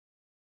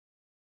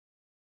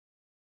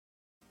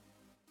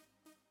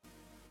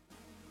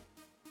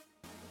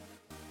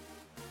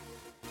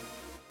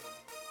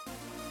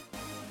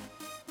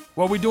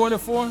What we doing it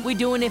for? We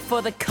doing it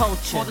for the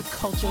culture. For the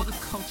culture. For the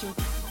culture.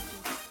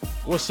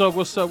 What's up?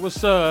 What's up?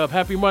 What's up?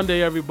 Happy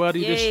Monday,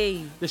 everybody.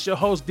 Yay. This your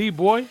host,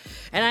 D-Boy.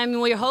 And I'm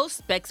your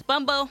host, Bex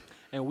Bumbo.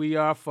 And we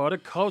are For the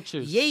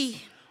Cultures.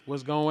 Yay.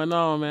 What's going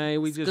on, man?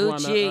 We just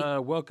want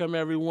to welcome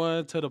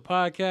everyone to the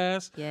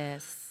podcast.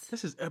 Yes.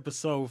 This is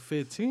episode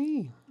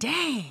 15.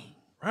 Dang.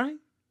 Right?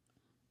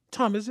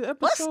 Tom, is it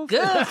episode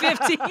What's good,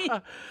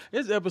 15?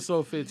 It's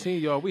episode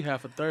 15, y'all. We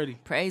half a 30.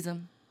 Praise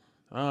him.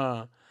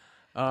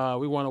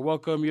 We want to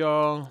welcome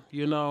y'all,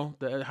 you know,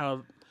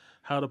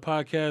 how the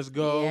podcast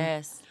go.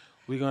 Yes.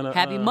 We're gonna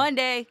Happy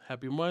Monday.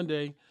 Happy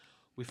Monday.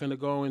 We finna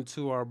go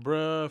into our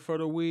bruh for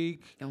the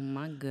week. Oh,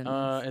 my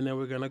goodness. And then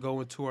we're gonna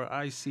go into our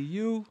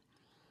ICU.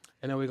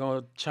 And then we're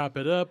gonna chop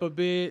it up a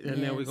bit.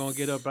 And then we're gonna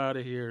get up out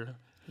of here.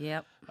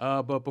 Yep.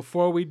 But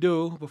before we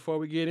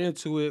get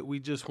into it, we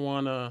just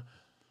wanna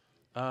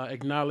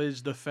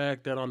acknowledge the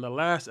fact that on the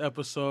last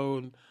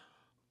episode,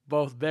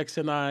 both Bex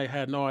and I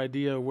had no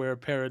idea where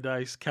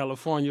Paradise,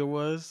 California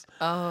was.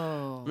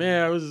 Oh.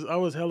 Man, it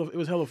was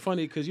hella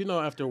funny because, you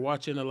know, after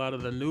watching a lot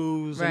of the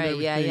news and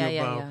everything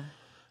about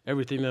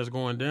everything that's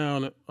going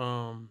down,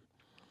 I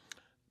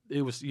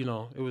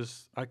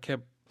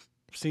kept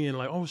seeing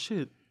like, oh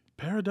shit,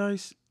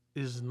 Paradise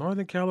is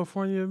Northern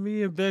California.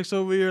 Me and Bex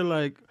over here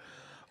like,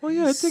 oh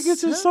yeah, I think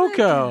it's in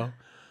SoCal.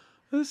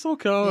 It's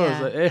SoCal. Yeah. I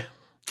was like,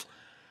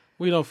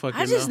 we don't fucking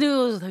know. I just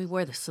knew it was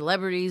where the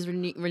celebrities were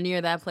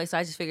near that place. So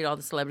I just figured all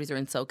the celebrities were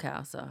in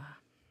SoCal. So I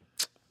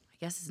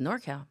guess it's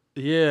NorCal.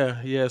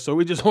 Yeah. So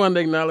we just wanted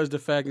to acknowledge the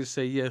fact and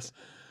say, yes,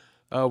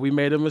 we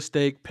made a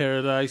mistake.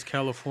 Paradise,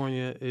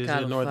 California is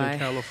in Northern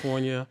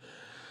California.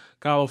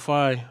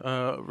 Calify.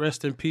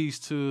 Rest in peace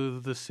to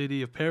the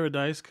city of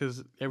Paradise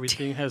because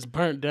everything has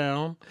burnt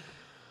down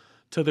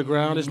to the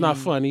ground. It's not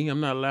funny.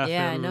 I'm not laughing.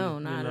 Yeah, I know.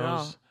 Not at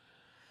all.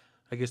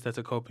 I guess that's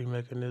a coping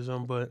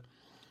mechanism, but...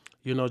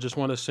 You know, just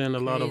want to send a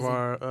lot of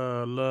our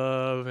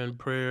love and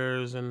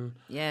prayers and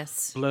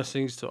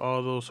blessings to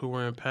all those who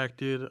were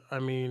impacted. I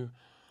mean,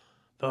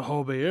 the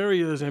whole Bay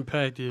Area is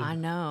impacted. I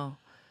know.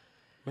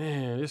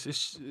 Man,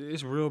 it's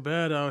real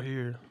bad out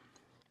here.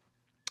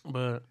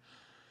 But,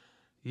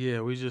 yeah,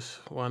 we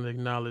just want to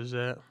acknowledge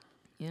that.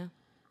 Yeah.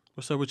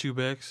 What's up with you,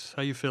 Bex?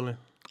 How you feeling?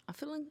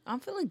 I'm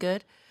feeling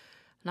good.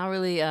 Not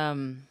really,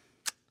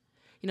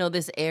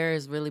 this air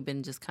has really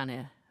been just kind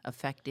of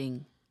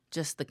affecting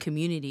just the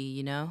community,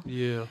 you know?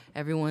 Yeah.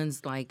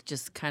 Everyone's like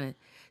just kind of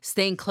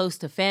staying close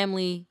to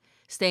family,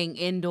 staying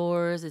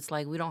indoors. It's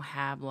like we don't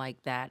have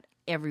like that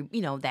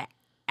that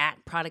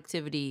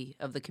productivity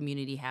of the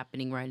community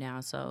happening right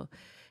now. So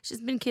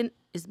it's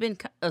been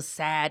a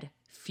sad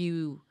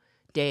few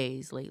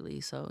days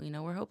lately. So,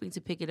 we're hoping to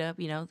pick it up,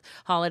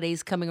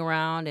 holidays coming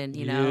around and,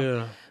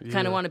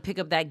 kind of want to pick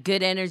up that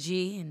good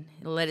energy and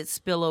let it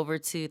spill over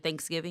to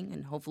Thanksgiving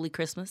and hopefully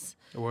Christmas.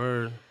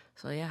 Word.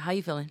 So, yeah, how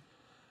you feeling?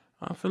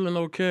 I'm feeling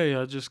okay.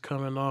 I just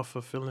coming off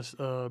of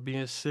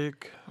being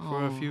sick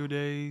for a few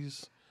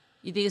days.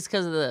 You think it's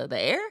because of the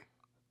air?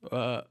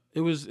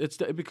 It's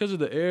because of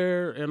the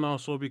air and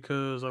also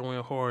because I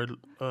went hard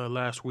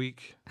last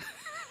week.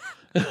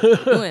 You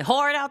went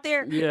hard out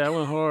there? Yeah, I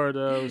went hard.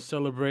 I was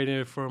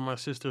celebrating for my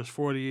sister's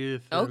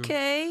 40th.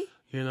 Okay.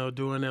 And,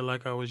 doing it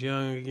like I was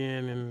young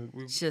again, and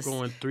we just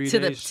going 3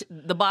 days. To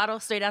the bottle,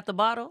 straight out the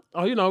bottle?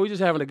 Oh, we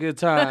just having a good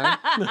time.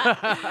 We just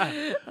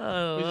having a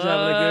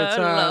good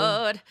time.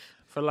 Lord.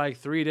 For like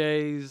 3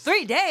 days.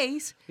 3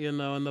 days?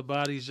 And the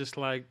body's just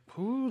like,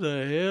 who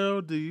the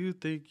hell do you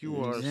think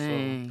you are?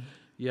 Dang. So,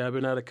 yeah, I've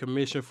been out of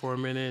commission for a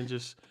minute and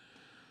just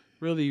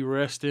really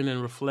resting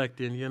and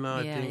reflecting.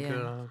 I think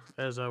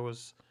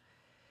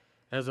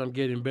as I'm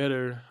getting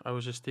better, I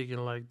was just thinking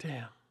like,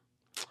 damn,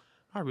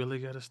 I really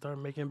got to start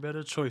making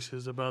better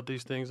choices about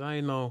these things. I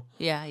ain't no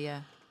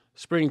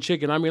spring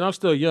chicken. I mean, I'm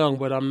still young,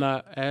 but I'm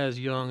not as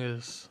young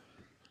as,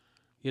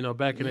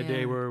 back in the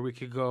day where we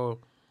could go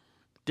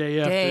day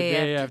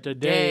after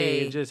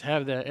day and just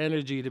have that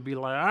energy to be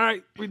like, all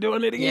right, we're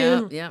doing it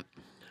again. Yep.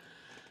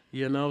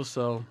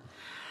 So.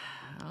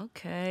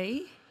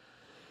 Okay.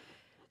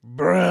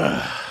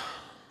 Bruh.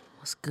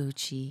 What's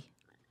Gucci?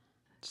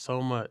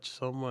 So much.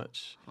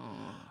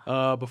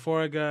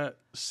 Before I got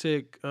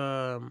sick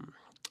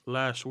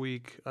last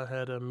week, I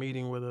had a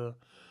meeting with a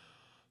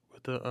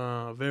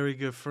very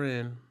good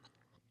friend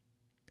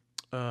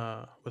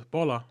with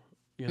Paula.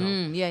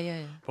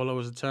 Paula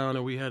was in town,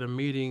 and we had a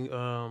meeting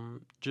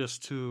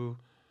just to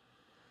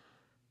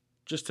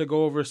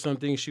go over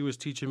something. She was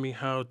teaching me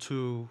how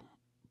to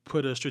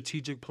put a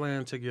strategic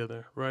plan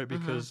together, right?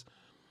 Because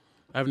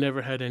I've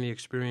never had any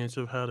experience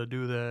of how to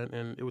do that,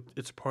 and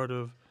it's part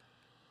of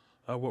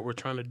what we're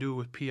trying to do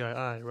with PII,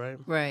 right?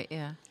 Right,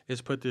 yeah.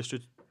 It's put this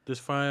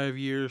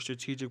 5-year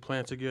strategic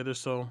plan together.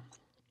 So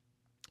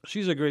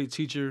she's a great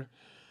teacher.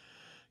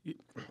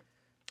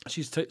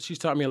 She's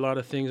taught me a lot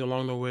of things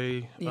along the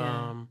way.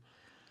 Yeah.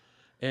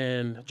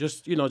 And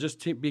just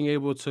being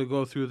able to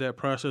go through that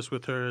process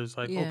with her is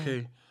like,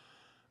 okay,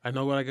 I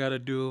know what I got to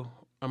do.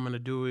 I'm going to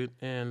do it.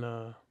 And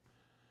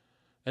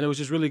it was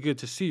just really good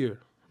to see her,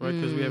 right?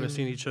 Because we haven't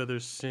seen each other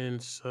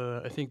since,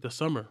 I think, the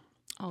summer.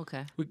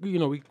 Okay.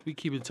 We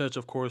keep in touch,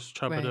 of course,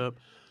 chop it up.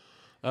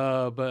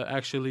 But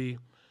actually,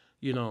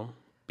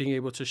 being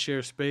able to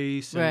share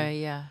space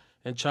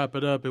and chop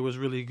it up, it was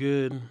really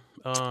good.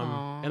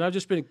 And I've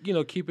just been,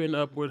 keeping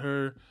up with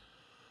her,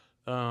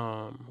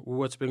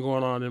 what's been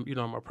going on in,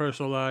 my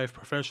personal life,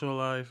 professional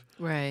life.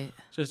 Right.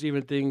 Just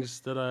even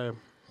things that I,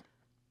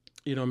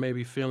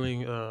 maybe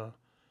feeling,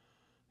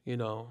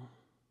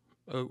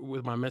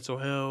 with my mental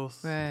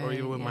health or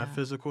even with my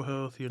physical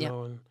health,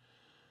 and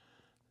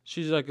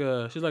she's like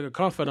a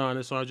confidant.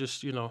 And so I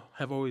just,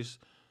 have always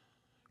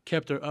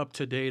kept her up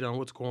to date on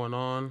what's going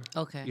on.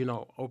 Okay.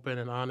 Open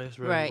and honest,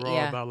 very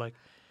raw about like,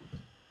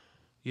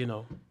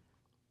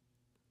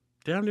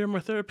 damn near my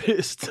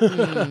therapist.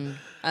 Your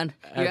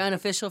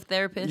unofficial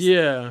therapist?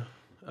 Yeah.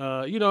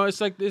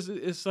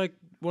 It's like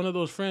one of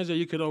those friends that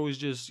you could always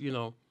just,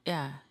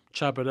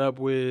 chop it up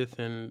with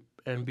and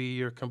be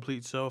your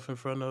complete self in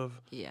front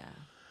of. Yeah.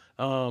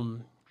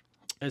 And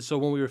so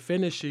when we were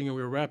finishing and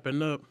we were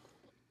wrapping up,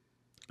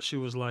 she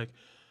was like,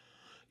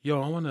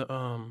 yo, I want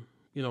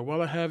to,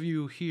 while I have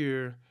you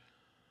here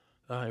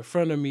in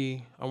front of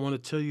me, I want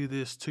to tell you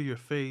this to your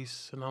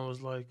face. And I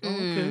was like,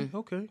 oh,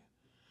 okay.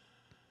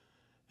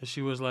 And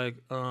she was like,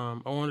 I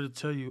wanted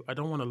to tell you, I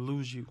don't want to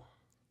lose you.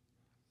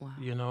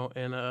 Wow.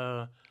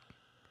 And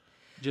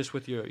just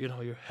with your,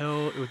 your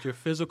health, with your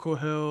physical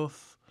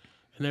health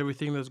and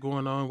everything that's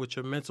going on, with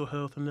your mental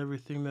health and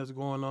everything that's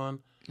going on,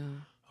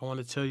 I want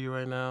to tell you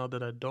right now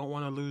that I don't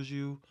want to lose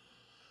you.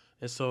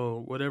 And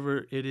so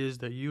whatever it is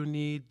that you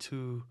need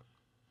to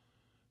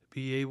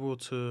be able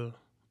to,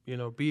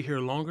 be here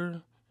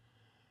longer,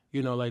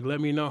 like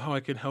let me know how I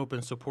can help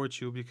and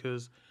support you,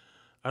 because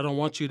I don't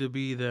want you to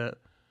be that,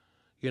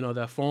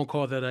 that phone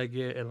call that I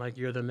get and like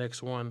you're the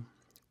next one.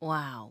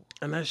 Wow.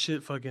 And that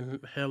shit fucking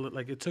hell,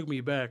 like it took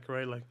me back,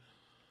 right? Like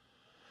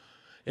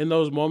in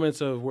those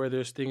moments of where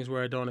there's things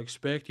where I don't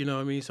expect, you know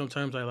what I mean?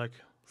 Sometimes I like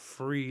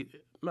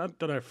not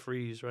that I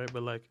freeze, right?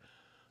 But like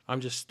I'm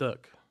just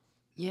stuck.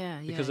 Yeah.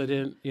 Because I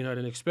didn't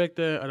expect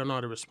that. I don't know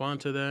how to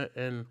respond to that.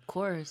 And of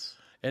course.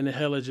 And the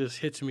hella just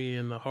hits me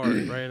in the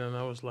heart, right? And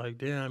I was like,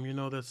 damn,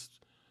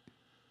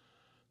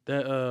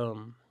 that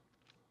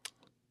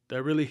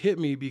really hit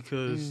me,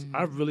 because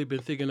I've really been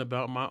thinking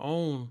about my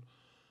own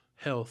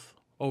health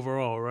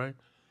overall, right?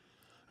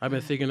 I've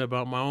been thinking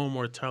about my own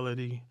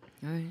mortality.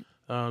 Right.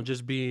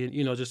 Just being,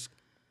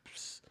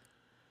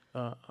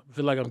 I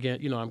feel like I'm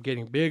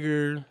getting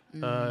bigger,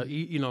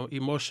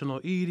 emotional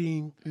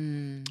eating.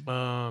 And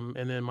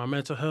then my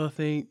mental health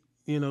ain't,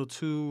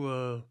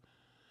 too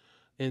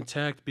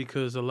intact,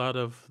 because a lot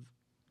of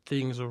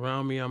things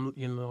around me,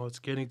 it's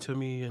getting to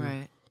me,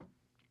 and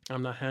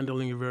I'm not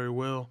handling it very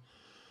well.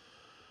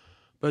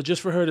 But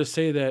just for her to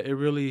say that, it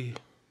really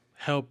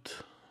helped.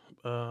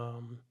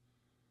 It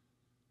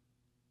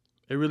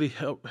really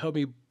helped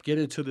me get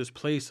into this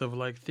place of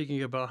like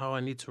thinking about how I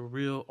need to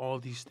reel all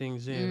these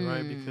things in,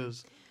 right?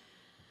 Because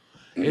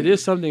it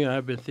is something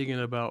I've been thinking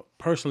about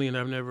personally, and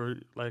I've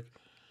never like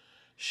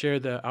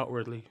shared that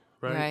outwardly,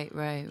 right?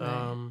 Right.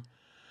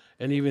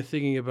 And even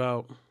thinking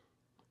about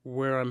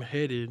where I'm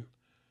headed,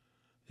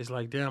 it's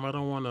like, damn, I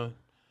don't want to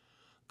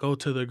go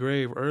to the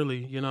grave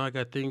early. I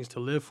got things to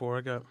live for.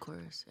 Of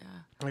course, yeah.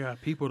 I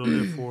got people to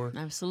live for.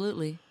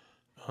 Absolutely.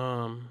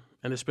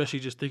 And especially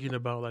just thinking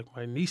about like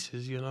my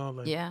nieces,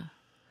 like yeah.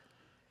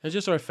 And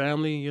just our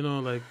family,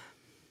 like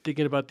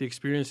thinking about the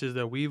experiences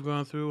that we've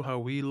gone through, how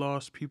we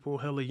lost people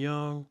hella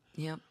young.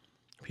 Yep.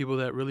 People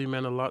that really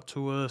meant a lot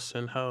to us,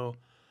 and how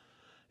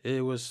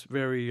it was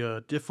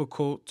very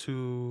difficult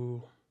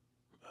to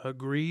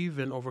grieve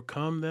and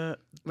overcome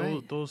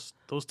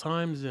those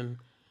times, and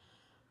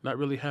not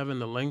really having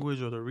the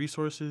language or the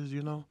resources,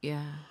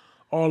 Yeah.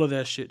 All of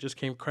that shit just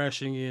came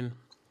crashing in.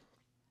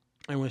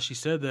 And when she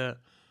said that,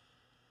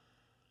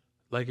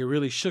 like, it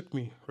really shook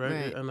me,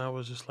 right? And I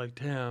was just like,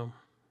 damn,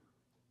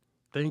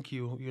 thank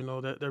you.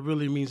 That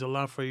really means a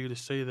lot for you to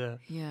say that.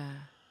 Yeah.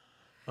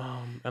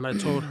 And I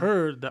told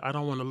her that I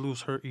don't want to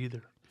lose her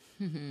either.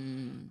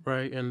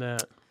 Right? And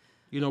that,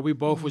 we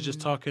both was just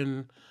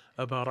talking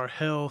about our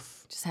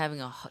health. Just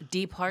having a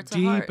deep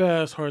heart-to-heart.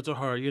 Deep-ass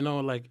heart-to-heart,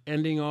 like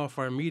ending off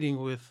our meeting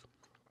with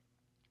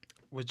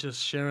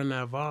just sharing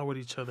that vow with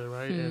each other,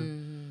 right?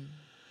 And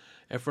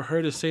for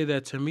her to say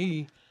that to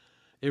me,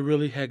 it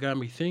really had got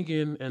me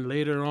thinking. And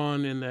later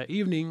on in that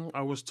evening,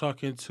 I was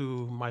talking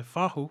to my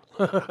fahu.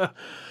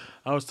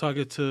 I was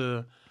talking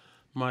to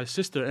my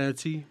sister,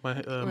 Auntie,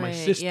 my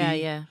sister.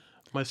 Yeah.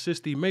 My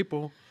sister,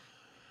 Maple.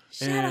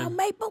 Shout out,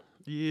 Maple.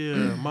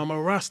 Yeah,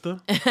 Mama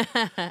Rasta.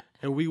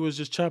 And we was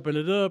just chopping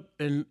it up.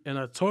 And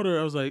I told her,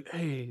 I was like,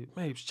 hey,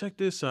 Mapes, check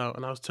this out.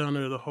 And I was telling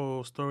her the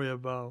whole story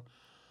about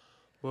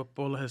what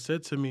Bola had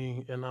said to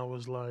me. And I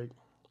was like,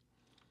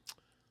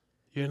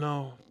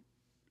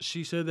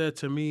 she said that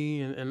to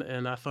me,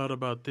 and I thought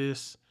about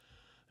this.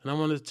 And I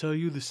want to tell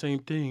you the same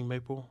thing,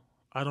 Maple.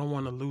 I don't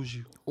want to lose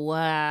you.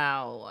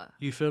 Wow.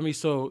 You feel me?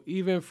 So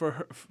even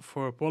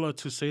for Bola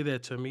to say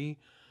that to me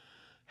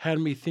had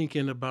me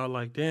thinking about,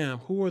 like, damn,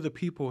 who are the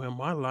people in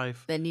my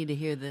life that need to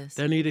hear this?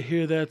 That need to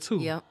hear that too.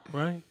 Yep.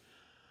 Right?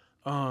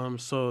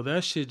 So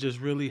that shit just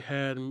really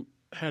had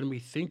me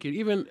thinking.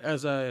 Even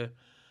as I've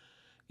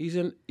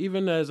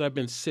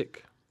been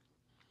sick,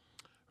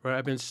 right?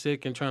 I've been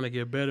sick and trying to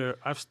get better.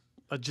 I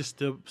just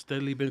still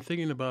steadily been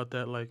thinking about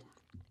that. Like,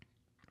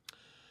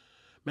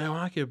 man, when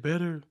I get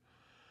better,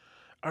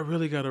 I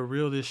really gotta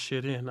reel this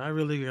shit in. I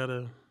really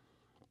gotta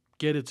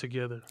get it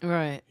together.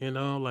 Right. You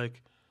know,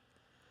 like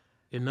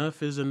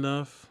enough is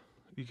enough.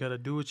 You gotta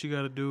do what you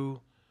gotta do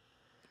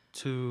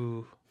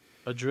to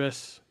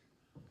address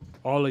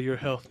all of your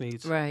health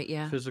needs. Right,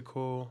 yeah.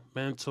 Physical,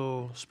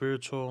 mental,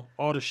 spiritual,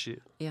 all the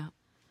shit. Yeah.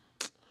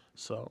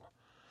 So,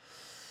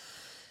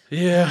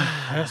 yeah,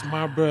 that's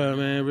my bruh,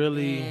 man.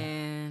 Really,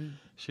 Man.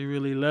 she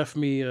really left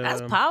me.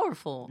 That's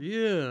powerful.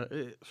 Yeah,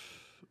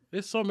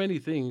 it's so many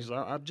things.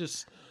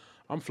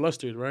 I'm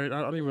flustered, right?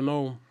 I don't even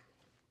know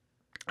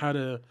how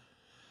to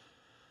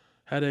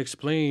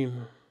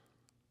explain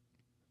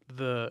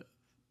the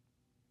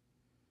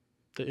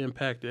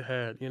impact it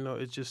had. You know,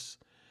 it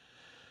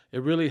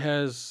really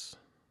has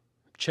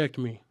checked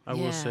me. I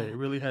will say, it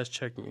really has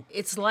checked me.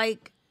 It's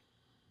like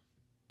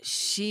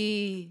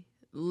she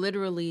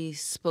literally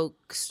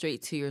spoke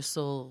straight to your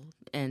soul,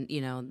 and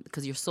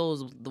because your soul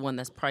is the one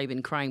that's probably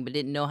been crying but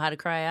didn't know how to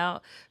cry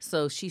out.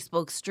 So she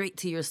spoke straight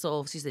to your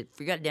soul. She said,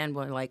 "Forget Dan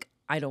Boy, like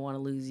I don't want to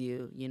lose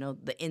you."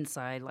 The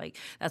inside, like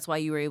that's why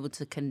you were able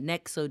to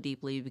connect so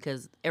deeply,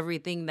 because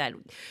everything that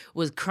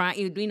was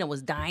crying,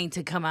 was dying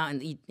to come out,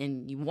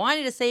 and you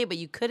wanted to say it but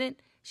you couldn't.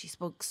 She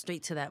spoke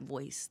straight to that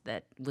voice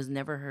that was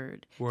never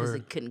heard because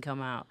it couldn't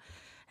come out,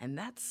 and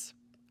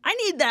I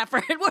need that,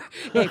 friend.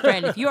 Hey,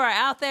 friend, if you are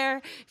out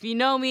there, if you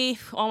know me,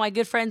 all my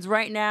good friends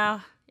right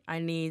now, I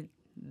need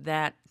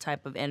that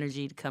type of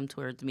energy to come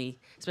towards me,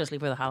 especially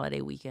for the holiday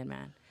weekend,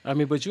 man. I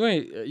mean, but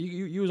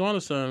you was on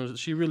to something.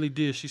 She really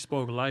did. She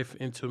spoke life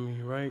into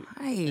me, right?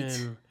 Right.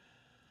 And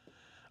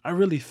I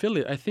really feel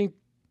it. I think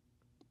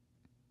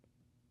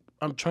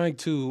I'm trying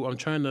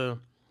to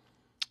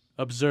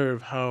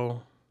observe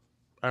how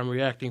I'm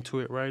reacting to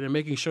it, right? And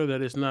making sure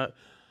that it's not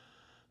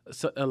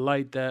a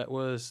light that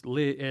was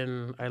lit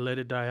and I let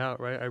it die out,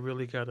 right? I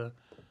really gotta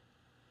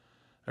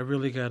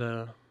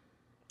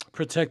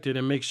protect it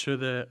and make sure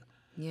that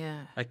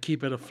I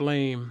keep it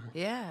aflame.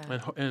 Yeah.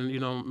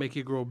 And make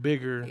it grow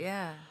bigger.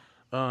 Yeah.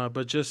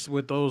 But just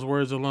with those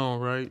words alone,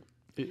 right?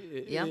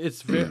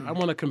 It's very. I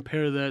want to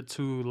compare that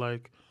to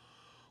like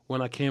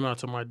when I came out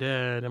to my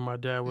dad, and my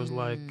dad was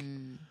like,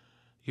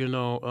 I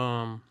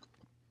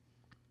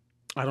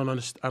don't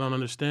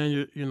understand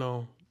your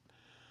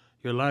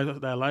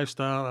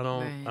lifestyle. I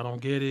don't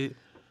get it.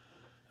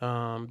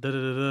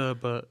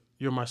 But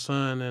you're my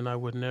son, and I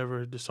would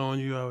never disown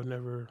you. I would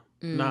never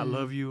not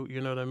love you. You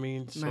know what I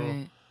mean?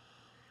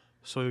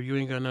 So you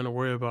ain't got nothing to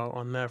worry about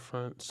on that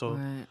front. So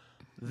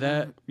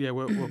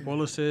what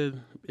Bola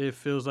said, it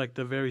feels like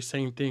the very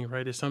same thing,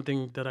 right? It's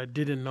something that I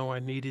didn't know I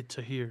needed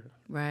to hear.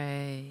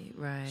 Right.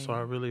 So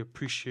I really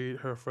appreciate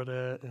her for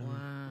that. And,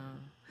 wow.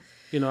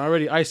 I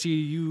already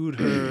ICU'd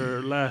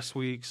her last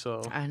week,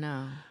 so I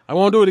know. I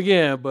won't do it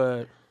again,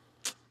 but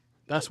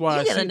that's why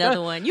you get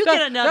another one. You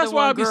get another one, That's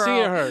why I be girl.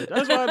 seeing her.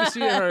 That's why I be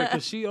seeing her,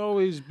 because she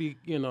always be,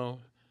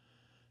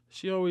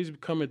 she always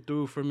coming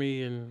through for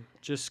me and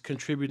just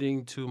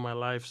contributing to my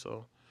life.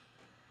 So,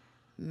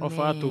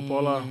 Ofatu,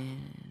 Paula.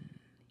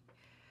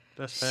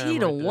 That's fam. She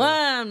the right there.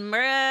 one,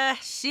 bruh.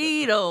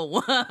 She the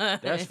one.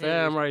 That's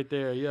fam right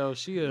there, yo.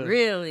 She a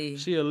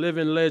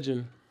living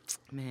legend,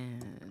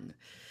 man.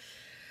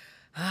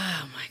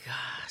 Oh my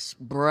gosh,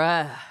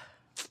 bruh.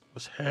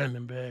 What's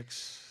happening,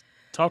 Bex?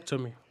 Talk to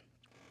me.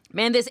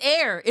 Man, this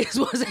air is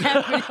what's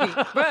happening,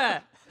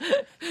 bruh.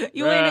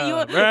 You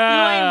ain't.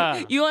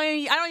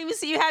 I don't even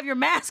see you have your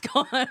mask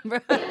on,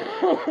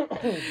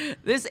 bruh.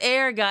 This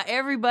air got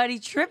everybody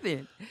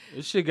tripping.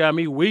 This shit got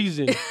me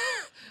wheezing.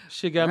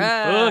 Shit got me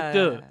fucked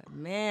up.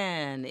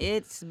 Man,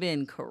 it's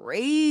been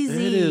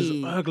crazy. It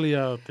is ugly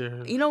out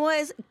there. You know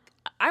what?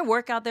 I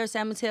work out there,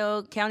 San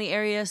Mateo County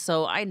area,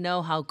 so I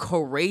know how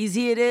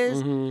crazy it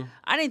is. Mm-hmm.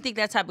 I didn't think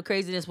that type of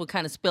craziness would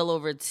kind of spill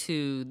over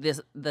to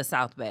the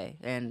South Bay,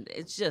 and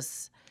it's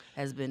just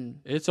has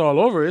been. It's all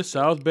over. It's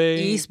South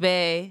Bay, East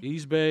Bay,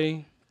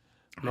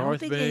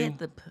 North Bay.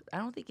 I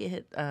don't think it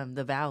hit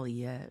the Valley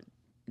yet.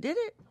 Did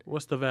it?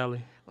 What's the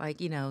Valley? Like,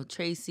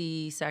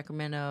 Tracy,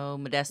 Sacramento,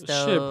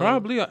 Modesto. Shit,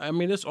 probably. I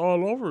mean, it's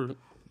all over.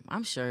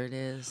 I'm sure it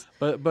is.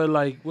 But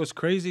like, what's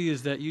crazy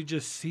is that you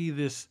just see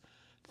this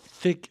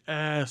thick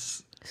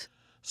ass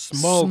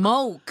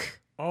smoke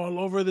all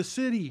over the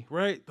city,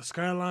 right? The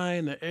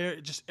skyline, the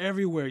air, just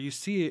everywhere. You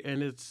see it,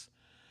 and it's,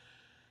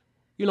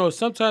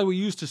 sometimes we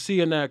used to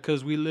seeing that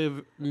because we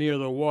live near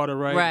the water,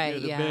 right? Right,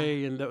 near the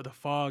bay and the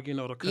fog,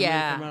 the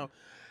come out.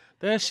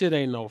 That shit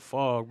ain't no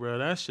fog, bro.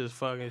 That's just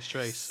fucking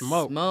straight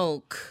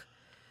smoke.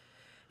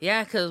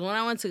 Yeah, because when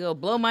I went to go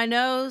blow my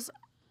nose,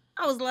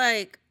 I was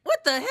like,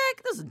 what the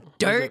heck? This is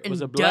dirt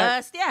and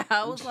dust. Yeah,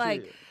 I was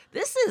like,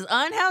 this is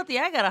unhealthy.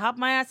 I got to hop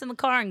my ass in the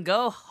car and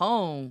go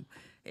home.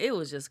 It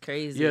was just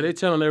crazy. Yeah, they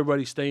telling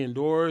everybody stay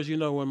indoors.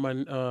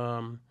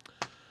 When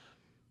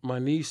my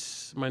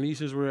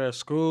nieces were at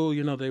school.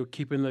 You know, they were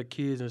keeping the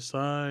kids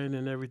inside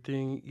and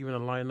everything. Even a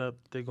lineup,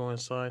 they go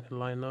inside and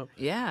line up.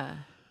 Yeah.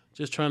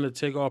 Just trying to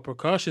take all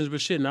precautions.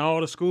 But shit, now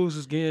all the schools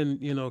is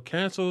getting,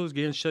 canceled,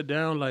 getting shut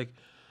down. Like,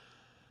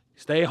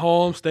 stay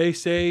home, stay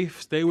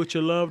safe, stay with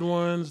your loved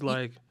ones.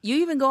 Like, you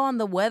even go on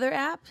the weather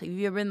app. Have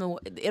you ever been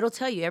it'll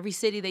tell you every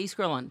city that you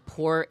scroll on,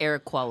 poor air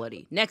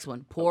quality. Next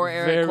one, poor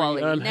air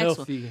quality.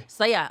 Unhealthy. Next one.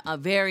 So yeah, a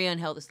very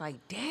unhealthy. It's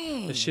like,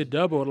 dang. The shit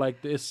doubled. Like,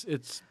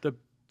 it's the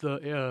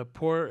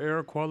poor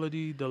air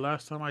quality. The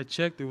last time I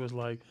checked, it was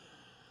like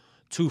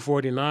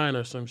 249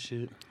 or some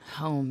shit.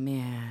 Oh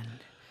man.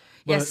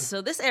 But, yes.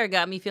 So this air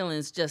got me feeling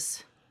it's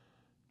just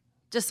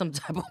some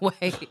type of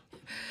way.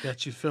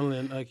 Got you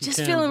feeling like you just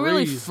can't feeling breathe.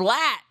 really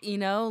flat,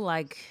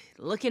 like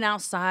looking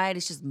outside,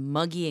 it's just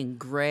muggy and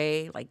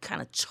gray, like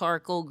kind of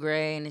charcoal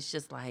gray, and it's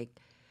just like,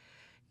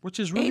 which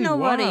is really ain't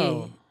nobody,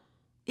 wild.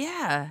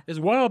 Yeah, it's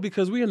wild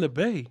because we in the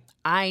Bay.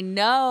 I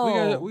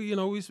know.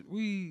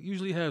 We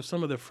usually have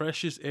some of the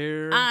freshest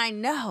air. I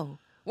know.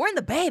 We're in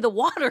the Bay. The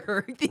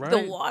water, right?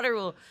 The water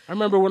will. I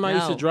remember when I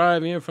used to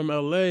drive in from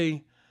LA.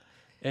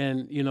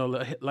 And,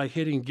 like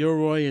hitting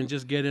Gilroy and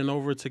just getting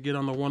over to get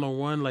on the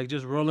 101, like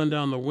just rolling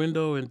down the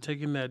window and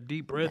taking that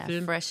deep breath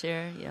in. Fresh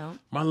air, yeah.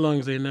 My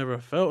lungs, they never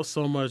felt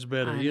so much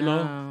better,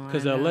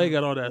 Because LA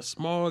got all that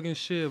smog and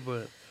shit,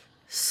 but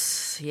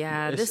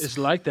yeah, it's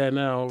like that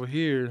now over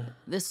here.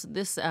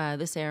 This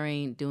air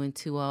ain't doing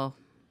too well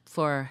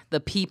for the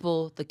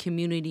people, the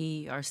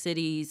community, our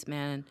cities,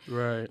 man.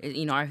 Right.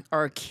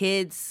 Our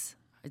kids.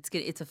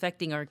 It's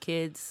affecting our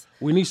kids.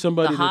 We need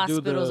somebody to do the...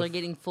 hospitals are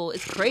getting full.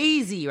 It's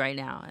crazy right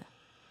now.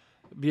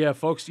 Yeah,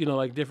 folks,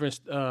 like different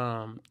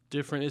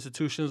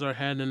institutions are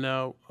handing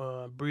out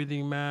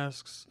breathing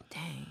masks.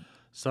 Dang.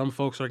 Some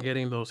folks are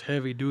getting those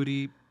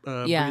heavy-duty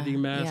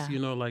breathing masks,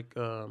 like,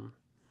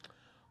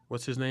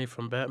 what's his name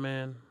from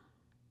Batman?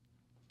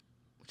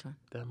 Which one?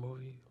 That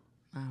movie?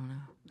 I don't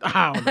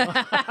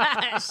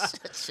know.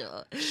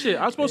 Shit,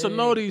 I'm supposed to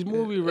know these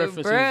movie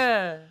references.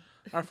 Bruh.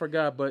 I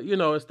forgot, but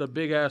it's the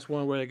big ass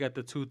one where they got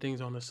the two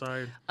things on the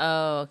side.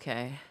 Oh,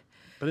 okay.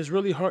 But it's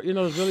really hard.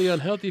 It's really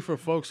unhealthy for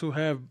folks who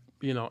have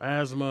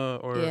asthma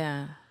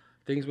or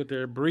things with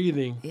their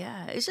breathing.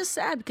 Yeah, it's just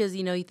sad because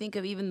you think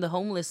of even the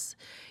homeless,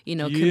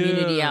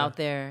 community out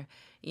there.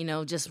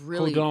 Just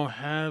really who don't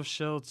have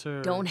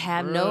shelter. Don't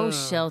have no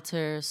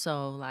shelter.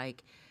 So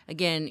like.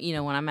 Again,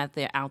 when I'm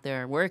out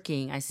there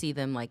working, I see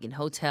them like in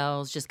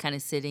hotels, just kind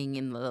of sitting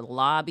in the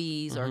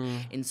lobbies or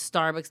in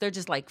Starbucks. They're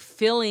just like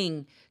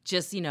filling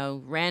just,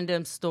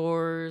 random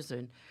stores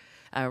and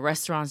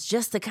restaurants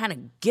just to kind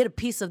of get a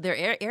piece of their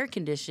air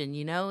condition.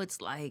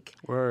 It's like.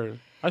 Word.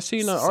 I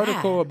seen an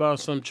article about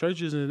some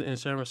churches in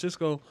San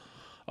Francisco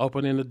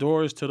opening the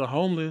doors to the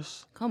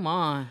homeless. Come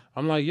on.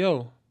 I'm like,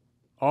 yo,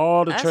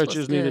 all the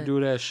churches need to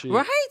do that shit.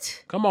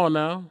 Right? Come on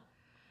now.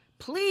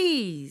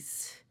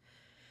 Please.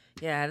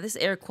 Yeah, this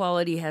air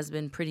quality has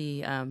been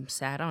pretty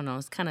sad. I don't know.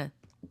 It's kind of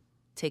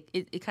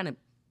it kind of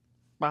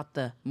brought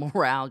the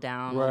morale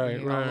down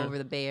all over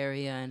the Bay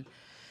Area and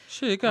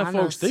shit. It got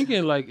folks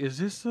thinking like, is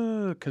this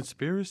a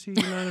conspiracy?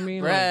 You know what I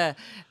mean? Bruh,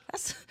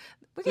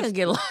 we're gonna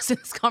get lost in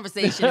this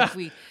conversation if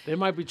we. They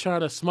might be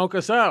trying to smoke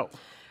us out.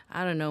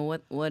 I don't know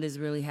what is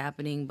really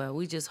happening, but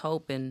we just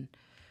hope and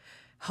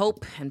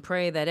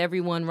pray that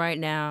everyone right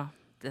now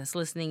that's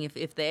listening,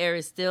 if the air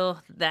is still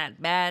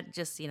that bad,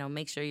 just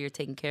make sure you're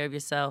taking care of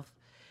yourself.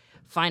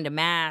 Find a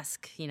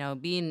mask.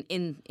 Be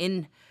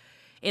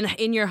in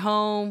your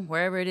home,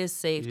 wherever it is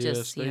safe. Yeah,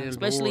 just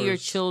especially your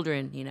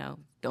children.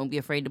 Don't be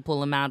afraid to pull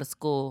them out of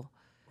school.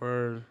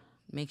 Word.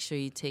 Make sure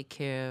you take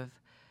care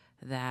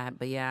of that.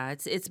 But yeah,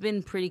 it's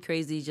been pretty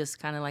crazy. Just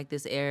kind of like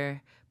this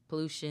air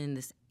pollution.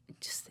 It's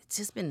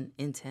just been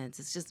intense.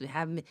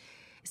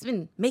 It's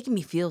been making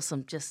me feel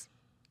some just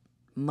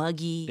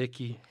muggy,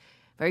 icky.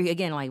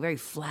 Very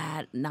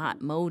flat,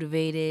 not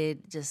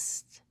motivated,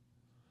 just.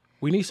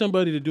 We need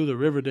somebody to do the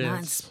river dance. Not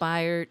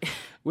inspired.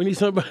 We need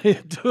somebody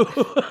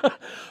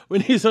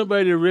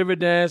to river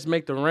dance,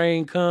 make the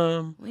rain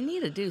come. We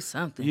need to do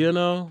something.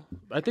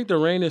 I think the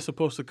rain is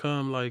supposed to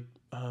come like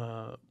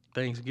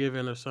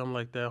Thanksgiving or something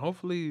like that.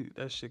 Hopefully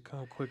that should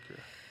come quicker.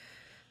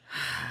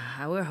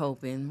 We're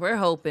hoping,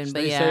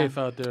 stay safe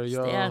out there,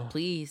 y'all. Yeah,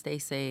 please stay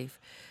safe.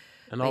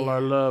 And all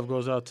our love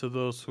goes out to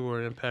those who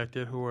are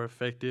impacted, who are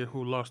affected,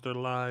 who lost their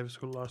lives,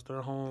 who lost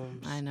their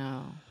homes. I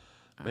know.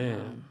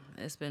 Man.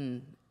 It's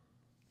been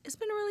a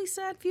really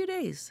sad few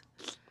days.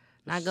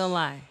 Not gonna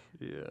lie.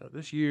 Yeah,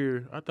 this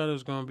year, I thought it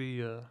was gonna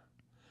be,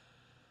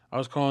 I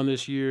was calling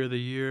this year the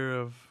year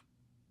of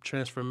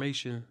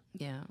transformation.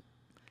 Yeah.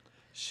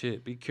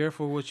 Shit, be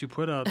careful what you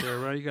put out there,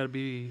 right? You gotta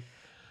be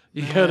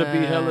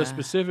hella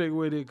specific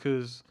with it,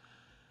 because...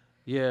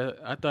 Yeah,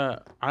 I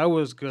thought I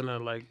was gonna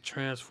like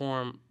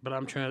transform, but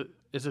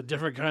it's a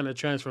different kind of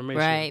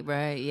transformation.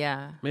 Right,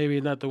 yeah. Maybe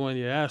not the one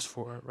you asked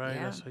for, right?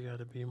 Yeah. So you got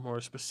to be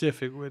more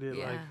specific with it.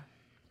 Yeah.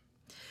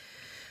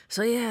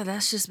 So yeah,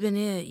 that's just been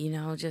it.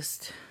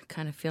 Just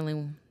kind of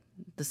feeling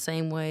the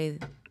same way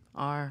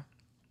our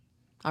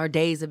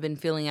days have been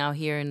feeling out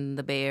here in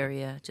the Bay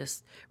Area.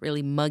 Just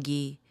really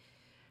muggy,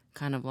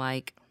 kind of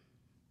like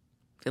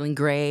feeling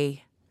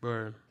gray.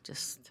 Right.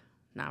 Just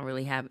not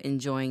really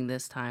enjoying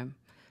this time.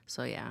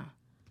 So yeah.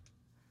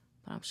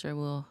 But I'm sure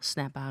we'll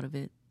snap out of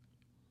it.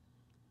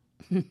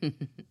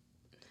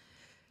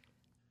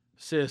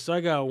 Sis, I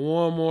got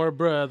one more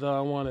brother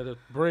I wanted to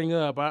bring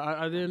up.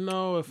 I didn't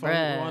know if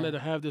I wanted to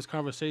have this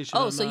conversation.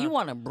 Oh, or so not. you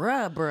want a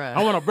bruh?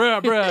 I want a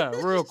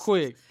bruh real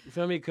quick. You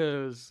feel me?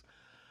 Because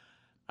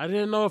I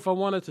didn't know if I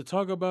wanted to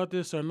talk about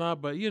this or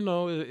not, but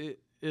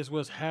it's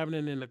what's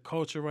happening in the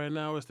culture right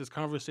now. It's this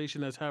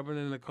conversation that's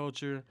happening in the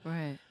culture.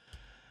 Right.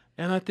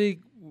 And I think,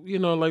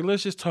 like,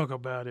 let's just talk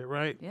about it,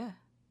 right? Yeah.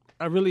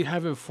 I really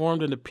haven't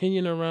formed an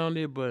opinion around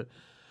it, but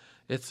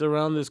it's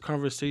around this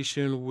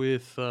conversation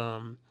with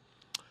a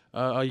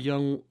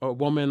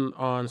woman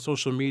on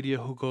social media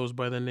who goes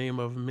by the name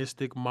of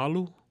Mystic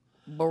Malu.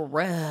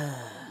 Bruh.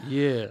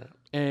 Yeah.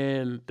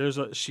 And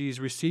she's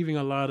receiving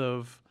a lot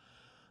of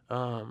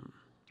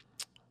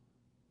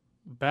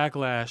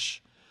backlash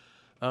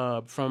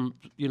from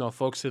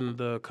folks in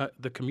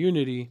the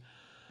community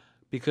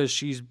because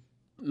she's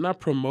not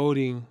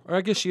promoting, or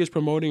I guess she is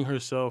promoting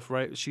herself,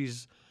 right?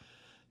 She's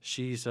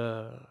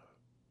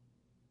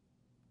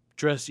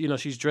dressed,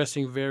 she's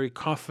dressing very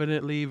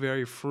confidently,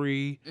 very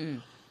free.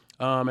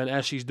 And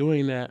as she's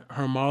doing that,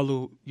 her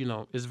malu,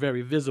 is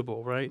very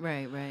visible, right?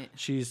 Right.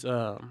 She's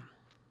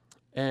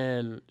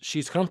and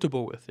she's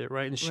comfortable with it,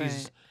 right?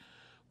 And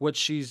what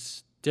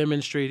she's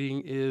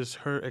demonstrating is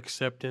her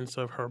acceptance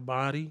of her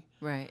body,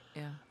 right?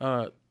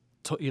 Yeah.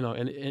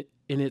 In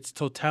its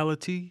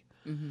totality,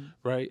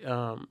 right?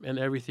 And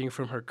everything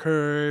from her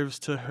curves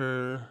to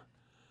her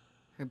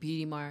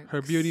beauty marks.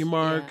 Her beauty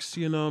marks,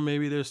 yeah.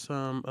 Maybe there's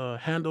some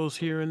handles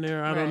here and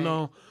there. I don't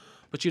know,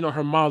 but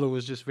her malu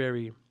is just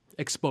very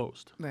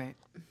exposed, right?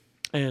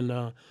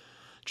 And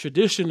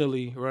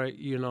traditionally, right,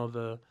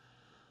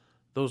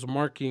 those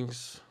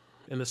markings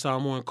in the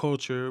Samoan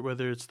culture,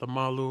 whether it's the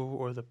malu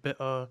or the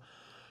pe'a,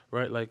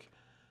 right? Like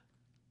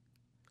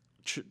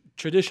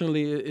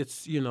traditionally,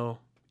 it's you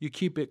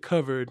keep it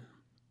covered,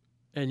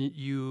 and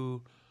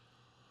you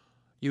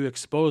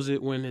expose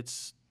it when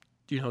it's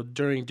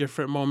during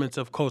different moments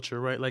of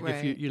culture, right? Like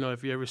if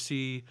you ever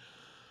see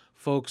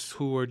folks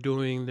who are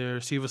doing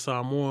their Siva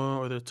Samoa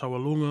or their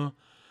Tawalunga,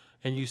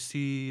 and you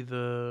see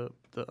the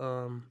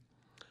Songai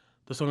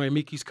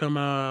Mikis come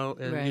out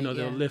and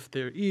they'll lift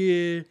their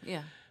ear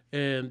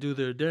and do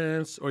their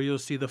dance, or you'll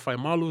see the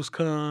Faimalus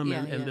come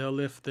and they'll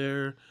lift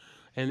their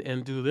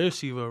and do their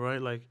Siva,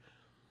 right? Like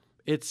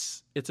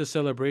it's a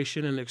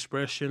celebration and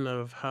expression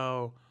of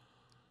how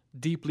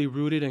deeply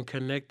rooted and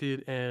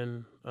connected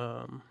and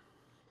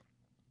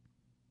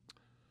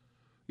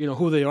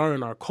who they are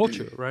in our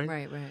culture, right?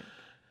 Right.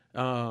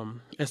 And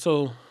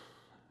so,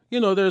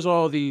 there's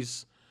all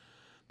these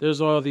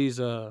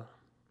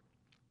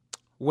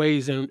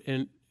ways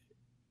in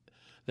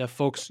that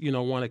folks,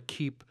 want to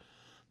keep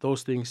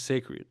those things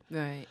sacred.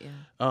 Right,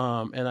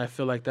 yeah. And I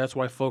feel like that's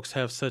why folks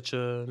have such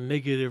a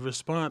negative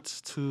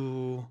response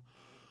to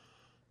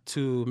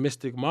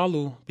Mystic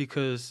Malu,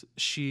 because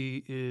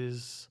she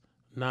is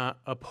not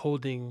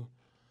upholding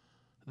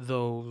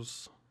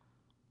those.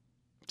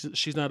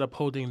 She's not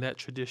upholding that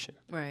tradition.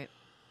 Right.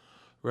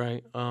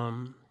 Right.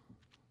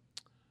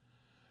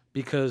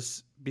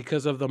 Because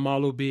of the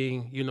malu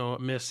being, a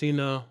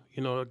mesina,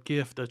 a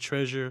gift, a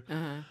treasure.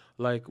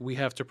 Like we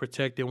have to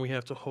protect it and we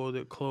have to hold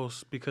it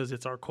close because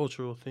it's our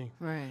cultural thing.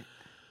 Right.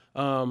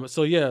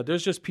 So yeah,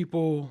 there's just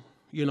people,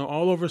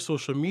 all over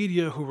social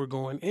media who were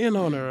going in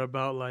on her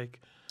about like,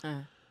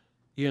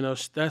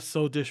 that's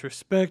so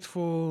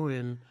disrespectful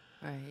and.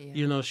 Right,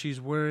 yeah. She's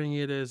wearing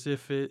it as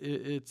if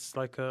it's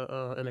like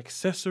an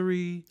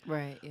accessory.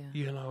 Right,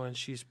 yeah. And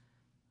she's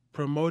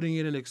promoting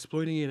it and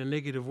exploiting it in a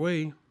negative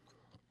way.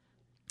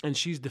 And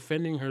she's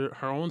defending her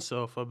own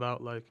self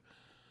about like,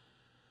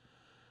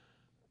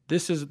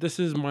 this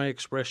is my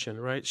expression,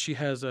 right? She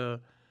has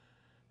a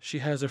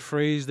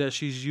phrase that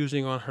she's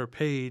using on her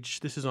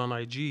page. This is on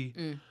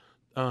IG.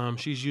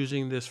 She's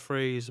using this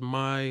phrase,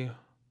 my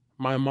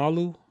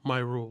malu, my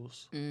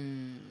rules.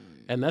 And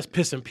that's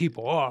pissing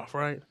people off,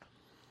 right?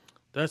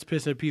 That's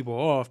pissing people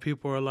off.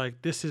 People are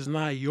like, this is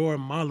not your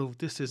malu.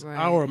 This is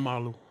our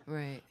malu.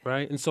 Right.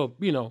 Right? And so,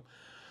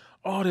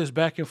 all this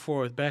back and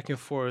forth.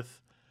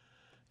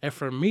 And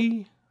for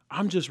me,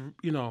 I'm just,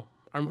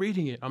 I'm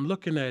reading it. I'm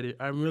looking at it.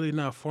 I'm really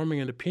not forming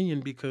an opinion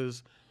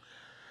because,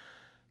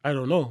 I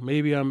don't know,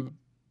 maybe I'm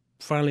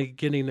finally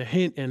getting the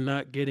hint and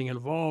not getting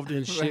involved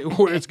in shit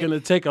where it's going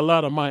to take a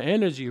lot of my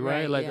energy,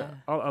 right? Like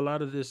a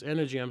lot of this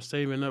energy I'm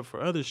saving up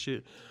for other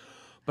shit,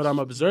 but I'm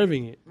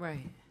observing it.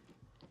 Right.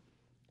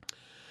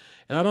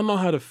 And I don't know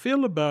how to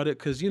feel about it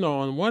because,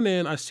 on one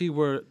end, I see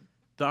where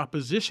the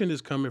opposition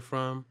is coming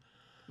from.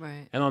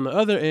 Right. And on the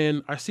other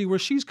end, I see where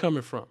she's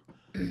coming from.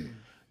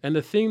 And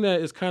the thing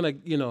that is kind of,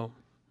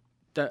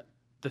 that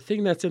the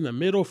thing that's in the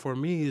middle for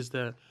me is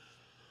that,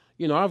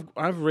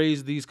 I've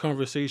raised these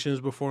conversations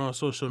before on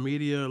social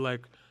media.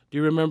 Like, do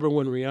you remember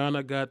when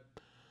Rihanna got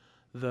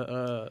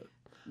the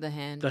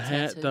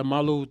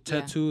malu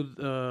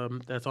tattoo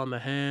that's on the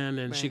hand,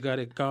 and she got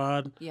it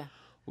God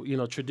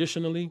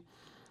traditionally,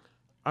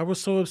 I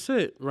was so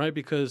upset, right?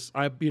 Because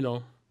I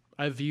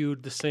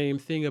viewed the same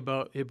thing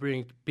about it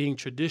being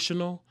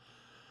traditional.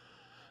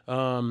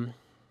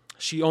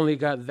 She only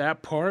got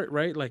that part,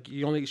 right? Like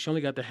she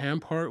only got the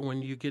hand part.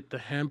 When you get the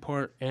hand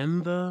part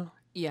and the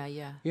Yeah.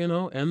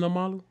 and the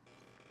malu,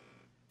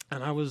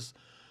 and I was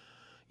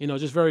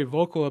just very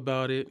vocal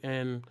about it,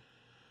 and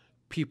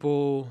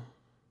people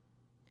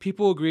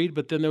agreed,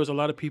 but then there was a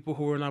lot of people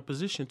who were in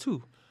opposition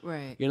too.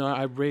 Right.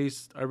 I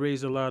raised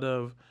a lot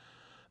of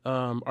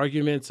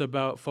arguments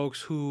about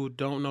folks who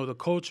don't know the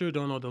culture,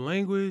 don't know the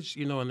language,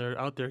 and they're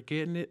out there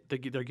getting it.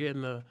 They're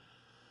getting the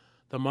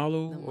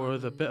malu or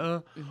the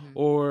be'a,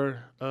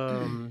 or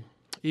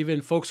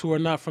even folks who are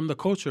not from the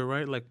culture,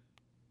 right? Like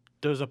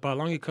there's a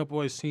Palangi couple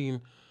I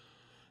seen,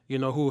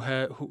 who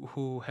had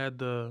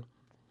the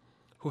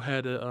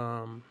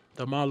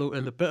malu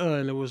and the be'a,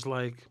 and it was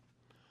like,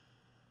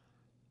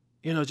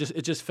 I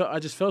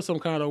just felt some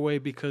kind of way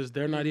because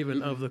they're not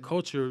even of the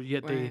culture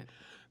yet. Right.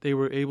 They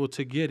were able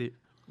to get it.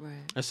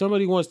 Right. And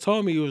somebody once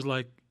told me, it was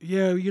like,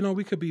 yeah,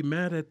 we could be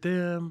mad at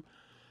them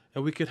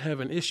and we could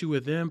have an issue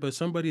with them, but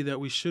somebody that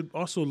we should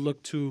also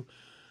look to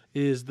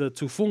is the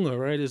tufunga,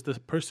 right? Is the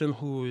person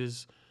who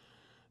is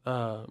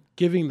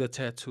giving the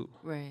tattoo.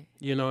 Right.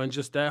 And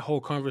just that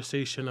whole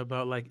conversation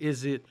about like,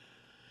 is it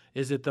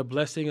the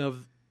blessing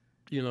of,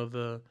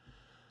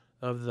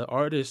 the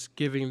artist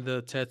giving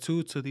the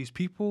tattoo to these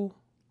people?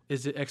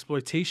 Is it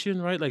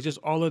exploitation, right? Like just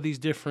all of these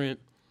different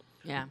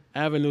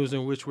avenues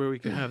in where we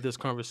can have this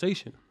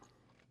conversation.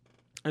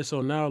 And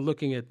so now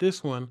looking at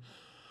this one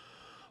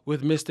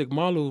with Mystic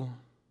Malu,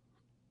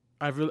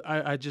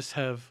 I just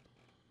have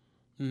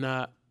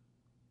not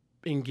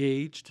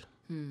engaged,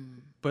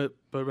 but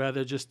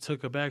rather just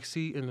took a back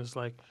seat and was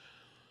like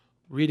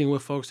reading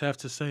what folks have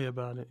to say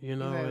about it,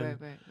 Right.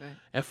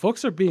 And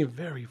folks are being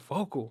very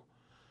vocal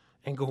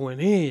and going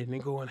in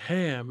and going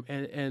ham.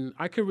 And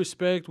I could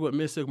respect what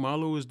Mystic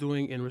Malu is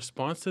doing in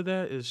response to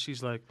that. Is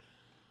she's like,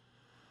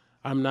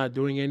 I'm not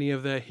doing any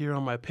of that here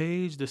on my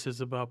page. This is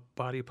about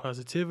body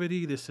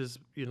positivity. This is,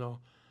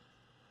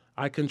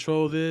 I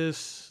control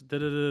this,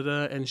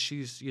 and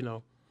she's,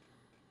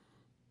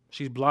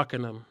 she's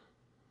blocking them.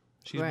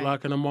 She's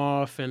blocking them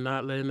off and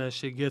not letting that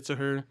shit get to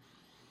her.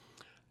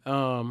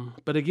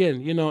 But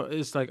again,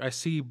 it's like I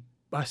see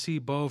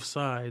both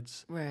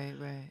sides. Right.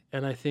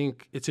 And I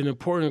think it's an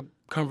important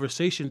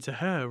conversation to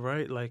have,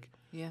 right? Like,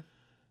 yeah.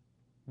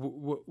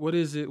 What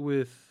is it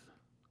with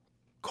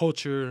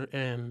culture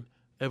and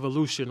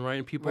evolution, right?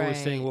 And people are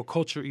saying, well,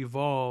 culture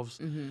evolves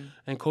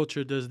and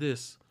culture does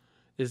this.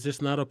 Is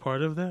this not a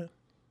part of that?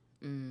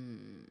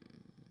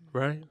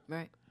 Right?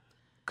 Right.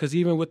 Because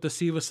even with the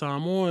Siva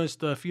Samoa and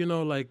stuff,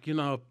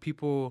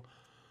 people,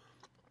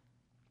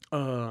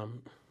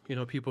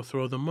 people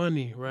throw the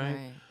money, right?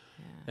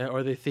 Yeah.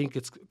 Or they think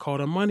it's called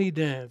a money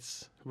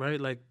dance,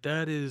 right? Like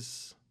that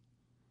is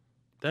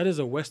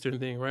a Western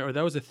thing, right? Or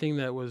that was a thing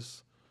that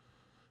was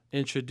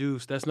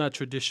introduced. That's not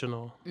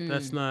traditional.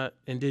 That's not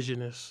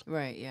indigenous.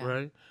 Right. Yeah.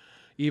 Right.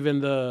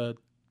 Even the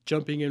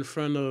jumping in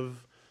front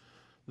of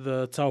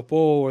the taupo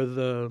or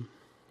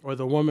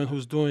the woman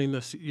who's doing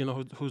this,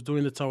 who's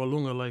doing the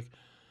tawalunga, like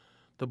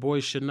the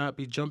boys should not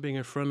be jumping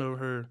in front of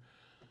her.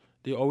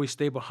 They always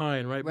stay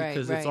behind, right?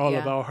 Because it's all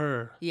about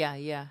her.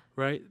 Yeah.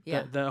 Right.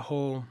 Yeah. That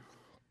whole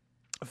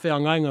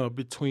feangainga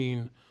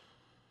between,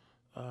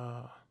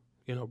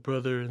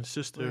 brother and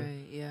sister.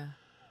 Right. Yeah.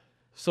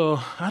 So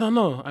I don't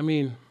know. I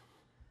mean,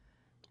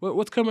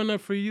 what's coming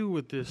up for you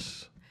with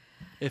this,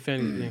 if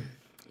anything?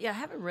 Yeah, I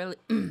haven't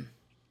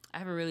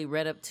really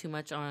read up too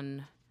much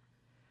on,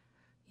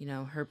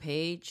 her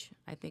page.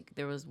 I think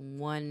there was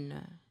one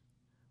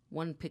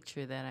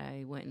picture that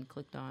I went and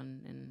clicked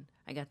on, and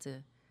I got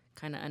to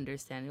kind of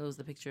understand. It was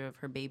the picture of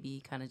her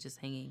baby kind of just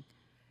hanging,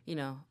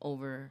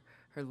 over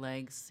her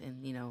legs,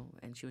 and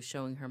and she was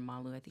showing her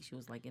malu. I think she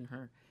was like in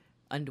her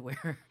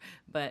underwear,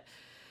 but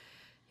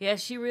yeah,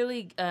 she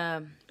really.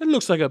 It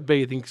looks like a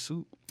bathing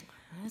suit.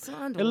 It's an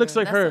underwear. It looks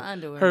like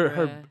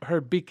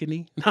her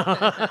bikini.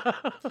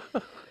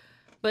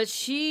 But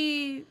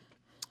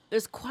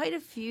there's quite a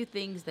few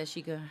things that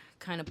she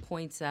kind of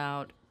points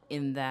out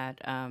in that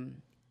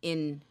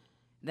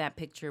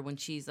picture when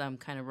she's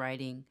kind of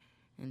writing,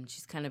 and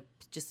she's kind of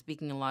just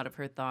speaking a lot of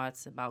her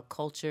thoughts about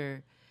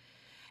culture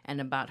and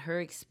about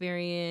her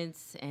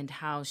experience and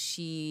how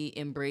she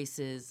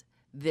embraces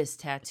this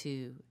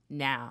tattoo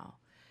now.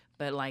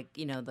 But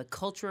the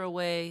cultural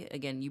way,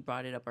 again, you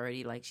brought it up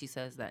already. Like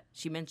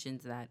she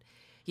mentions that,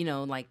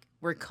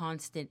 we're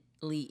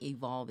constantly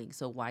evolving.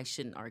 So why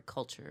shouldn't our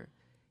culture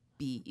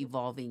be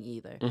evolving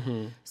either?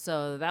 Mm-hmm.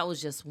 So that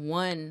was just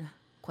one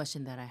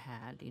question that I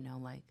had,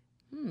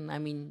 I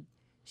mean,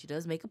 she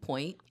does make a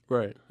point.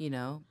 Right.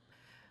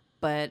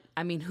 But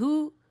I mean,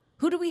 who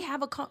do we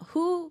have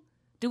who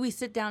do we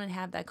sit down and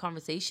have that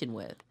conversation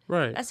with?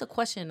 Right. That's a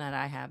question that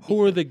I have.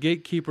 Who are the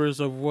gatekeepers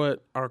of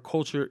what our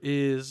culture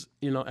is,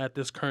 at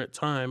this current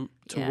time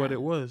to what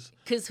it was?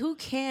 Because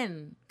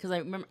because I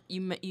remember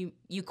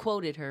you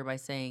quoted her by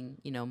saying,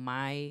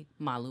 my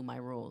malu, my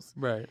rules.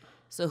 Right.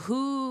 So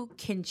who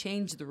can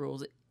change the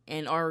rules,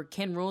 and or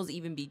can rules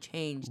even be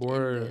changed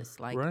Word. in this?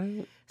 Like,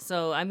 right?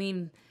 So I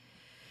mean,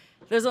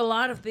 there's a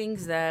lot of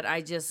things that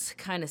I just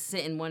kind of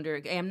sit and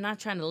wonder. I'm not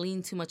trying to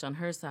lean too much on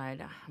her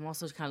side. I'm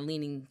also kind of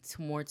leaning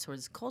more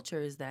towards culture.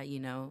 Is that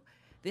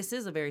this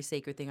is a very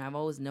sacred thing. I've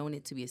always known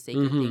it to be a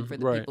sacred thing for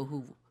the right.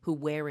 people who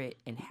wear it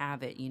and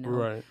have it.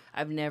 Right.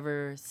 I've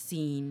never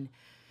seen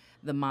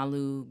the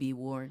malu be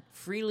worn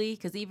freely,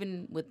 because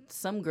even with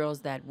some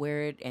girls that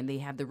wear it and they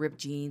have the ripped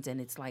jeans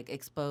and it's like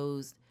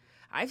exposed,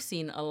 I've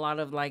seen a lot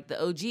of like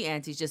the OG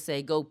aunties just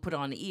say, go put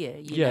on the ear,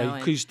 you know,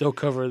 you could still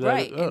cover that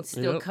right, up. and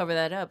still cover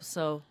that up.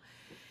 So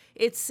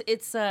it's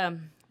it's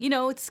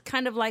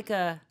kind of like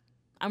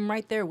I'm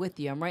right there with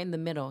you. I'm right in the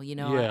middle,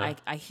 Yeah.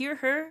 I hear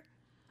her.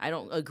 I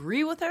don't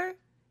agree with her,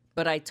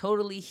 but I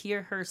totally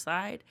hear her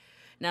side.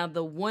 Now,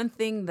 the one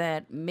thing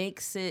that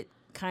makes it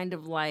kind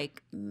of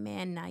like,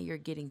 man, now you're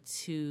getting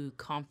too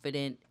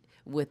confident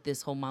with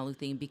this whole malu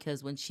thing,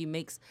 because when she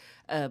makes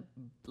a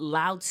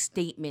loud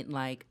statement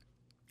like,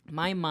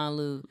 my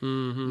malu,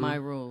 my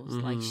rules,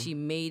 like she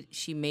made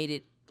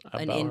it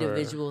an About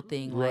individual her.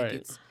 thing.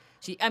 Right.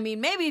 Like I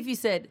mean, maybe if you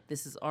said,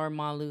 this is our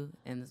malu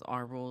and this is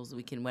our rules,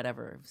 we can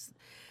whatever. That's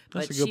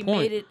But a good she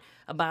point. made it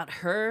about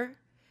her.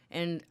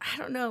 And I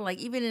don't know, like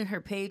even in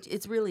her page,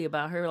 it's really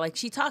about her. Like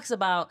she talks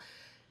about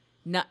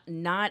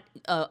not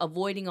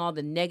avoiding all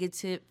the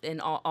negative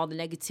and all the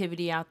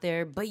negativity out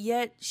there, but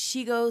yet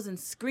she goes and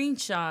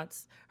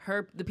screenshots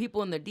the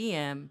people in the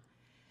DM,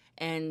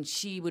 and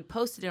she would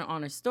post it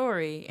on her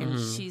story, and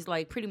she's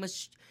like pretty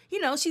much,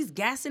 she's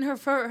gassing her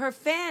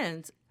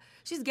fans.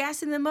 She's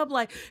gassing them up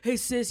like, hey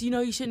sis,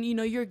 you shouldn't,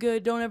 you're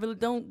good.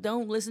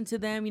 Don't listen to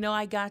them.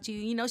 I got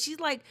you. She's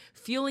like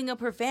fueling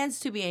up her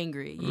fans to be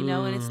angry,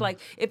 and it's like,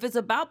 if it's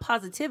about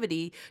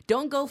positivity,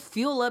 don't go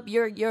fuel up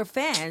your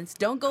fans.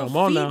 Don't go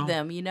feed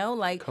them,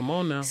 like, come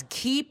on now.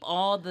 Keep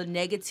all the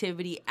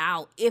negativity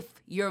out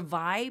if your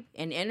vibe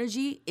and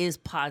energy is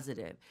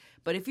positive.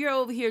 But if you're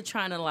over here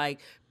trying to like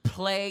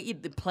play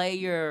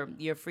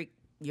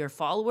your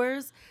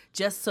followers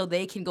just so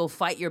they can go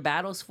fight your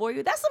battles for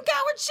you, that's some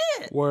coward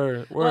shit.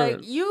 Word.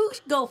 Like, you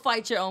go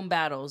fight your own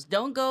battles.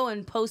 Don't go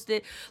and post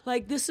it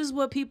like, this is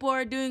what people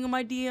are doing in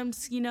my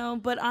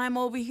DMs, but I'm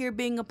over here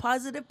being a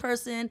positive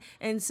person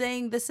and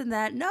saying this and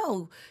that.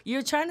 No,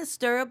 you're trying to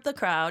stir up the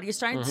crowd. You're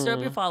trying to stir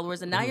up your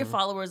followers, and now your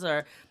followers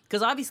are,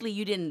 because obviously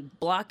you didn't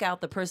block out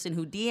the person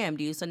who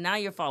DM'd you, so now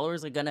your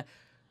followers are gonna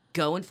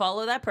go and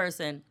follow that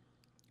person,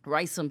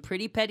 write some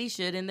pretty petty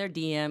shit in their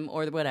DM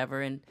or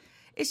whatever, and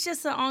it's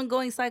just an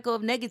ongoing cycle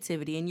of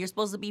negativity, and you're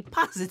supposed to be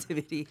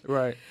positivity.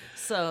 Right.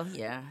 So,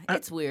 yeah,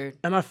 it's weird.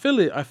 And I feel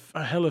it.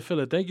 I hella feel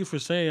it. Thank you for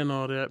saying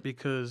all that,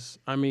 because,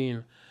 I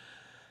mean,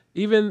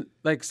 even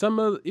like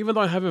even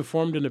though I haven't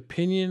formed an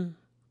opinion,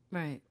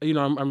 right?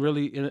 I'm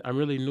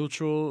really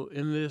neutral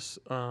in this.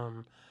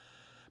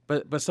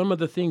 But some of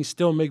the things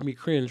still make me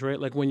cringe, right?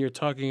 Like when you're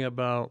talking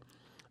about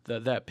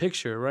that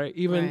picture, right?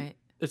 Even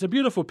it's a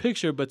beautiful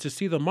picture, but to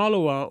see the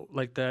malu out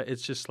like that,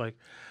 it's just like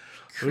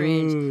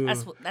cringe. Ooh,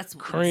 That's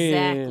cringe,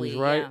 exactly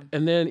right. Yeah.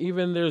 And then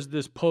even there's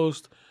this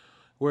post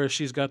where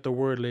she's got the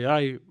word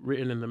le'ai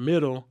written in the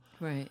middle,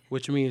 right?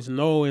 Which means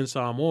no in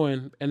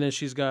Samoan, and then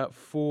she's got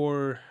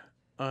 4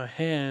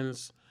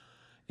 hands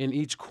in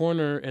each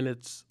corner, and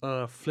it's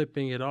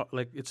flipping it off,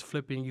 like it's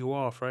flipping you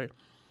off, right?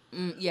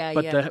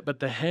 But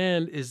the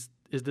hand is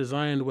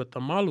designed with the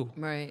malu,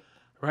 right?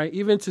 Right.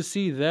 Even to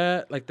see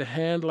that, like the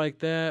hand like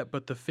that,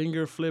 but the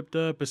finger flipped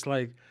up, it's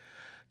like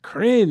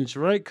cringe,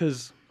 right?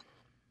 Because,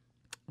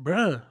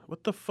 bruh,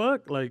 what the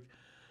fuck? Like,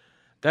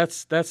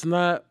 that's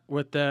not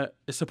what that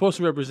is supposed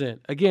to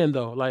represent. Again,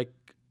 though, like,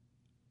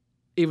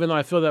 even though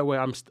I feel that way,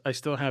 I'm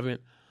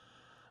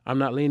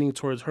not leaning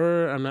towards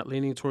her. I'm not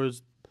leaning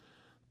towards,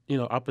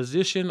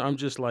 opposition. I'm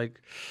just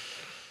like,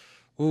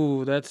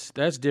 ooh, that's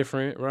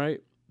different, right?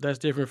 That's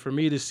different for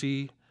me to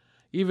see.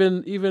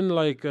 Even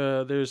like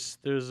there's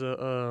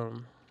a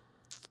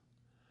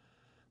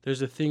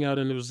thing out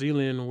in New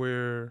Zealand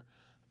where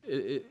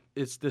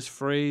it's this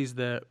phrase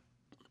that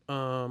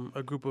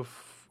a group of,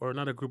 or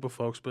not a group of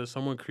folks, but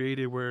someone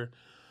created where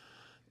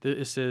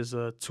it says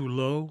 "too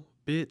low,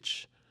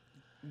 bitch."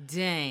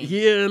 Dang.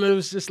 Yeah, and it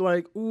was just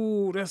like,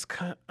 ooh, that's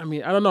kind. I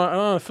mean, I don't know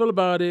how I feel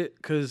about it,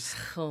 because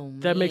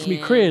that makes me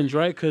cringe,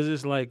 right? Because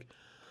it's like,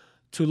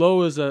 too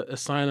low is a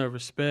sign of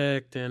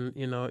respect, and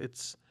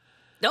it's.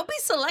 Don't be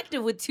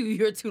selective with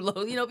you're too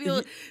low.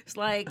 People, it's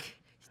like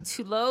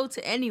too low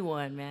to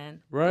anyone,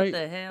 man. Right. What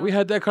the hell? We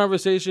had that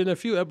conversation a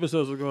few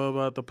episodes ago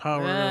about the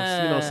power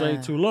of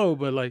saying too low,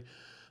 but like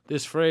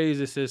this phrase,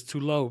 it says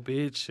too low,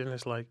 bitch, and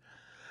it's like,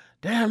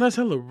 damn, that's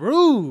hella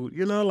rude.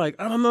 Like,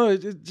 I don't know,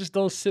 it just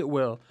don't sit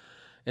well.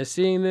 And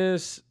seeing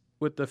this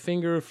with the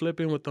finger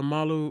flipping with the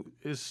malu,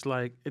 it's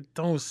like, it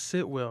don't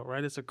sit well,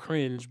 right? It's a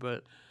cringe,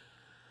 but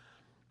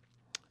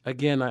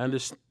again, I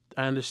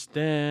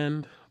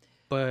understand.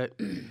 But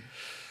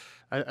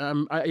I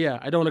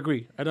don't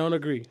agree.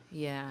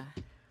 Yeah.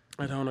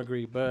 I don't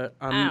agree. But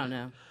I don't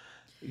know.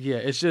 Yeah,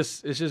 it's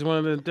just one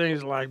of the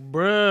things like,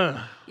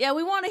 bruh. Yeah,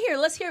 we want to hear.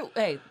 Let's hear.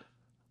 Hey,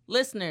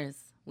 listeners,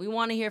 We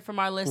want to hear from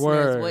our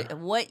listeners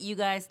what you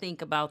guys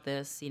think about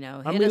this. You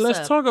know,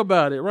 let's talk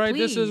about it, right?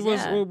 Please, this is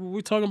what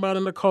we're talking about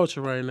in the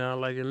culture right now.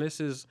 Like, and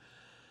this is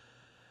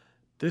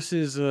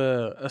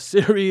a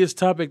serious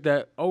topic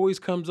that always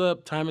comes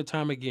up time and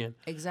time again.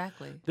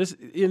 Exactly.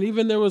 And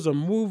even there was a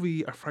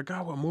movie, I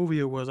forgot what movie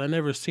it was. I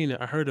never seen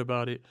it. I heard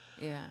about it.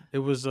 Yeah. It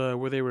was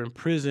where they were in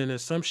prison and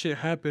some shit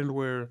happened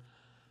where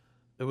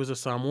there was a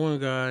Samoan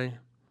guy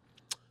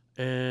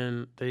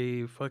and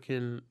they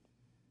fucking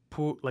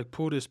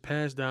pulled his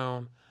pants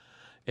down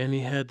and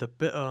he had the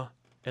bitter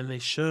and they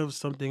shoved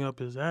something up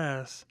his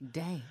ass.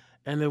 Dang.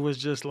 And it was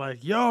just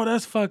like, yo,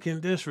 that's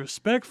fucking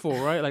disrespectful,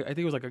 right? Like, I think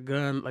it was like a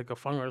gun, like a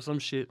fung or some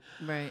shit.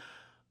 Right.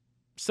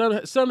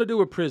 Something to do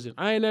with prison.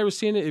 I ain't never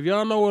seen it. If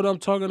y'all know what I'm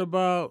talking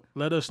about,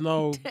 let us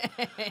know.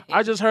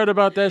 I just heard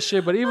about that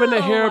shit, but even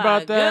to hear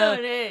about that,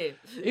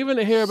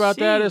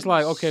 it's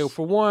like, okay,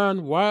 for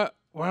one, why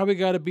we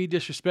gotta be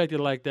disrespected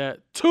like that?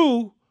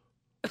 Two,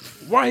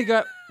 why he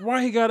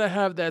gotta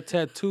have that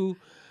tattoo?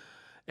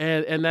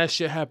 And that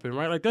shit happened,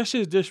 right? Like, that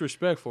shit's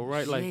disrespectful,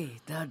 right?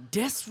 Like, the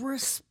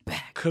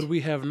disrespect. Could we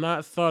have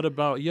not thought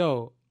about,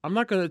 yo, I'm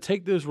not going to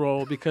take this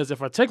role because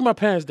if I take my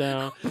pants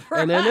down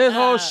and then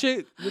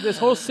this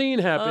whole scene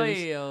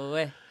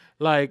happens,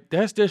 like,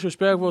 that's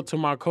disrespectful to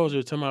my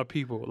culture, to my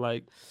people.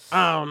 Like,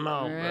 I don't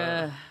know,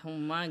 bro. Oh,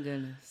 my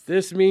goodness.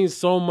 This means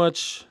so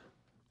much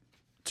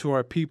to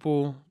our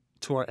people,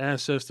 to our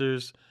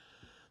ancestors,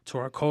 to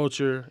our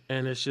culture,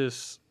 and it's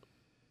just...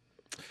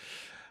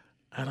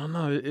 I don't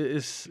know.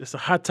 It's a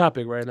hot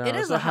topic right now. It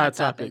is a hot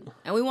topic.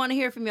 And we want to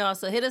hear from y'all.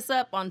 So hit us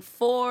up on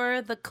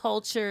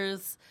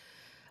forthecultures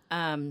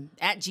at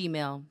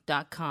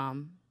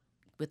gmail.com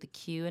with a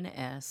Q and an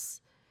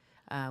S.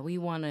 We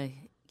want to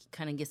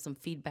kind of get some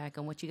feedback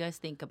on what you guys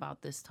think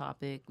about this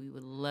topic. We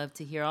would love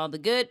to hear all the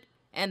good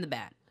and the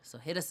bad. So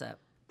hit us up.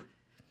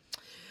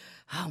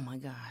 Oh, my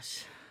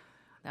gosh.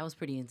 That was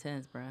pretty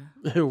intense, bro.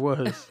 It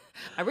was.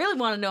 I really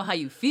want to know how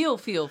you feel.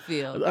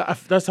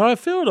 That's how I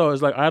feel, though.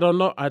 It's like, I don't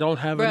know. I don't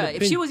have an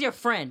opinion. If she was your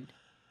friend,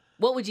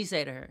 what would you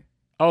say to her?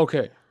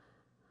 Okay.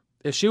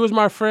 If she was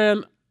my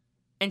friend...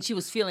 And she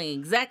was feeling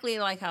exactly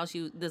like how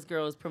this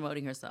girl is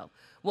promoting herself,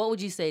 what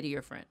would you say to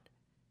your friend?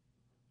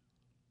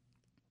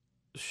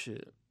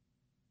 Shit.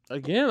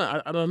 Again,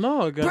 I don't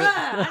know. Bruh,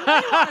 I know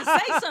you want to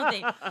say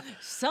something.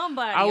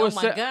 Somebody,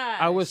 my God.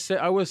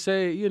 I would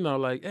say, you know,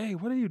 like, hey,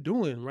 what are you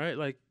doing, right?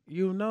 Like,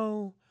 you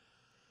know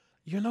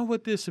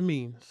what this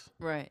means.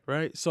 Right.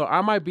 Right? So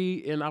I might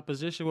be in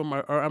opposition with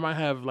or I might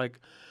have, like,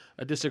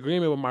 a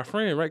disagreement with my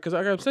friend, right? Because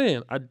like I'm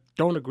saying, I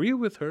don't agree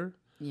with her.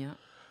 Yeah.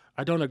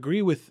 I don't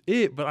agree with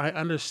it, but I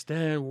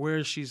understand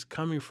where she's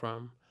coming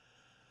from.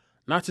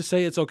 Not to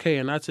say it's okay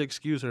and not to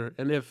excuse her.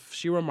 And if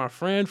she were my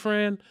friend,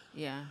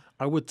 yeah,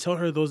 I would tell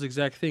her those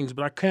exact things.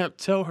 But I can't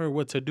tell her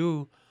what to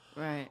do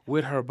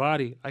with her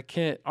body. I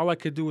can't. All I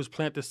could do is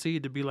plant the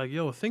seed to be like,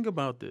 yo, think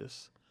about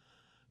this.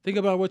 Think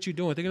about what you're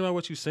doing. Think about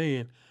what you're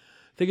saying.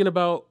 Think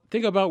about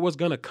what's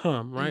going to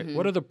come, right? Mm-hmm.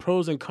 What are the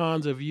pros and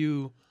cons of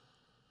you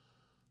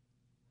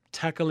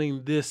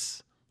tackling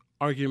this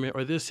argument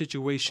or this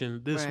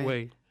situation this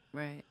way?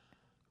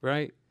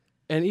 Right?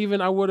 And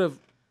even I would have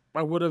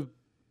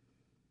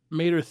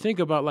made her think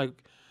about, like,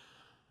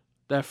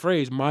 that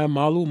phrase, my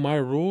malu, my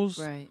rules.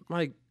 Right.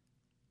 Like,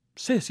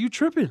 sis, you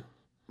tripping.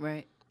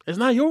 Right. It's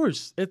not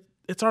yours.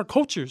 It's our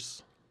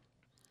culture's.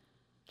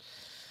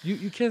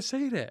 You can't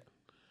say that.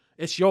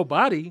 It's your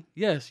body.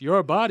 Yes,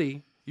 your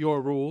body,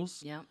 your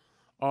rules. Yep.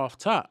 Off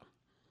top.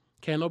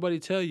 Can't nobody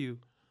tell you.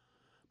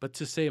 But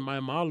to say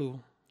my malu,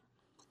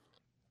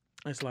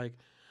 it's like,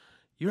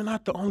 you're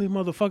not the only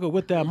motherfucker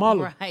with that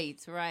malu.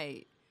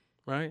 Right.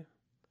 Right?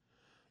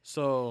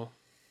 So,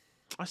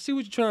 I see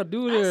what you're trying to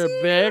do there,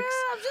 Bex.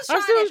 I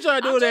see what you're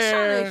trying to do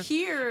there. I'm just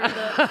trying to hear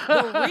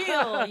the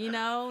real, you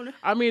know.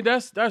 I mean,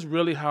 that's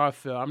really how I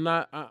feel. I'm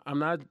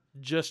not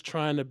just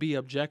trying to be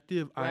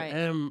objective. Right. I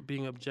am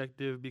being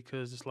objective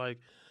because it's like,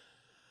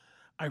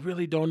 I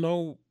really don't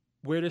know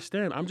where to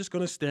stand. I'm just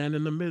gonna stand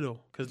in the middle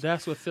because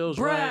that's what feels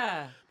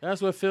right.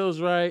 That's what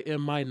feels right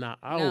in my not.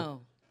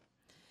 No.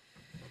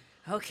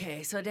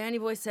 Okay, so Danny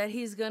Boy said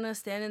he's gonna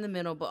stand in the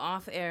middle, but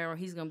off air,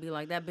 he's gonna be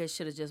like, that bitch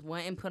should have just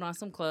went and put on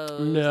some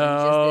clothes.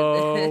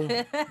 No.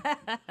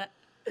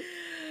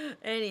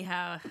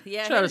 Anyhow,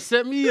 yeah. Try to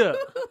set me up.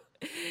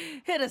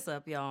 Hit us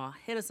up, y'all.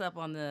 Hit us up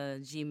on the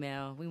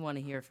Gmail. We want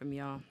to hear from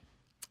y'all.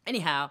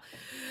 Anyhow,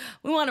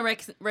 we want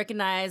to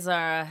recognize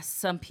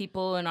some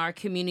people in our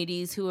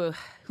communities who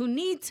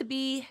need to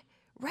be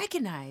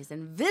recognized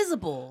and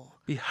visible.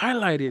 Be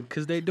highlighted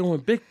because they're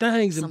doing big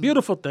things and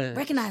beautiful things.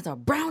 Recognize our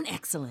brown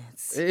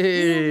excellence.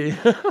 Hey.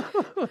 Yeah.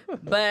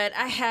 But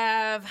I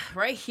have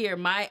right here,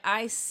 my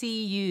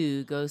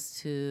ICU goes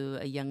to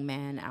a young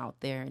man out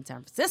there in San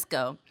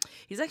Francisco.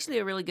 He's actually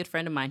a really good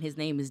friend of mine. His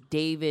name is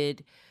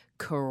David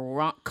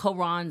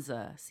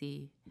Carranza.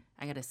 See,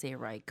 I got to say it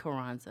right.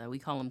 Carranza. We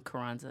call him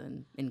Carranza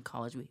in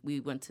college. We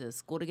went to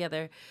school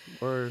together.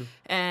 Word.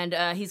 And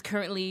he's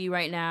currently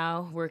right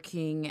now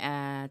working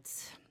at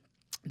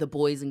the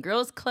Boys and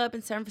Girls Club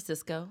in San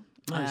Francisco.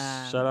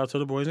 Nice. Shout out to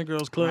the Boys and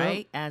Girls Club.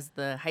 Right, as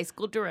the high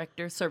school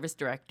director, service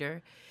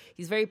director.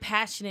 He's very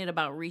passionate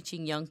about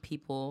reaching young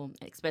people,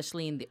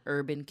 especially in the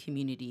urban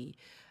community.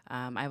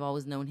 I've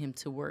always known him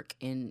to work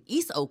in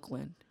East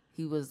Oakland.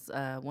 He was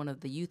one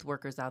of the youth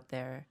workers out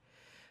there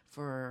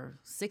for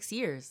 6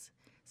 years.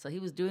 So he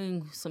was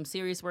doing some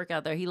serious work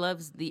out there. He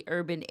loves the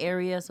urban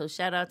area. So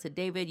shout out to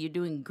David. You're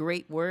doing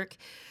great work.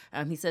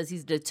 He says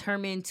he's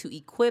determined to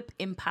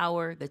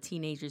empower the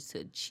teenagers to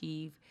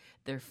achieve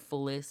their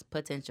fullest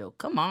potential.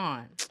 Come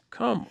on.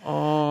 Come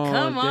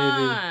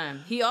on,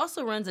 David. He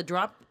also runs a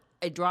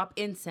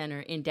drop-in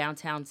center in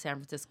downtown San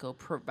Francisco,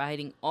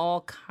 providing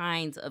all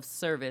kinds of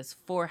service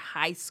for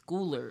high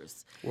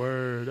schoolers.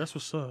 Word, that's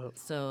what's up.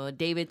 So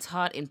David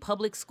taught in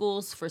public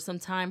schools for some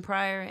time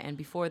prior, and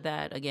before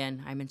that,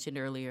 again, I mentioned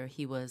earlier,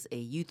 he was a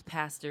youth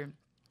pastor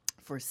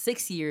for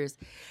 6 years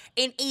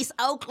in East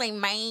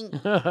Oakland, Maine.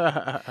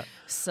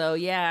 So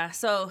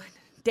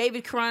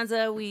David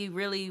Carranza, we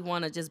really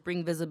want to just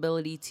bring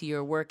visibility to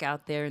your work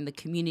out there in the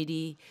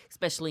community,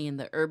 especially in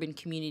the urban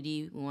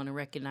community. We want to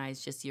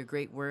recognize just your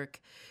great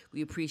work.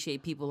 We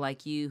appreciate people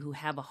like you who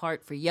have a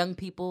heart for young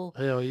people.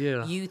 Hell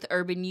yeah. Youth,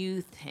 urban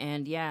youth.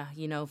 And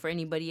for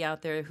anybody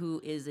out there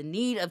who is in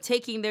need of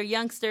taking their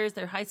youngsters,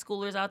 their high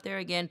schoolers out there,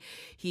 again,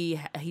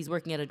 he's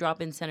working at a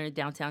drop-in center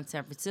downtown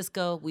San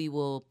Francisco. We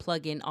will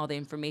plug in all the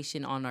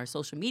information on our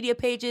social media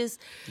pages.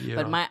 Yeah.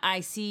 But my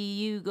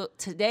ICU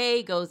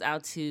today goes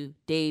out to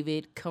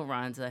David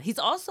Carranza. He's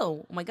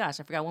also, oh my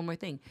gosh, I forgot one more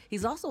thing.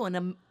 He's also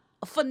a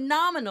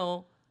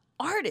phenomenal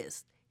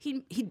artist.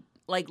 He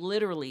like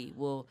literally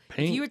will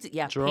paint,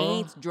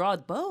 draw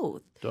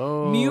both.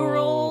 Dope.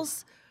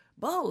 Murals,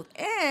 both.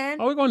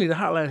 And we're gonna need to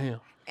hotline him.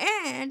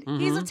 And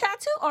he's a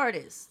tattoo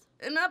artist,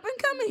 an up and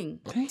coming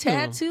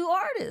tattoo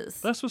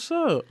artist. That's what's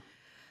up.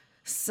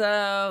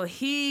 So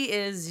he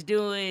is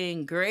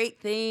doing great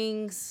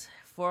things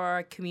for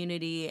our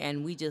community,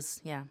 and we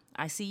just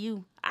I see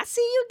you,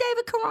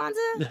 David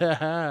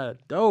Carranza.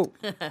 Dope.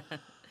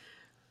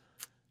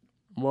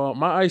 Well,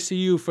 my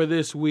ICU for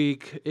this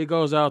week, it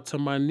goes out to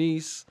my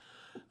niece.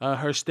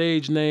 Her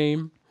stage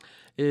name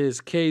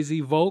is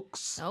KZ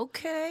Volks.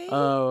 Okay.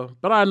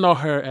 But I know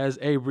her as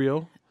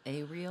Abriel.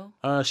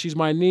 She's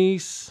my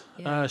niece.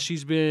 Yeah.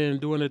 She's been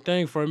doing her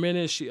thing for a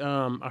minute.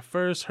 I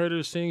first heard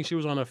her sing. She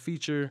was on a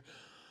feature.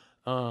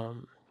 I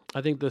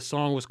think the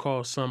song was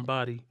called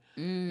Somebody.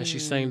 And she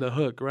sang the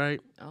hook,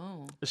 right?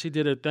 Oh. She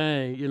did her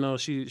thing,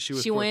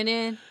 She went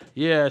in?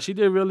 Yeah, she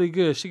did really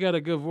good. She got a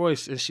good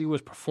voice, and she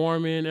was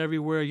performing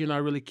everywhere. I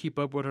really keep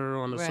up with her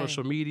on the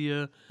social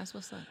media. That's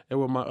what's up.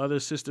 And with my other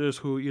sisters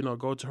who,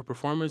 go to her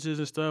performances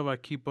and stuff, I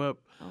keep up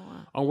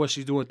on what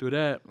she's doing through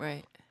that.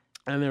 Right.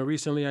 And then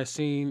recently I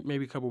seen,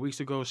 maybe a couple weeks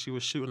ago, she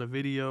was shooting a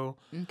video.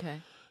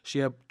 Okay. She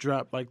had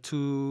dropped like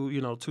two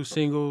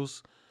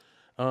singles.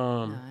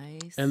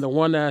 Nice. And the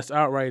one that's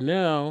out right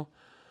now,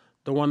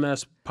 the one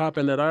that's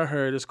popping that I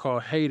heard is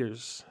called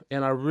Haters.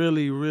 And I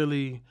really,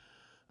 really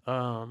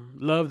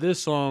love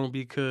this song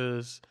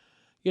because,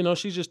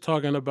 she's just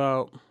talking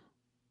about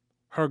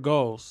her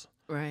goals.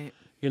 Right.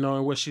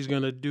 And what she's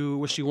going to do,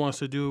 what she wants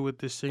to do with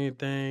this singing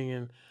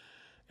thing.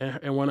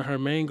 And one of her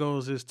main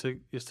goals is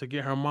to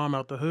get her mom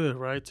out the hood,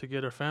 right? To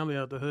get her family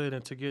out the hood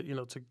and to get,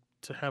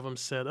 to have them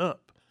set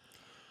up,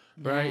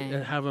 right? Dang.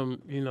 And have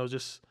them,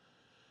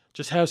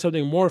 just have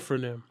something more for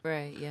them.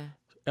 Right, yeah.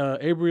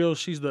 Abriel,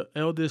 she's the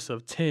eldest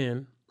of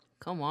 10.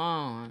 Come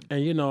on.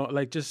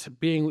 And, just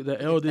being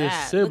the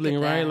eldest sibling,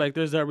 right? Like,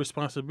 there's that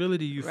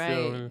responsibility you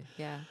feel.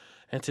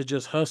 And to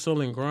just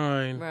hustle and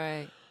grind.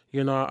 Right.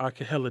 I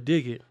could hella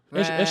dig it.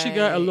 Right. And she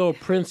got a little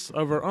prince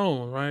of her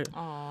own, right?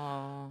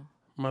 Aww.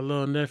 My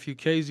little nephew,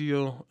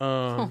 Kezio.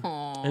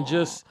 And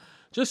just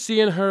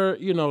seeing her,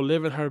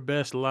 living her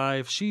best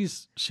life.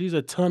 She's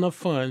a ton of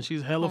fun.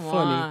 She's hella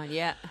funny.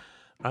 Yeah.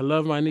 I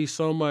love my niece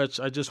so much.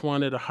 I just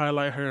wanted to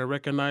highlight her and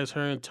recognize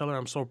her and tell her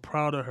I'm so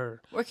proud of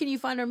her. Where can you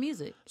find her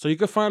music? So you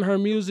can find her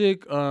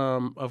music.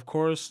 Of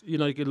course, you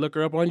can look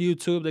her up on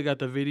YouTube. They got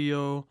the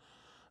video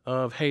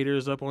of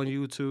Haters up on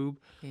YouTube.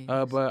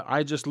 But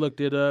I just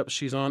looked it up.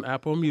 She's on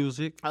Apple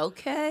Music.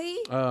 Okay.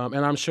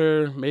 And I'm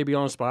sure maybe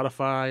on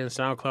Spotify and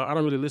SoundCloud. I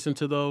don't really listen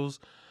to those.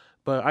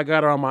 But I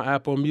got her on my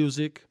Apple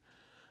Music.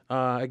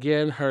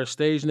 Again, her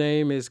stage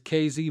name is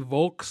KZ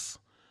Volks.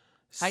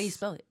 How do you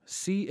spell it?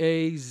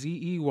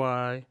 CAZEYVOLKS.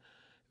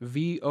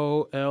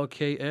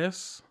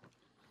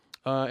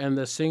 And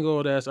the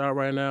single that's out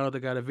right now, they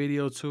got a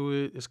video to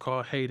it. It's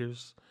called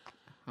Haters.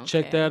 Okay.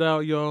 Check that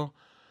out, y'all.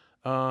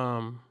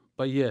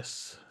 But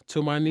yes,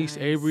 to my niece,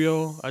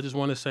 Abriel, I just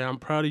want to say I'm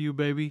proud of you,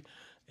 baby,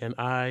 and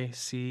I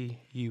see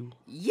you.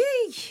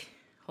 Yay!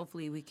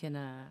 Hopefully we can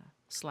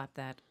slap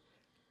that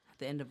at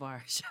the end of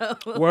our show.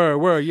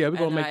 Word. Yeah, we're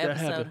going to make that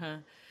happen. Huh?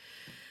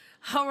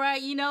 All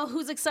right,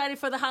 who's excited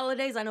for the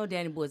holidays? I know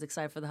Danny Boy's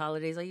excited for the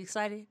holidays. Are you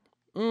excited?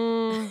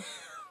 Bruh,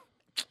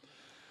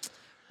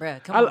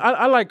 come on.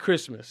 I like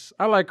Christmas.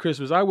 I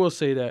will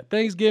say that.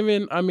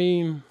 Thanksgiving, I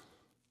mean,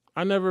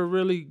 I never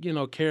really,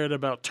 cared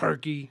about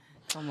turkey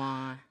Come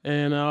on.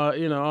 And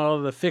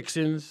all the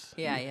fixings.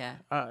 Yeah.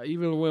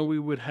 Even when we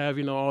would have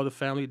all the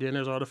family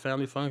dinners, all the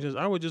family functions,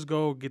 I would just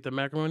go get the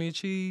macaroni and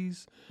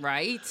cheese.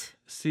 Right.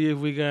 See if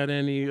we got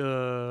any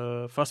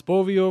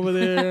Faspovi over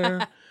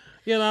there.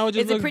 I would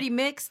just. Is it pretty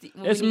mixed?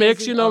 It's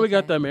mixed. We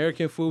got the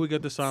American food, we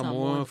got the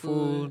Samoan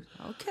food.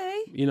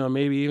 Okay.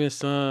 Maybe even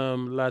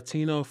some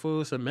Latino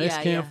food, some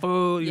Mexican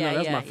food.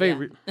 That's my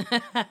favorite.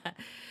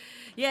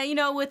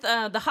 Yeah, with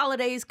the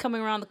holidays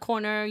coming around the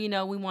corner,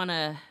 we want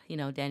to,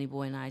 Danny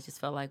Boy and I just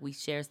felt like we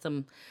share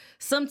some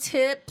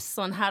tips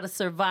on how to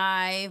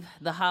survive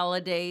the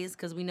holidays,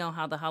 because we know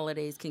how the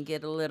holidays can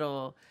get a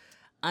little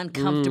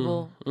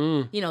uncomfortable.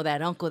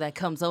 That uncle that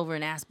comes over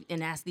and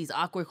asks these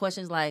awkward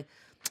questions like,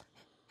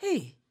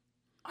 hey,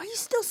 are you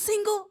still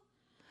single?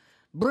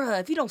 Bruh,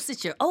 if you don't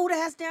sit your old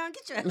ass down,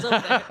 get your ass over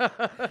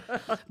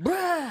there.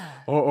 Bruh.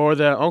 Or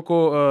that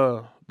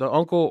uncle, the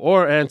uncle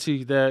or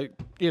auntie that,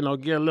 get a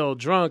little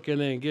drunk and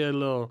then get a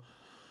little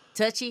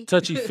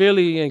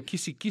touchy-feely and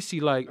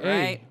kissy-kissy like, hey,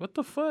 right. What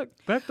the fuck?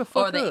 Back the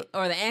fuck up.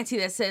 Or the auntie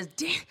that says,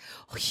 damn,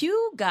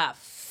 you got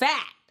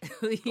fat,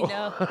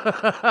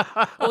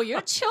 or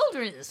your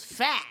children is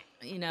fat,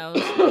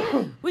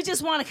 We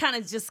just want to kind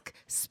of just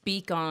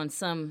speak on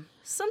some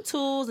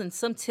tools and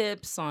some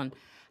tips on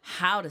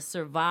how to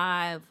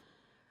survive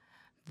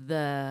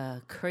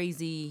the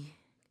crazy,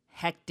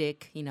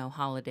 hectic,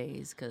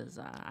 holidays, because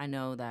I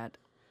know that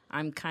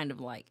I'm kind of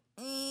like...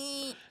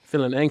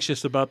 feeling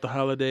anxious about the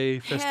holiday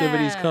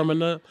festivities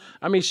coming up.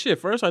 I mean,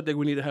 first I think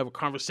we need to have a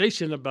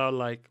conversation about,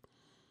 like,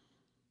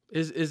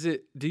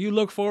 do you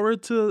look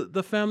forward to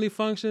the family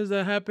functions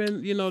that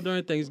happen,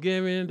 during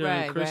Thanksgiving,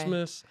 during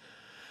Christmas? Right.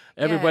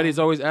 Everybody's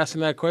always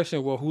asking that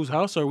question. Well, whose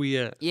house are we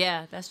at?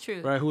 Yeah, that's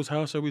true. Right, whose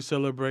house are we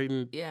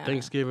celebrating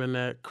Thanksgiving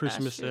at,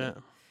 Christmas at?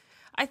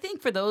 I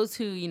think for those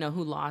who,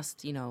 who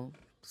lost,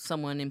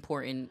 someone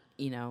important,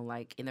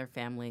 like in their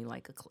family,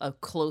 like a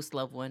close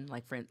loved one,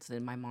 like for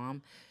instance, my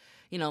mom,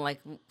 like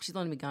she's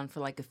only been gone for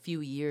like a few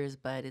years,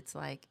 but it's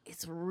like,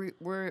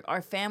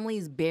 our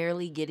family's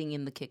barely getting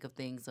in the kick of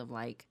things of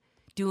like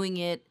doing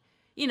it,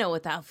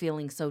 without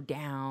feeling so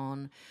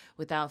down,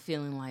 without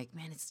feeling like,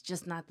 man, it's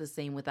just not the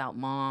same without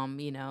mom,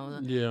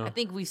 Yeah. I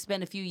think we've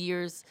spent a few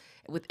years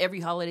with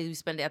every holiday we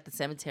spend at the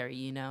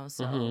cemetery,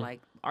 so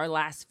like our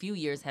last few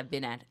years have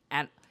been at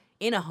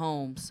in a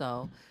home,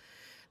 so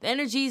the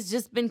energy's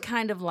just been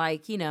kind of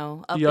like, up and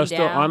down. Do y'all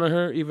still honor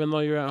her even though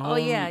you're at home? Oh,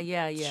 yeah.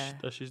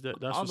 That's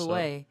all the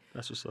way.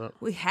 That's what's up.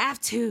 We have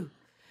to.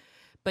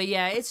 But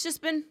yeah, it's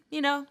just been,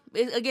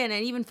 again,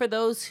 and even for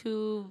those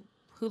who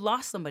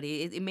lost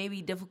somebody, it may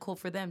be difficult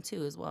for them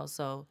too as well.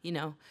 So,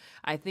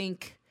 I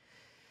think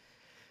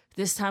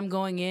this time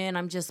going in,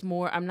 I'm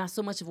not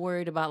so much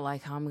worried about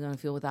like how I'm going to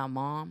feel without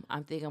mom.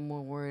 I think I'm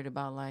more worried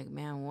about like,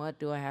 man, what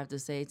do I have to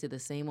say to the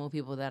same old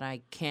people that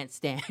I can't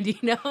stand,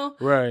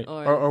 Right.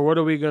 Or what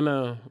are you going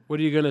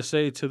to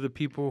say to the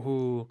people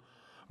who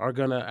are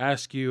going to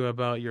ask you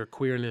about your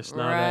queerness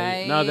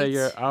now that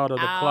you're out of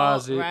the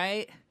closet?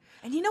 Right.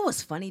 And you know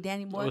what's funny,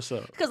 Danny Boy? What's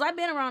up? Because I've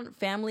been around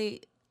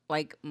family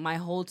like my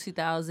whole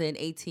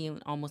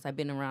 2018 almost. I've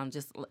been around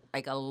just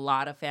like a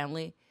lot of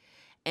family,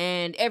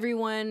 and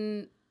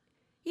everyone,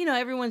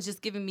 everyone's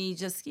just giving me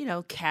just,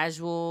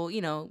 casual,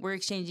 we're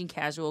exchanging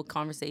casual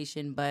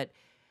conversation, but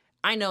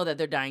I know that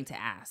they're dying to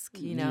ask,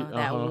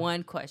 that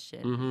one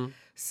question. Mm-hmm.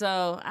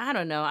 So I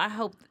don't know. I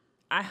hope,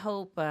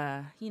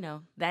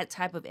 that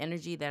type of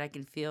energy that I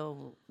can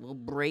feel will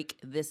break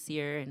this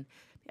year. And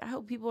I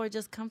hope people are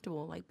just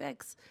comfortable. Like,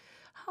 Bex,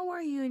 how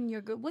are you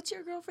and what's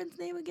your girlfriend's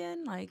name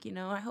again? Like,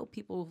 I hope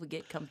people will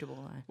get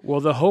comfortable. Well,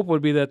 the hope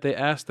would be that they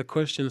ask the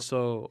question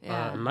so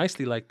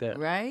nicely like that.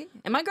 Right?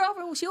 And my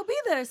girlfriend, she'll be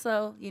there.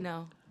 So, Here, you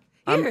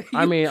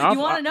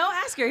want to know?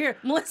 Ask her. Here,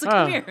 Melissa,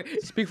 come here.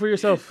 Speak for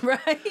yourself.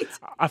 Right?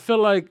 I feel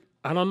like,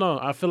 I don't know.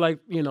 I feel like,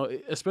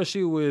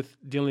 especially with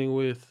dealing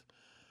with,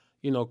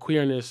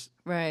 queerness,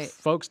 right?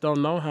 Folks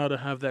don't know how to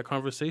have that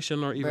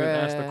conversation or even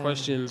ask the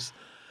questions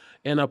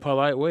in a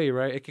polite way,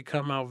 right? It could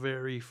come out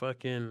very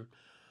fucking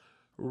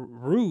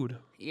rude.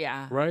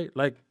 Yeah. Right?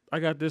 Like, I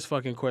got this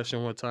fucking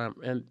question one time,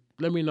 and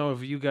let me know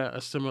if you got a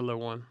similar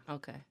one.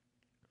 Okay.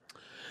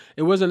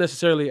 It wasn't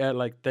necessarily at,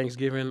 like,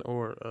 Thanksgiving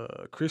or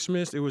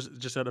Christmas. It was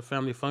just at a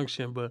family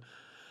function, but,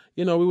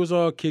 we was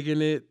all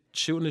kicking it,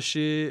 shooting the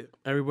shit,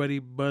 everybody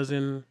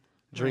buzzing,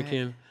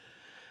 drinking,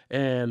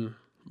 and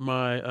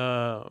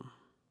my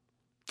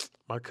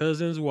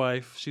cousin's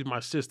wife, she's my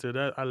sister.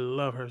 That I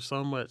love her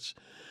so much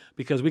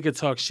because we could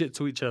talk shit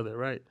to each other,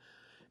 right?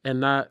 And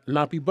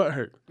not be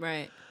butthurt.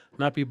 Right.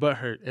 Not be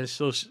butthurt. And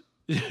so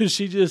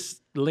she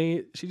just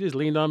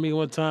leaned on me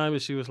one time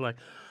and she was like,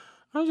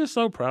 I'm just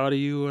so proud of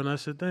you. And I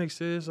said, thanks,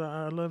 sis.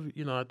 I love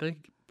you. I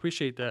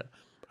appreciate that.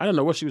 I didn't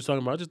know what she was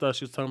talking about. I just thought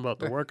she was talking about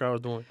the work I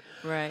was doing.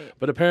 Right.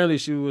 But apparently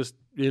she was,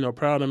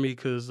 proud of me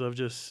because of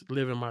just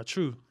living my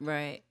truth.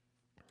 Right.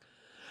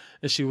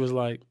 And she was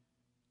like,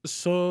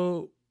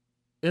 so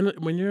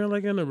when you're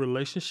like in a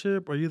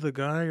relationship, are you the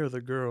guy or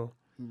the girl?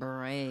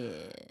 Bruh.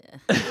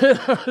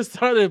 I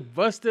started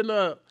busting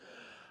up.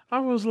 I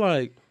was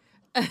like,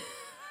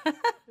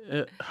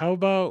 How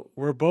about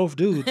we're both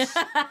dudes?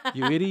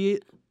 You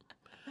idiot.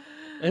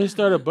 And he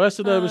started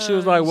busting up, and she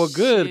was like, well,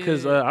 good,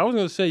 because I was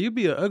going to say, you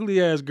be an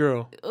ugly-ass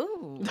girl.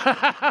 Ooh.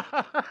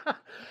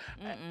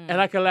 And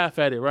I can laugh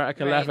at it, right? I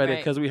can laugh at it right.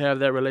 because we have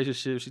that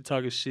relationship. She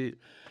talking shit.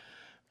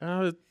 And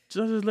I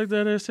just looked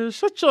at her and said,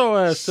 shut your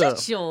ass up.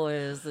 Shut your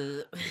ass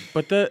up.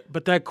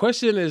 But that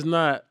question is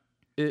not,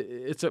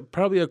 it's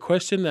probably a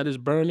question that is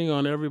burning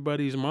on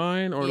everybody's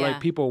mind, or like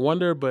people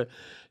wonder, but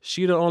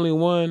she the only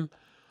one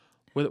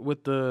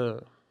with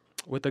the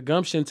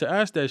gumption to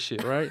ask that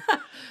shit, right?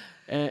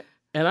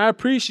 And I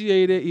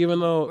appreciate it, even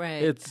though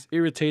it's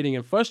irritating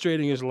and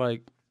frustrating. Is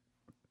like,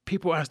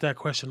 people ask that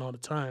question all the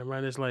time,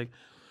 right? It's like,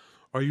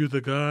 are you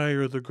the guy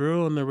or the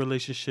girl in the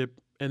relationship?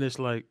 And it's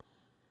like,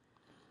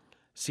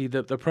 see,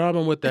 the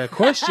problem with that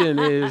question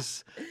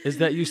is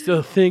that you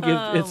still think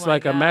it's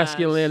like a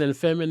masculine and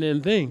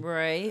feminine thing.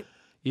 Right.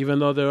 Even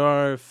though there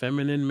are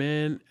feminine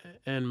men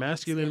and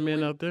masculine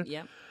men out there.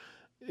 Yep.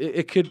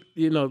 It could,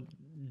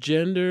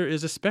 gender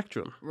is a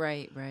spectrum.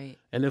 Right.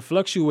 And it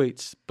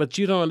fluctuates. But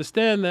you don't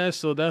understand that,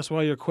 so that's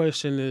why your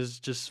question is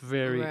just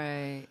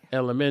very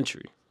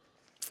elementary.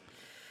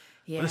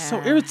 Yeah. But it's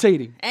so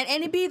irritating.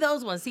 And it be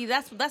those ones. See,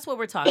 that's what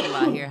we're talking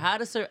about here. How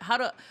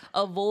to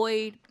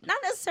avoid, not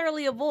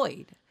necessarily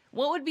avoid.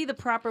 What would be the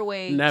proper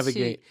way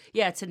navigate?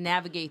 To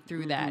navigate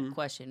through that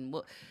question.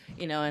 Well,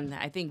 and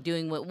I think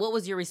what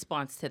was your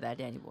response to that,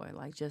 Danny Boy?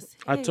 Like, just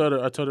hey. I told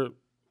her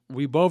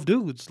we both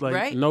dudes.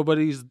 Like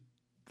nobody's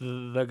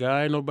the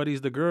guy,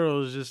 nobody's the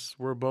girl. It's just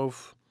we're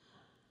both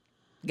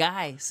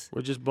guys.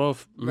 We're just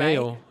both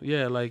male. Right?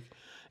 Yeah, like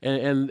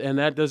and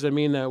that doesn't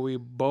mean that we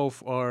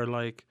both are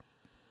like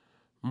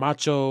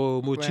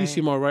macho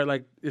muchísimo, right?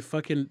 Like it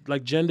fucking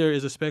like gender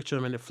is a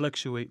spectrum and it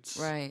fluctuates.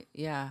 Right.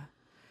 Yeah.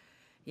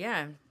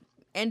 Yeah.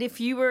 And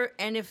if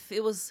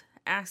it was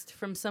asked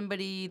from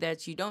somebody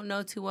that you don't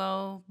know too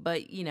well,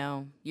 but you're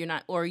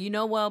not, or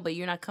well, but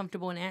you're not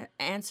comfortable in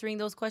answering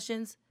those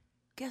questions,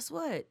 guess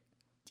what?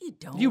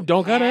 You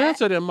don't gotta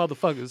answer them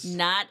motherfuckers.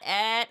 Not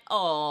at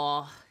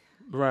all.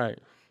 Right.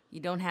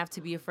 You don't have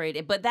to be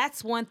afraid. But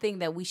that's one thing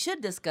that we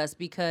should discuss,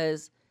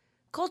 because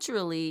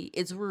culturally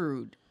it's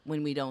rude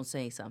when we don't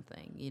say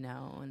something,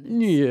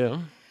 And yeah.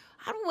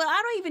 I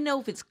don't even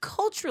know if it's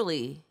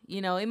culturally,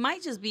 it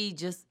might just be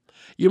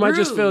you might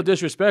just feel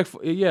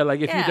disrespectful. Yeah, like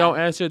if you don't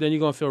answer, then you're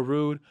going to feel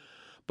rude.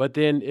 But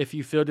then if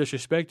you feel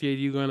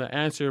disrespected, you're going to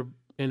answer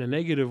in a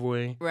negative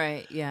way.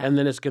 Right, yeah. And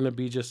then it's going to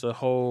be just a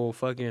whole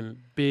fucking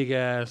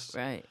big-ass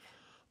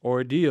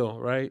ordeal,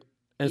 right?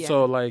 And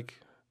so, like,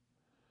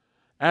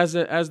 as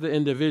the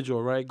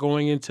individual, right,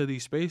 going into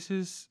these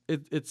spaces,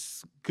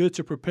 it's good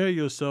to prepare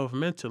yourself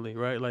mentally,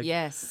 right? Like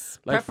yes,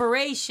 like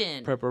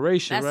preparation,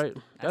 right?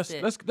 That's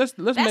let's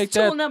make that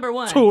tool number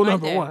one. Tool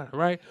number one,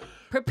 right?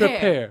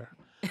 Prepare.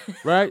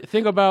 Right?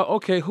 Think about,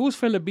 okay, who's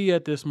finna be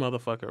at this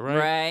motherfucker,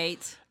 right?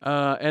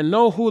 Right. And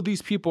know who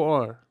these people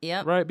are.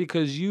 Yep. Right?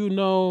 Because you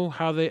know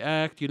how they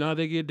act, you know how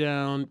they get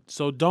down.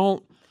 So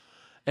don't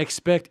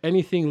expect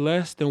anything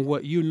less than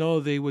what you know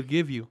they would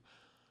give you.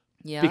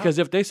 Yeah. Because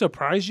if they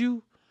surprise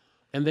you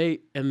and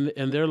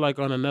they're like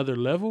on another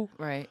level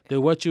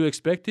than what you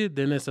expected,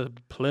 then it's a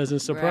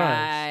pleasant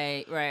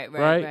surprise.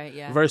 Right.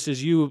 Yeah.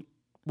 Versus you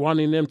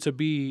wanting them to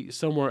be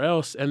somewhere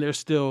else and they're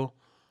still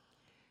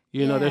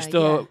they're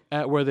still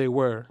at where they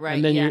were,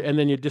 right? And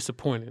then you're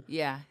disappointed.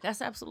 Yeah,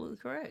 that's absolutely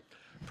correct.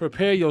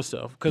 Prepare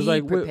yourself, because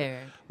like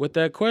prepared. With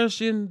that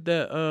question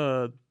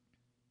that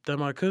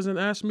my cousin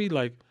asked me,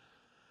 like,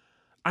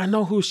 I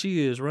know who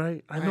she is,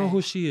 right? I know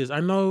who she is. I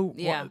know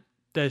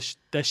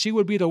that she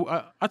would be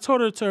the. I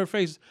told her to her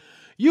face,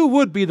 you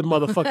would be the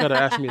motherfucker to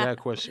ask me that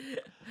question.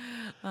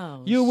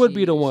 Oh, you would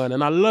be the one,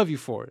 and I love you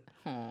for it.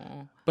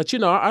 Aww. But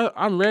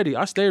I'm ready.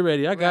 I stay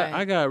ready. I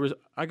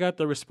got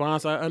the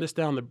response. I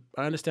understand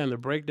the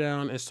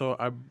breakdown, and so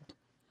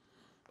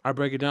I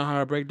break it down how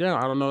I break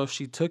down. I don't know if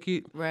she took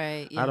it.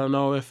 Right. Yeah. I don't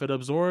know if it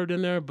absorbed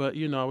in there, but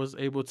I was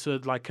able to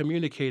like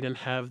communicate and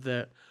have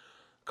that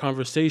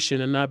conversation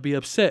and not be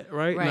upset,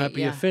 right? Not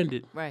be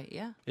offended. Right.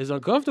 Yeah. It's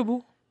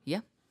uncomfortable.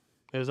 Yeah.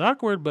 It's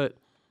awkward, but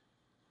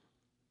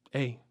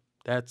hey,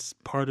 that's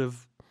part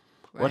of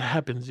what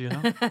happens,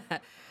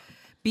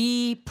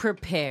 Be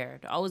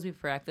prepared. Always be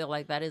prepared. I feel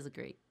like that is a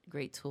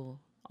great tool.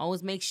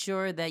 Always make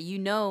sure that you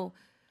know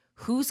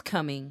who's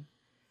coming.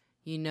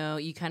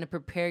 You kind of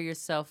prepare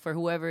yourself for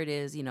whoever it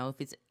is.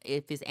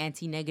 If it's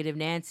Auntie Negative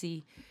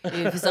Nancy,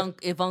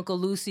 if Uncle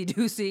Lucy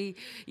Doocy,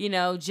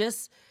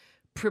 just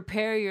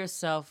prepare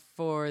yourself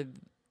for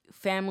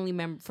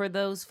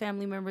those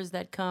family members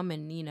that come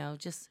and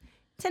just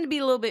tend to be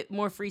a little bit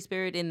more free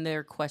spirit in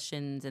their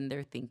questions and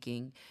their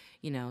thinking.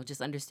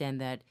 Just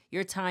understand that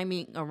your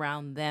timing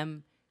around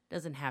them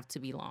doesn't have to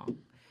be long.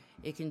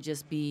 It can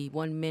just be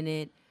 1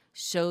 minute,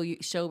 show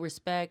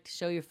respect,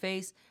 show your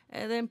face,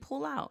 and then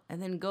pull out.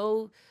 And then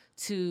go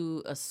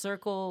to a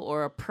circle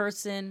or a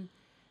person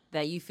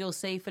that you feel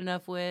safe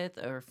enough with,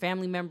 or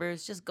family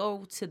members. Just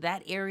go to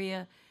that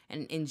area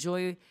and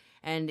enjoy.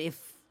 And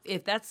if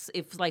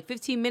like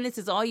 15 minutes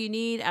is all you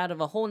need out of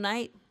a whole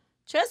night,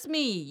 Trust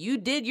me, you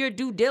did your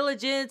due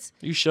diligence.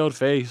 You showed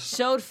face.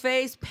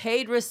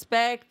 Paid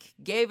respect,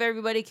 gave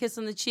everybody a kiss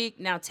on the cheek.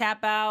 Now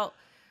tap out,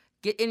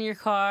 get in your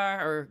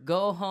car or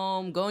go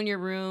home, go in your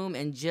room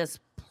and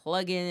just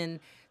plug in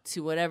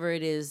to whatever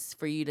it is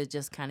for you to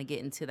just kind of get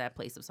into that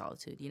place of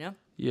solitude, you know?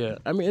 Yeah.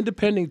 I mean,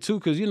 independent too,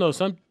 because, you know,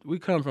 we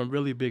come from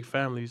really big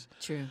families.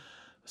 True.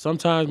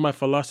 Sometimes my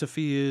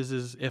philosophy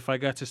is if I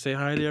got to say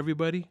hi to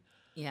everybody,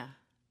 yeah,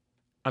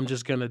 I'm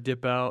just going to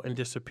dip out and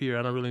disappear.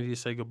 I don't really need to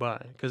say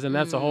goodbye because then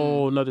that's a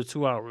whole another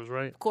 2 hours,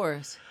 right? Of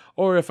course.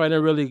 Or if I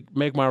didn't really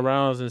make my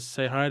rounds and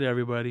say hi to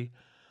everybody,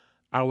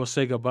 I will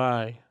say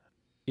goodbye,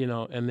 you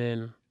know, and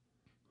then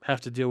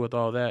have to deal with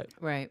all that.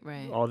 Right.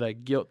 All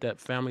that guilt that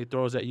family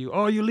throws at you.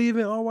 Oh, you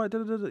leaving? Oh, what?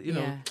 You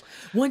know.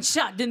 One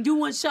shot. Then do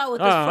one shot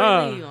with this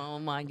friendly. Oh,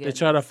 my goodness. They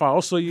try to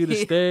also you to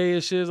stay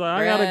and shit. It's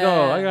like,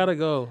 I gotta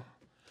go.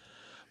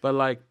 But,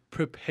 like,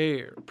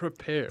 prepare,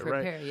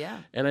 right? Yeah.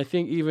 And I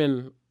think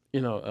even,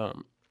 you know,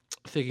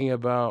 thinking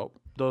about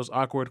those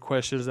awkward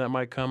questions that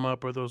might come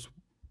up or those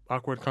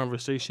awkward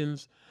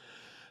conversations,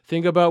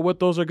 think about what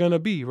those are going to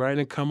be, right?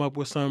 And come up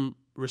with some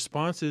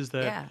responses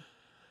that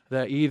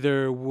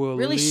either will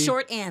really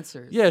short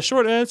answers. Yeah,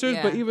 short answers,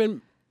 but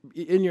even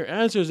in your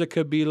answers, it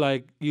could be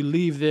like you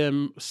leave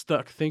them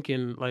stuck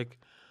thinking, like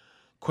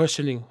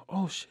questioning,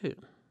 oh, shit.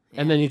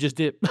 Yeah. And then you just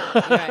dip.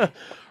 Right.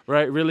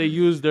 Right? Really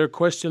use their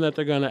question that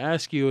they're going to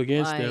ask you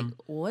against them.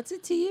 What's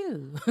it to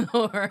you?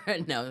 Or,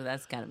 no,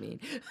 that's kind of mean.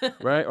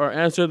 Right? Or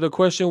answer the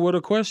question with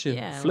a question.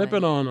 Yeah, flip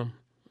it on them.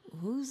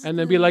 And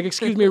then be like,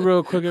 excuse me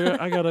real quick.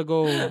 I got to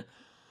go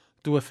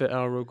do a fit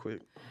out real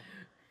quick.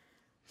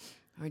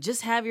 Or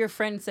just have your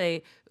friend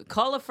say,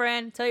 call a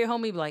friend, tell your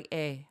homie, be like,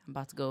 hey, I'm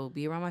about to go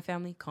be around my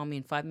family. Call me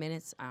in 5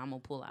 minutes. I'm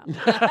going to pull out.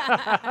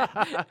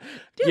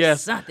 Do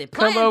something.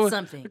 Plan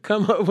something.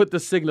 Come up with the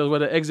signals,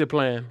 with an exit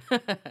plan.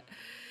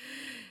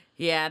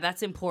 Yeah,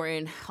 that's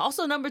important.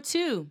 Also, number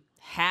 2,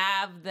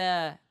 have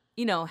a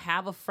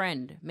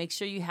friend. Make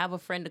sure you have a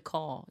friend to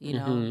call. You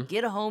know,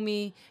 get a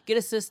homie, get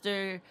a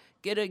sister,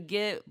 get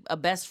a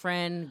best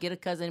friend, get a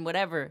cousin,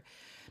 whatever.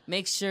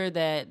 Make sure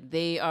that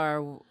they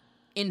are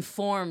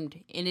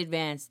informed in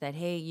advance that,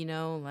 hey, you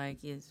know, like,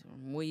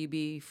 will you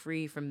be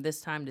free from this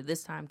time to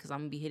this time? Because I'm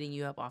going to be hitting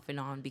you up off and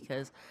on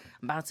because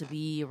I'm about to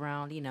be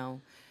around, you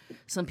know,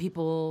 some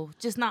people,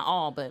 just not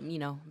all, but, you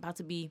know,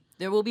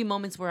 there will be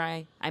moments where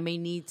I may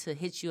need to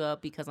hit you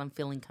up because I'm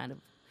feeling kind of,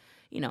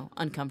 you know,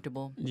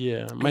 uncomfortable.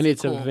 Yeah, might need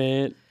to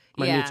vent,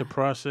 might need to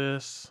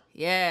process.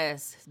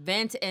 Yes,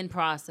 vent and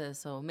process.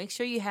 So make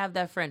sure you have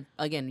that friend.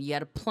 Again, you got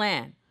to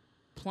plan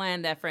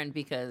that friend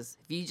because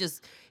if you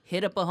just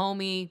hit up a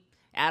homie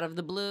out of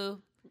the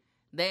blue,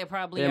 they're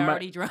probably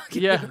already drunk.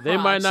 Yeah, they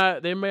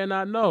may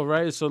not know,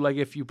 right? So, like,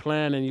 if you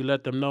plan and you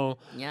let them know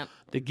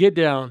to get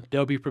down,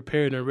 they'll be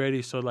prepared and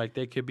ready so, like,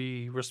 they could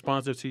be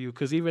responsive to you.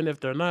 Because even if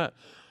they're not,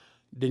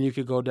 then you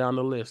could go down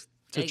the list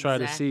to try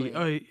to see,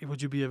 oh,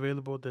 would you be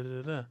available?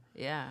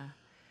 Yeah.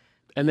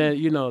 And then,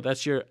 you know,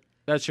 that's your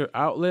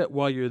outlet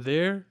while you're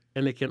there,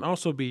 and it can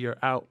also be your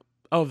out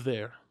of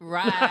there.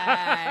 Right.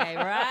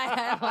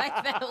 I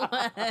like that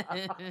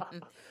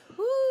one.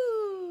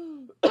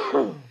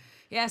 Woo.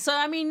 Yeah, so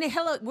I mean,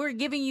 hello, we're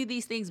giving you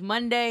these things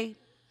Monday.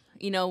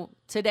 You know,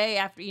 today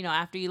after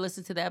you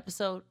listen to the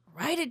episode,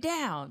 write it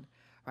down.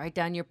 Write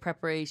down your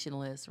preparation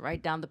list.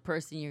 Write down the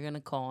person you're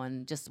gonna call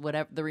and just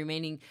whatever the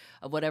remaining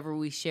of whatever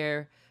we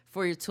share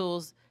for your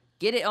tools.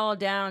 Get it all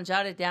down,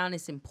 jot it down.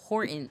 It's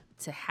important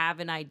to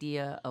have an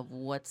idea of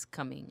what's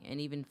coming,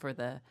 and even for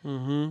the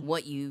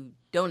what you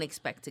don't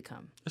expect to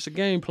come. It's a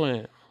game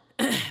plan.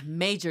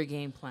 Major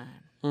game plan.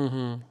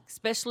 Mm-hmm.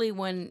 Especially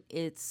when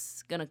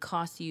it's going to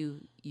cost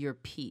you your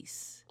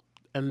peace.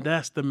 And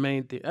that's the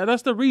main thing.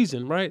 That's the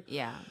reason, right?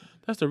 Yeah.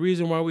 That's the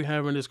reason why we're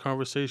having this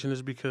conversation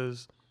is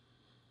because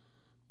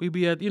we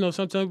be at,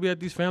 sometimes we be at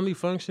these family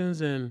functions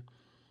and,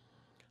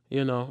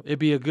 it'd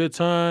be a good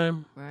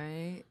time.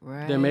 Right.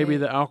 Then maybe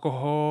the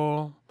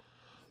alcohol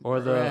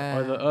or the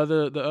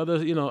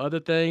other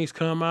things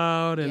come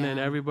out and then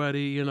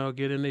everybody,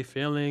 get in their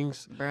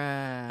feelings.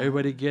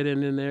 Everybody get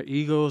in their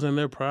egos and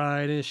their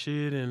pride and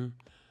shit and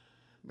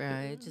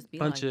just be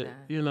like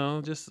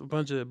that. Just a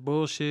bunch of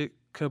bullshit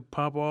could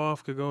pop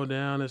off, could go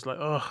down. It's like,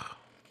 ugh.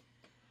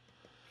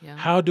 Yeah.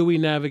 How do we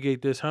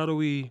navigate this? How do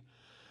we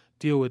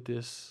deal with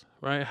this,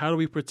 right? How do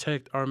we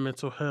protect our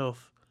mental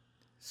health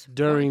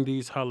during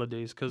these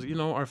holidays? Because,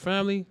 our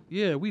family,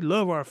 we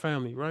love our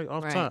family, right?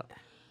 Off top.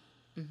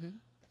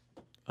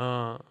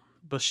 Mm-hmm.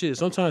 But shit,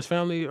 sometimes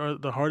family are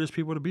the hardest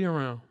people to be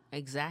around.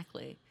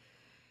 Exactly.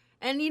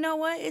 And you know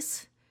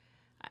what?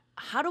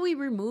 How do we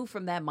remove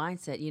from that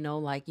mindset?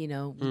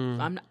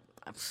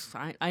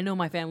 I know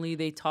my family,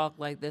 they talk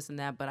like this and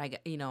that, but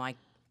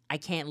I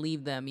can't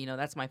leave them.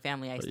 That's my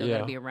family. I still got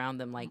to be around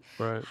them. Like,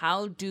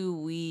 how do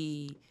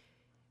we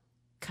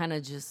kind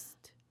of just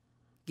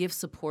give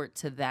support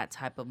to that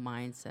type of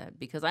mindset?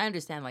 Because I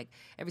understand, like,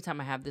 every time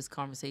I have this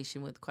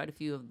conversation with quite a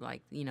few of,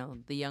 like,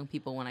 the young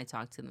people, when I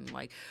talk to them,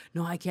 like,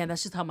 no, I can't.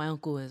 That's just how my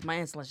uncle is. My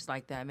aunt's just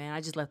like that, man.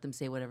 I just let them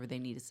say whatever they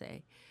need to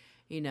say.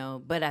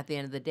 But at the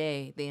end of the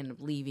day, they end up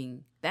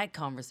leaving that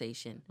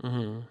conversation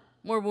Mm-hmm.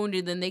 more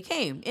wounded than they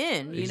came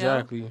in,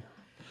 Exactly.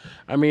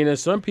 I mean, and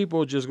some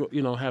people just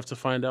have to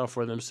find out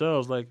for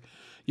themselves. Like,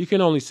 you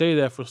can only say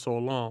that for so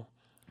long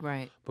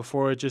Right.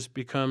 before it just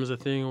becomes a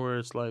thing where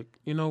it's like,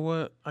 you know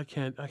what, I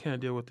can't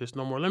deal with this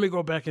no more. Let me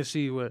go back and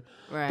see what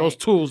those Right.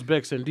 tools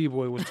Bex and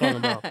D-Boy was talking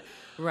about.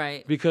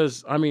 Right.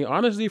 Because I mean,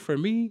 honestly, for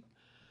me,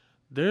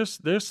 there's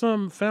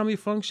some family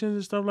functions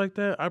and stuff like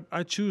that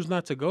I choose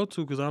not to go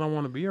to because I don't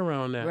want to be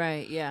around that.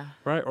 Right. Yeah.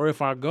 Right? Or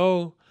if I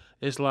go,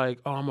 it's like,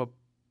 oh,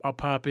 I'll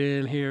pop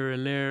in here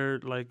and there,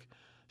 like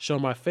show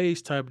my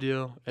face type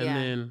deal, and Yeah.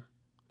 then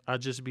I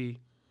just be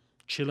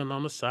chilling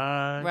on the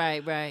side.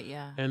 Right. Right.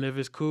 Yeah. And if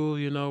it's cool,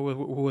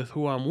 with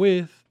who I'm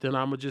with, then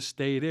I'm gonna just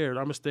stay there.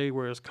 I'm gonna stay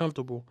where it's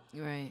comfortable.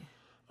 Right.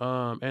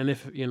 And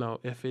if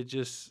it's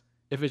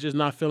just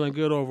not feeling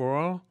good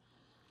overall,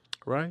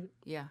 right?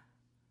 Yeah.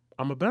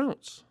 I'm a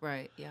bounce.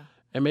 Right. Yeah.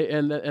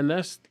 And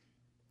that's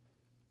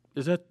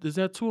is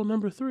that tool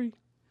number 3?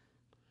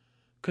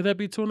 Could that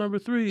be tool number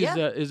 3?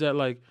 Yeah. Is that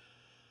like,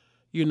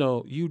 you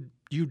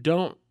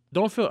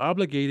don't feel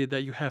obligated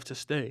that you have to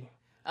stay.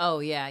 Oh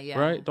yeah. Yeah.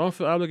 Right? Don't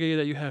feel obligated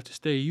that you have to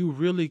stay. You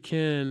really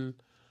can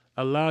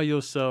allow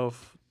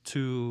yourself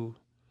to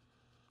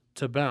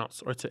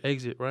bounce or to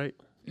exit, right?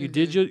 You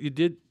did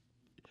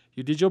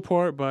your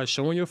part by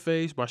showing your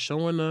face, by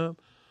showing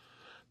up,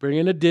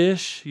 bringing a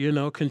dish,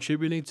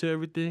 contributing to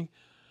everything.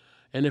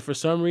 And if for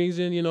some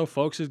reason,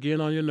 folks is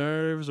getting on your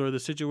nerves or the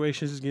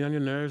situations is getting on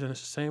your nerves and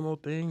it's the same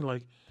old thing,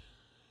 like,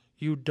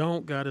 you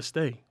don't gotta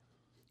stay.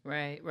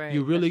 Right. Right.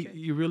 You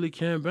really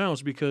can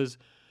bounce because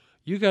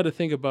you got to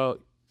think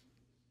about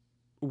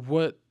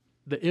what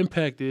the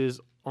impact is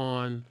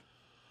on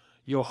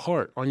your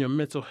heart, on your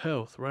mental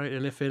health, right?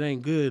 And if it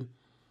ain't good,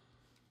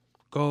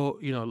 go,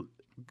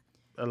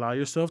 allow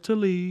yourself to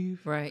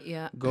leave. Right.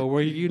 Yeah. Go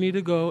where you need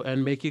to go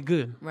and make it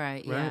good.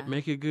 Right. Right? Yeah.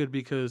 Make it good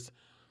because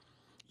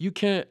you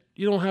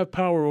don't have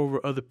power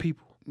over other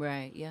people.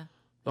 Right. Yeah.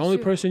 The only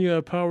person you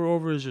have power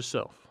over is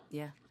yourself.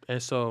 Yeah.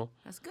 And so.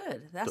 That's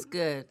good. That's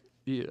good.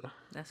 Yeah.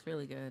 That's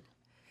really good.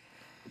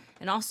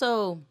 And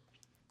also,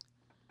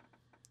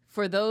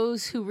 for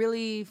those who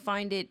really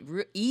find it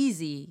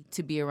easy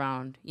to be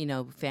around,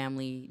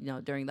 family,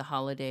 during the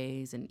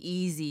holidays, and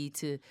easy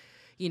to,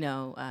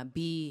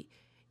 be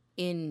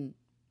in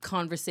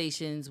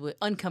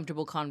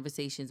uncomfortable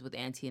conversations with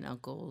auntie and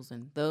uncles,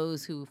 and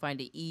those who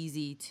find it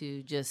easy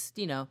to just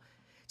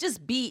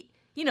be,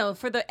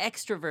 for the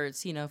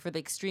extroverts, for the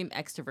extreme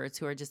extroverts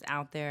who are just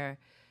out there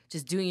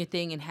just doing your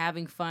thing and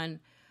having fun.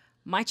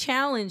 My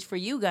challenge for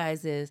you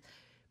guys is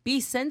be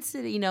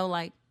sensitive,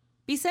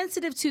 be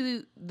sensitive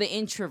to the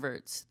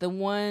introverts, the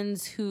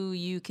ones who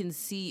you can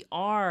see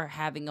are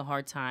having a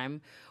hard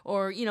time,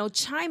 or,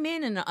 chime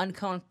in an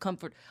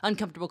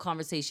uncomfortable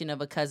conversation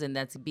of a cousin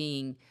that's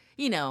being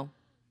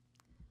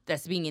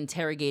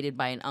interrogated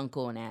by an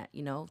uncle and aunt,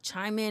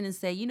 chime in and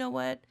say, you know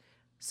what,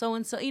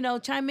 so-and-so,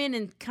 chime in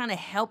and kind of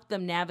help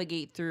them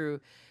navigate through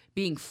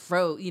being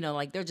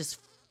like they're just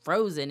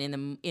frozen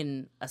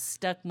in a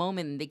stuck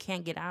moment and they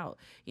can't get out,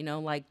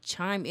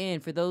 chime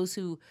in for those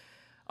who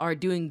are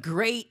doing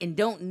great and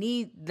don't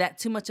need that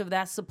too much of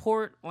that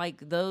support,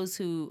 like those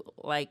who,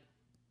 like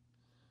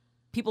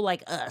people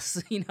like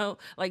us,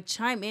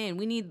 chime in.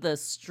 We need the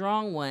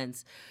strong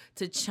ones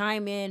to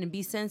chime in and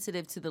be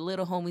sensitive to the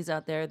little homies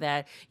out there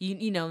that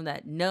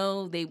that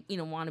know they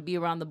want to be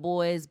around the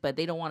boys but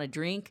they don't want to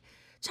drink.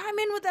 Chime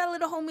in with that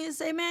little homie and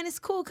say, man, it's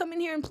cool. Come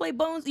in here and play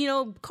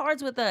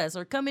cards with us,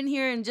 or come in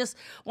here and just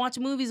watch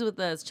movies with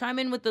us. Chime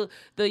in with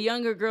the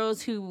younger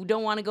girls who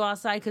don't want to go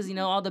outside because,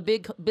 all the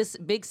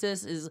big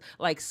sis is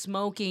like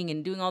smoking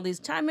and doing all these.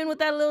 Chime in with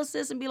that little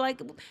sis and be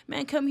like,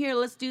 man, come here.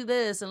 Let's do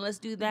this and let's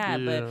do that.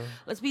 Yeah. But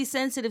let's be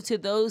sensitive to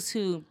those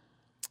who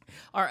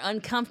are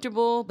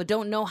uncomfortable but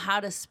don't know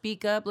how to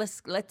speak up.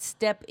 Let's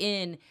step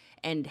in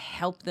and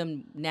help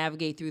them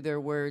navigate through their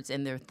words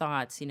and their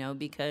thoughts,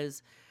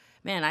 because...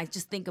 Man, I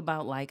just think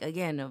about, Bola,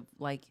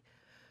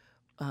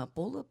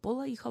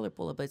 you call her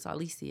Bola, but it's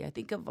Alicia. I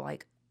think of,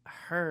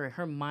 her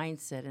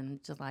mindset,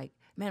 and just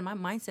man, my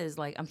mindset is,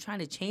 I'm trying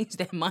to change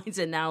that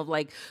mindset now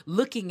of,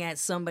 looking at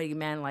somebody,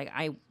 man,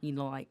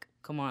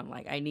 come on,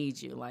 I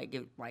need you.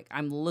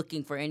 I'm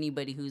looking for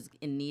anybody who's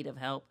in need of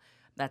help.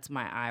 That's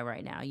my eye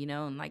right now,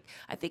 and, I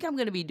think I'm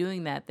going to be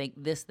doing that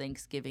this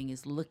Thanksgiving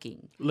is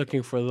looking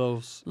for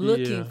those.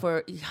 Looking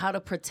for how to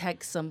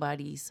protect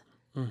somebody's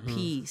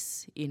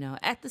peace,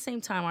 at the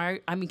same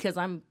time, I mean, because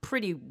I'm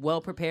pretty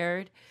well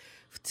prepared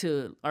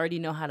to already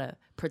know how to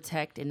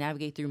protect and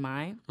navigate through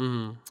my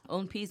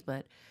own peace,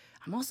 but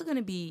I'm also going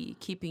to be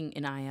keeping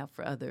an eye out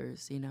for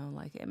others, hey,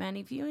 man,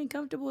 if you ain't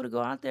comfortable to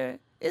go out there,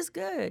 it's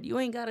good. You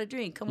ain't got to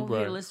drink. Come over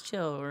here, let's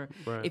chill. Or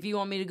if you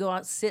want me to go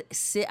out, sit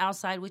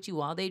outside with you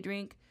while they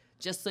drink,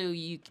 just so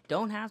you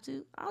don't have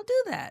to, I'll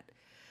do that.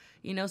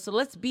 So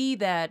let's be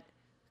that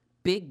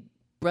big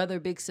brother,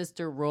 big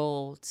sister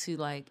role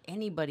to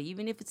anybody,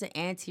 even if it's an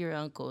auntie or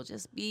uncle.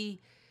 Just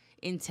be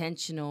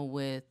intentional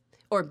with,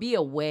 or be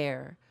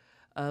aware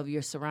of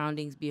your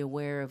surroundings. Be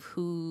aware of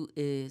who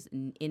is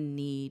in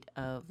need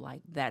of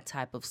like that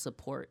type of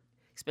support,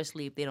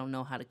 especially if they don't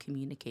know how to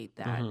communicate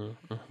that.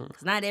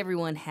 Because not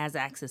everyone has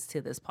access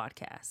to this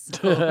podcast.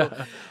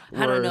 So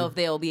I don't know if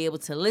they'll be able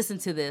to listen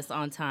to this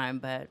on time,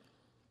 but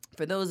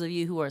for those of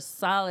you who are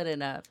solid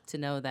enough to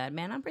know that,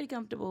 man, I'm pretty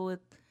comfortable with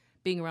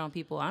being around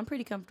people. I'm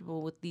pretty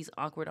comfortable with these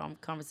awkward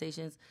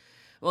conversations.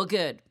 Well,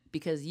 good,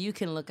 because you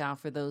can look out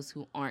for those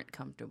who aren't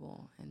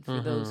comfortable and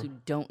for those who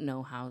don't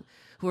know how,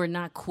 who are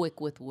not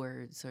quick with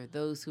words, or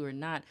those who are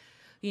not,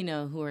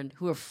 who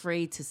are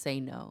afraid to say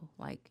no.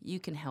 Like, you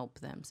can help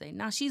them say,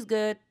 nah, she's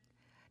good.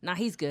 Nah,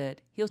 he's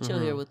good. He'll chill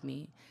here with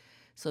me.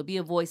 So be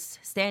a voice,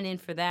 stand in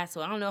for that.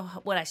 So I don't know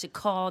what I should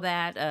call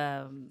that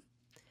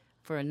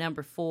for a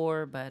number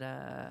 4,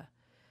 but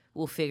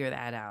we'll figure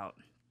that out.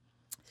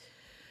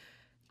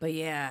 But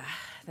yeah,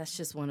 that's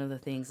just one of the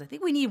things. I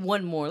think we need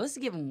one more. Let's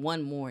give him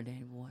one more,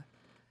 Danny Boy.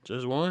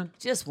 Just one?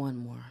 Just one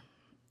more.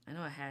 I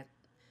know I had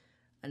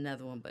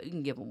another one, but you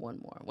can give him one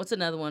more. What's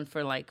another one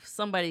for like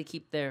somebody to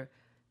keep their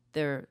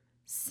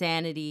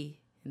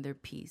sanity and their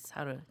peace?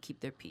 How to keep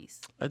their peace?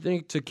 I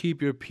think to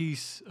keep your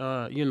peace,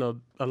 a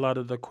lot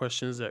of the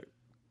questions that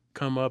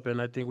come up,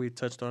 and I think we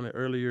touched on it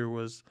earlier,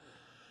 was,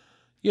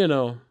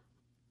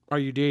 are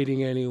you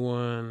dating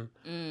anyone?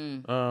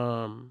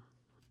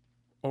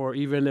 Or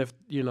even if,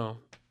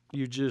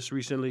 you just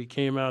recently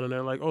came out and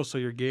they're like, oh, so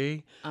you're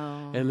gay?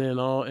 Oh. And then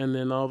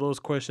all those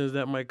questions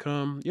that might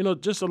come,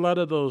 just a lot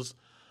of those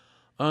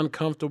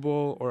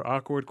uncomfortable or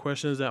awkward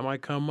questions that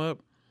might come up.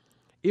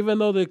 Even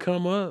though they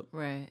come up,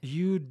 right,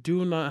 you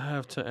do not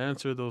have to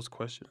answer those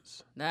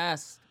questions.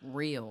 That's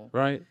real.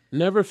 Right?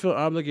 Never feel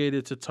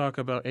obligated to talk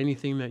about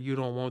anything that you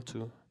don't want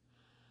to.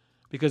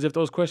 Because if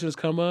those questions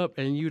come up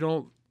and you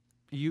don't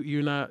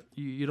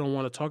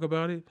want to talk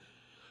about it,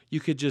 you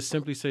could just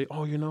simply say,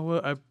 oh, you know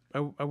what?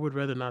 I would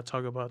rather not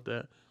talk about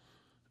that.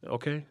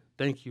 Okay?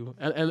 Thank you.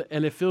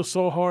 And it feels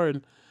so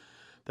hard.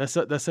 That's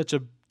such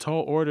a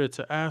tall order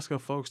to ask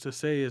of folks to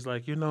say, is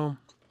like, I'm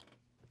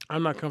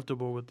not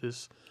comfortable with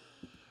this.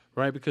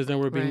 Right? Because then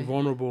we're being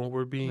vulnerable.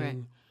 We're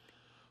being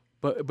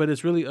but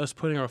it's really us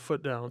putting our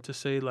foot down to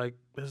say, like,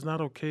 it's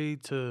not okay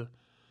to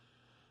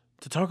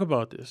talk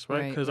about this,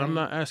 right? Because I'm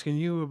not asking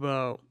you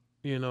about,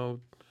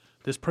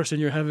 this person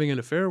you're having an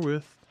affair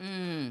with, Or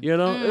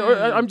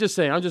I'm just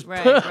saying, I'm just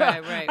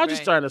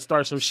trying to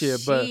start some shit,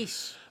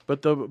 Sheesh.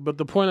 but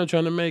the point I'm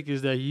trying to make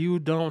is that you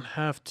don't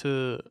have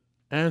to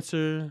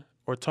answer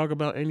or talk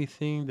about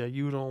anything that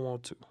you don't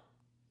want to.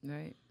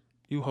 Right.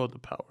 You hold the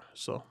power.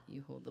 So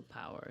you hold the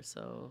power.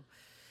 So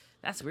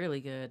that's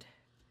really good.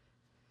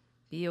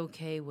 Be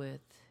okay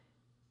with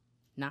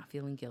not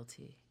feeling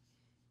guilty.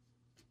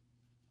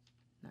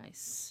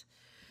 Nice.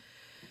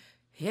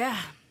 Yeah.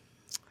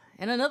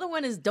 And another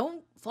one is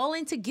don't fall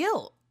into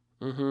guilt.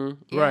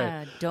 Mm-hmm. Yeah,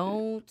 right.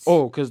 Don't.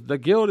 Oh, because the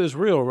guilt is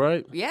real,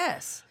 right?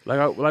 Yes.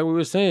 Like we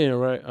were saying,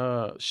 right?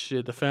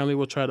 The family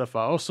will try to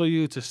force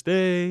you to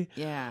stay.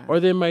 Yeah.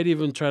 Or they might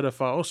even try to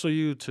force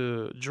you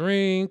to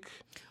drink.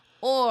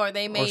 Or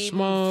they may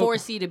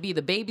force you to be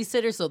the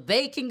babysitter so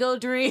they can go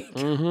drink.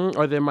 Mm-hmm.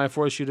 Or they might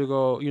force you to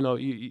go,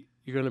 you're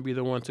going to be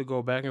the one to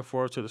go back and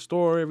forth to the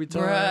store every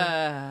time.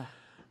 Bruh.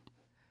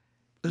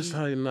 It's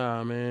like,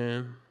 nah,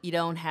 man. You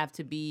don't have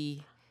to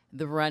be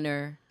the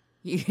runner.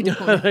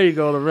 There you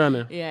go, the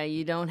runner. Yeah,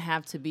 you don't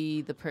have to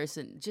be the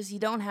person. Just you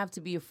don't have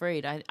to be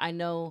afraid. I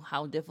know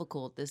how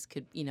difficult this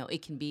could,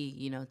 it can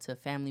be, to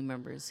family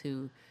members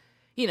who,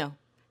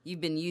 you've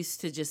been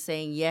used to just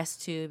saying yes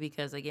to,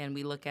 because, again,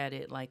 we look at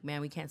it like, man,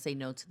 we can't say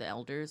no to the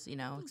elders,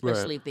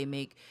 especially if they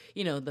make,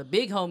 the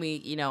big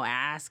homie,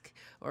 ask,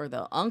 or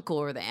the uncle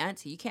or the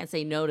auntie. You can't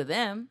say no to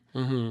them,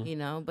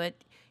 but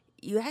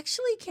you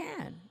actually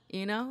can,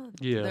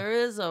 Yeah. There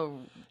is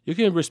you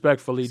can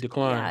respectfully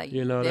decline,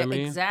 you know what I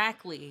mean?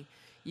 Exactly.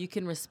 You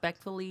can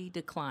respectfully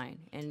decline.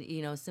 And,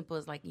 as simple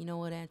as like, you know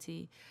what,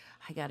 Auntie?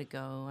 I got to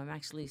go. I'm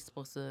actually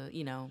supposed to,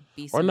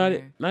 be somewhere.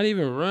 Or not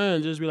even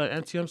run. Just be like,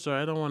 Auntie, I'm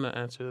sorry. I don't want to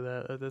answer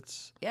that.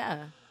 That's...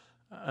 Yeah.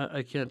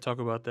 I can't talk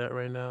about that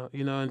right now,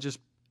 and just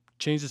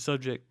change the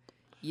subject.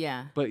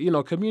 Yeah. But,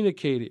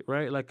 communicate it,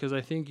 right? Like, because I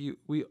think you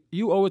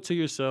owe it to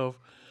yourself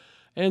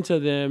and to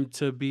them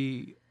to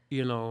be,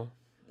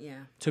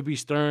 to be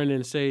stern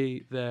and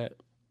say that,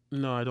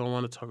 no, I don't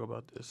want to talk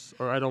about this,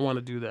 or I don't want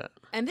to do that.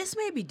 And this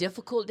may be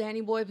difficult, Danny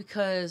Boy,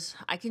 because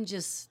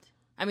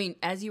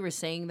as you were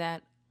saying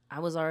that, I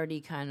was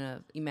already kind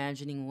of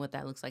imagining what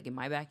that looks like in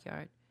my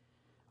backyard,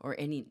 or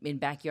in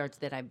backyards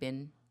that I've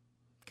been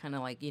kind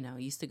of like,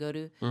 used to go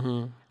to.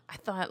 Mm-hmm. I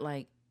thought,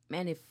 like,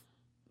 man, if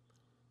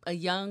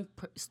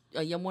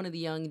one of the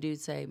young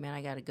dudes say, man,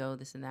 I got to go,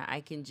 this and that,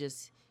 I can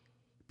just,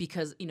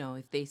 because,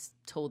 if they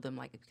told them,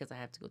 like, because I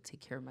have to go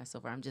take care of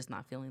myself, or I'm just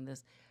not feeling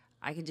this,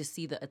 I can just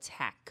see the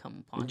attack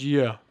come upon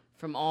you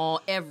from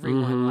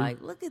everyone.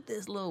 Like, look at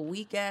this little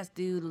weak ass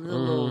dude,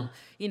 little,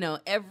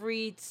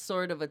 every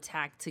sort of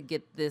attack to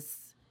get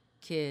this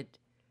kid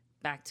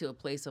back to a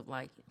place of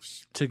like,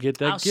 to get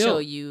that I'll guilt. show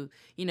you,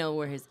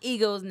 where his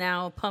ego's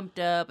now pumped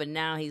up, and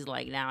now he's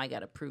like, now I got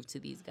to prove to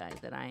these guys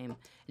that I am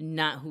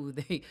not who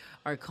they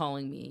are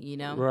calling me,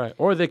 Right.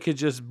 Or they could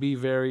just be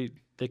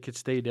they could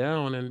stay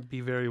down and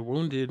be very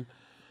wounded.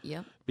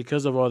 Yep.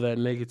 Because of all that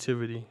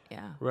negativity.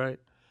 Yeah. Right.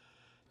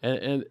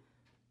 And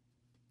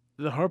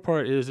the hard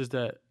part is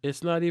that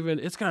it's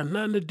got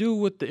nothing to do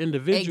with the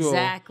individual.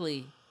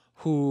 Exactly.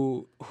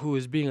 Who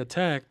is being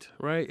attacked,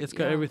 right? It's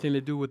got everything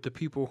to do with the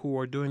people who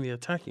are doing the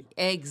attacking.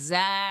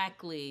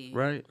 Exactly.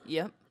 Right?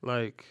 Yep.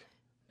 Like,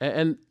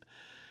 and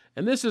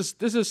this is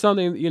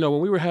something,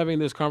 when we were having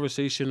this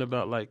conversation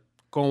about like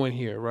going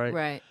here, right?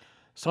 Right.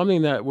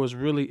 Something that was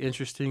really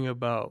interesting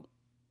about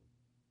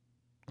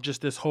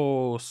just this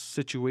whole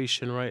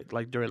situation, right?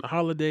 Like during the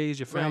holidays,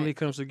 your family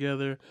comes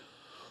together.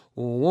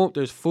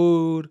 There's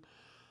food,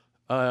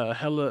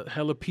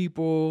 hella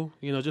people,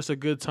 just a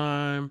good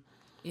time.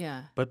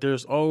 Yeah. But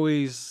there's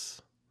always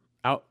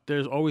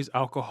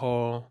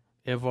alcohol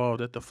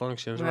involved at the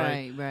functions,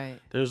 right? Right.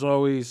 There's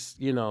always,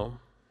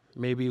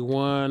 maybe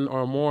one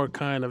or more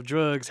kind of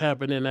drugs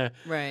happening at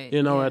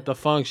at the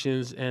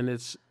functions, and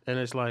it's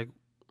like,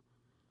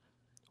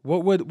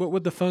 what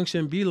would the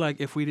function be like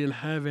if we didn't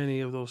have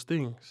any of those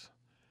things?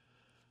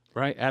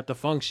 Right? At the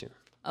function.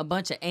 A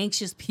bunch of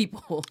anxious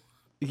people.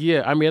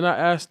 Yeah, I mean, I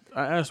asked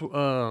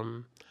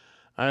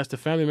a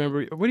family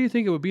member, what do you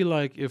think it would be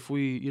like if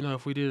we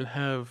didn't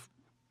have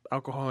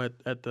alcohol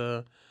at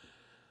a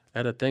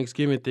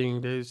Thanksgiving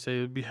thing? They'd say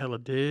it'd be hella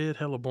dead,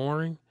 hella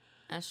boring.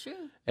 That's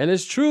true. And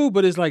it's true,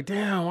 but it's like,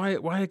 damn,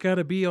 why it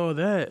gotta be all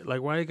that?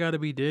 Like, why it gotta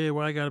be dead?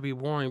 Why it gotta be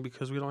boring?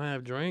 Because we don't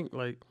have drink?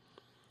 Like,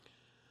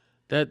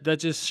 that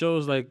just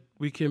shows like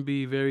we can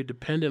be very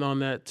dependent on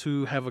that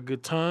to have a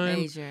good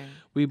time. Major.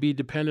 We'd be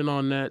dependent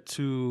on that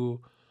to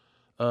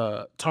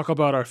talk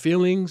about our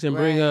feelings and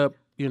bring up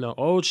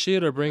old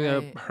shit or bring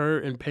up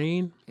hurt and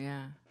pain.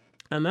 Yeah.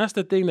 And that's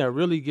the thing that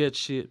really gets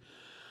shit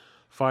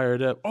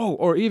fired up. Oh,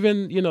 or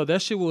even,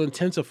 that shit will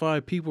intensify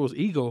people's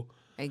ego.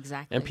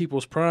 Exactly. And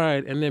people's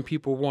pride. And then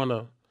people want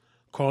to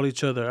call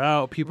each other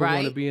out. People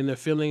want to be in their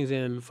feelings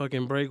and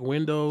fucking break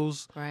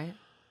windows. Right.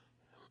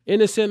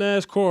 Innocent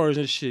ass cars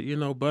and shit,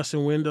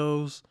 busting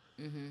windows.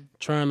 Mm-hmm.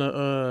 Trying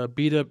to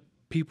beat up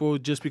people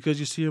just because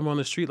you see them on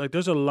the street. Like,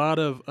 there's a lot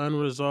of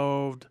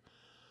unresolved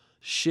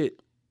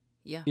shit.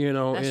 Yeah, in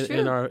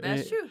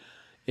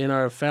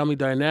our family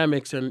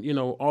dynamics, and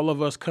all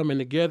of us coming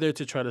together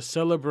to try to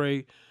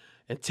celebrate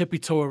and tippy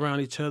toe around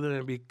each other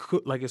and be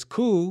like it's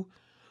cool,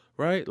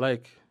 right?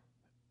 Like,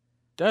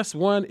 that's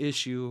one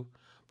issue,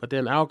 but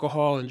then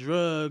alcohol and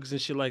drugs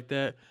and shit like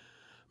that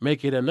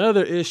make it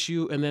another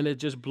issue, and then it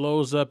just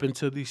blows up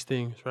into these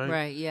things, right?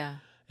 Right. Yeah.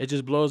 It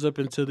just blows up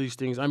into these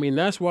things. I mean,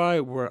 that's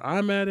why where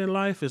I'm at in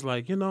life is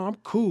like, I'm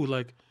cool,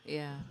 like.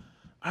 Yeah.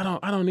 I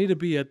don't need to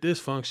be at this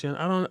function.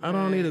 I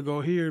don't need to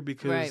go here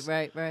because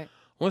right.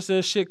 Once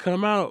that shit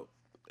come out,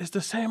 it's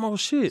the same old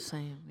shit.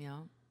 Same, yeah.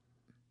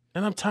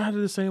 And I'm tired of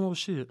the same old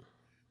shit.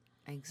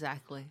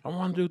 Exactly. I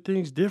want to do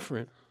things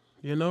different.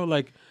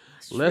 Like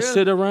let's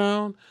sit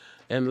around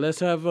and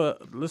let's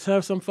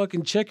have some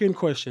fucking check-in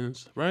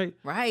questions, right?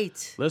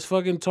 Right. Let's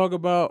fucking talk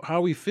about how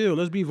we feel.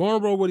 Let's be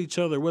vulnerable with each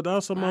other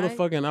without some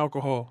motherfucking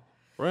alcohol,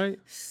 right?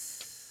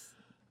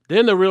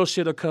 Then the real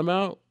shit'll come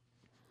out.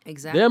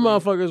 Exactly. Them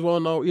motherfuckers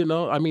won't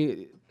know, I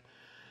mean,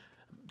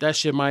 that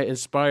shit might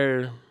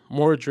inspire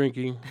more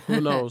drinking. Who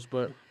knows?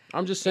 But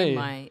I'm just saying.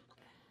 It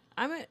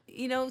might.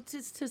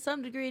 To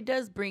some degree, it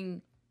does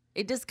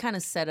kind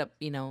of set up,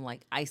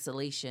 like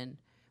isolation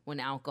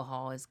when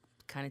alcohol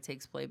kind of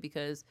takes place,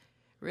 because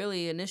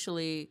really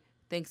initially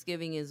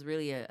Thanksgiving is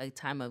really a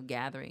time of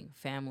gathering,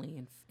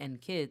 family and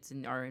kids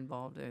and are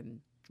involved, and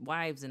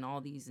wives and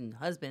all these and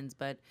husbands.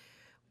 But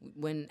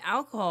when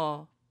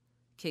alcohol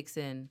kicks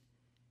in,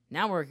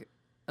 now we're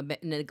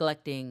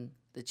neglecting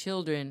the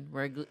children.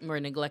 We're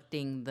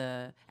neglecting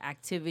the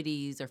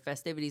activities or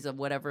festivities of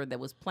whatever that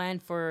was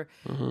planned for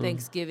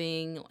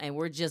Thanksgiving, and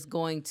we're just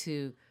going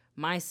to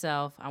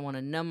myself. I want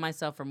to numb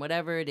myself from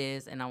whatever it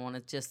is, and I want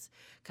to just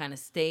kind of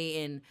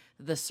stay in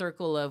the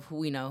circle of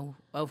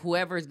of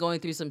whoever is going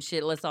through some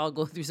shit. Let's all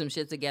go through some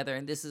shit together,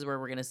 and this is where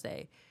we're gonna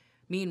stay.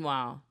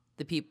 Meanwhile,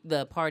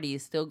 the party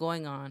is still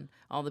going on.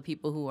 All the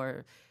people who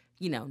are,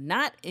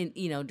 not in,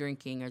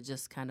 drinking, are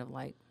just kind of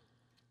like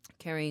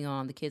carrying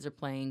on. The kids are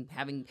playing,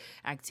 having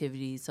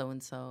activities, so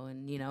and so,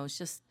 and it's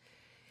just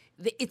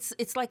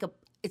it's like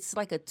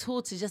a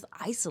tool to just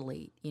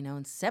isolate,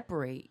 and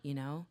separate,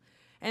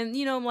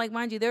 And like,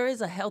 mind you, there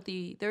is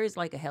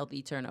like a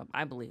healthy turn up.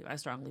 I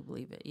strongly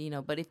believe it.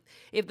 But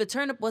if the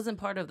turn up wasn't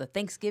part of the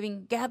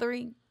Thanksgiving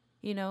gathering,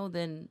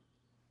 then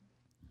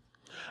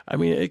I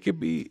mean, it could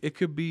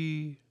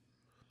be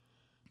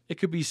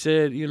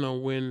said,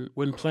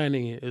 when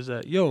planning it, is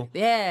that,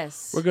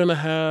 yes, we're gonna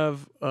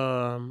have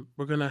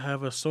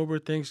a sober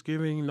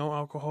Thanksgiving, no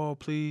alcohol,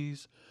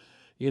 please.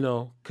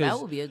 Cause that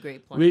would be a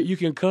great plan. You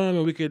can come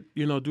and we could,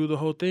 do the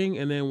whole thing,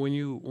 and then when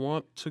you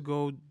want to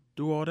go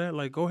do all that,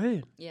 like, go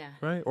ahead. Yeah.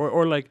 Right?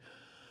 Or like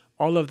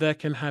all of that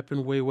can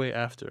happen way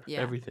after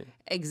everything.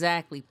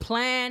 Exactly.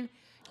 Plan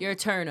your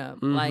turn up.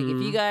 Like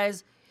if you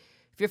guys,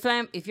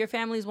 if your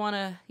families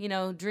want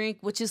to, drink,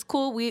 which is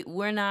cool.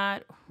 We're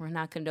not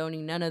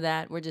condoning none of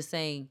that. We're just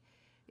saying,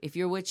 if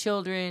you're with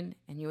children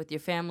and you're with your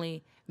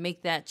family,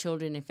 make that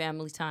children and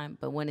family time.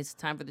 But when it's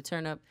time for the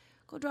turn up,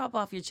 go drop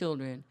off your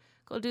children.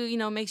 Go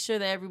do, make sure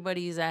that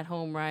everybody is at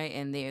home, right?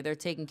 And they're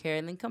taken care of,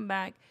 and then come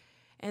back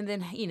and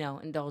then,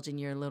 indulge in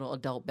your little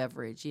adult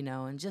beverage,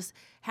 and just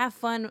have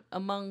fun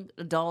among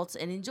adults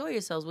and enjoy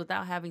yourselves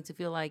without having to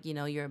feel like,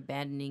 you're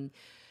abandoning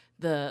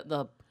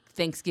the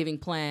Thanksgiving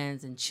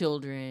plans and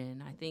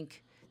children. I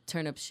think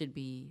turn up should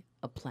be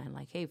a plan.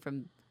 Like, hey,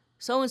 from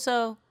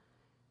so-and-so,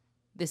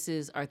 this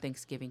is our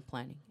Thanksgiving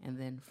planning. And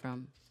then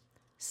from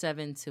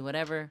 7 to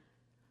whatever,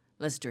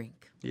 let's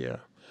drink. Yeah.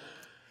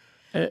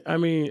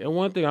 And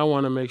one thing I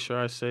want to make sure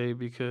I say,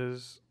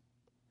 because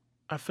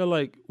I feel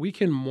like we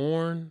can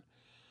mourn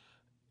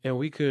and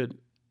we could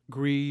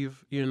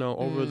grieve,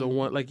 over the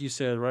one, like you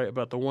said, right,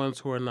 about the ones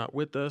who are not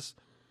with us,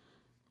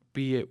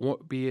 be it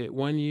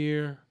 1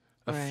 year,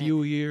 a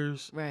few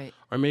years, right,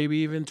 or maybe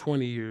even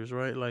 20 years,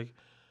 right? Like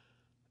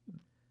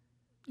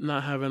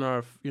not having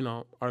our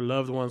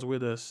loved ones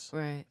with us,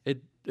 right?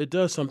 It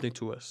does something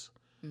to us,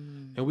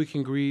 and we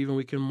can grieve and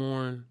we can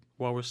mourn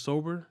while we're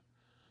sober.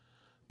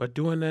 But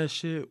doing that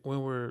shit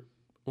when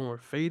we're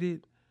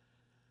faded,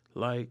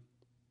 like,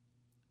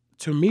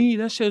 to me,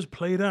 that shit's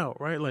played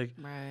out, right? Like,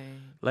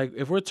 like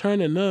if we're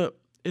turning up,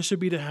 it should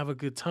be to have a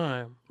good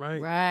time,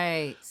 right?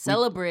 Right.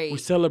 Celebrate. We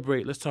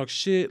celebrate. Let's talk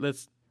shit.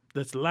 Let's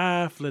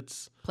laugh.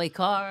 Let's play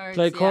cards.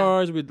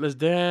 Let's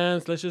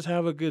dance. Let's just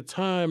have a good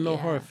time. No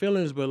hard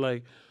feelings. But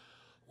like,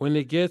 when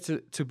it gets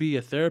to be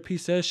a therapy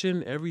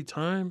session every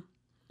time,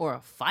 or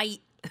a fight,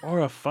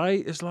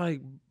 it's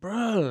like,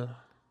 bruh.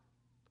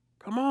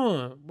 Come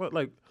on. What,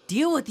 like,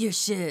 deal with your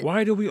shit.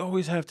 Why do we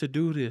always have to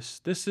do this?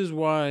 This is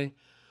why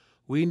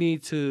we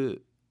need to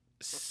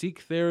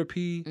seek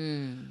therapy.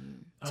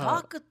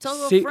 Talk to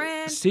a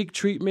friend. Seek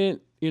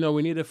treatment.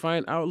 We need to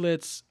find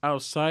outlets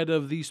outside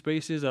of these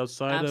spaces,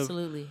 outside of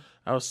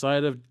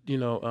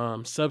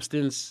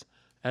substance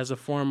as a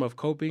form of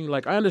coping.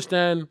 Like, I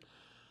understand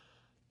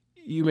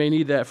you may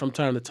need that from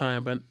time to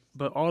time,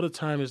 but all the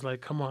time is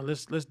like, come on,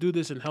 let's do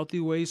this in healthy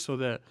ways so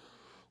that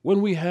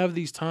when we have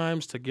these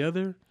times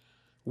together,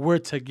 we're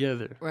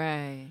together.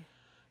 Right.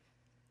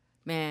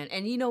 Man,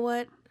 and you know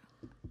what?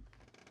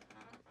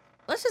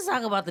 Let's just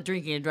talk about the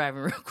drinking and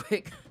driving real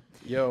quick.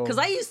 Yo. Because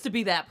I used to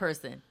be that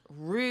person.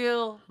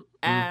 Real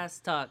ass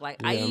talk.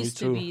 Like, I used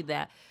to be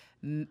that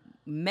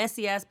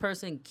messy ass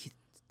person.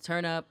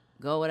 Turn up,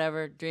 go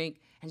whatever, drink,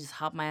 and just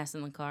hop my ass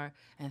in the car.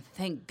 And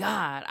thank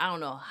God, I don't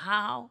know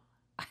how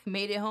I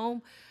made it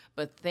home,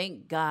 but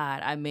thank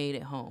God I made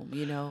it home.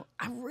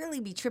 I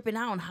really be tripping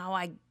out on how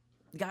I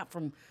got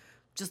from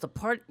just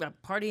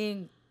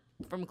partying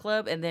from a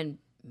club and then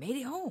made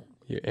it home.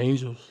 You're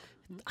angels.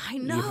 I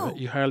know.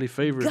 You're highly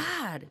favored.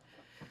 God.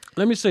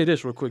 Let me say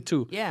this real quick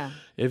too. Yeah.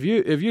 If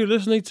you're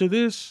listening to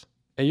this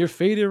and you're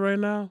faded right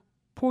now,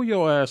 pull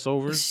your ass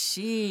over.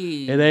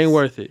 Jeez. It ain't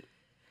worth it.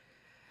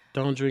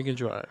 Don't drink and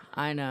drive.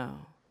 I know.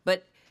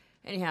 But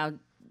anyhow,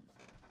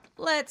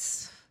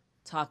 let's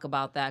talk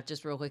about that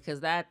just real quick, because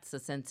that's a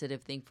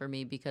sensitive thing for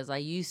me, because I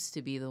used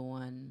to be the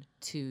one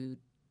to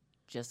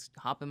just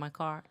hop in my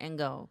car and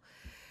go.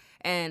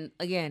 And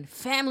again,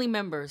 family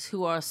members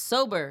who are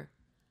sober,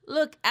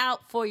 look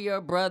out for your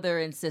brother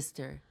and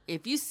sister.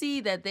 If you see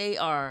that they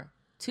are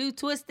too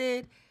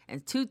twisted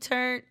and too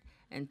turned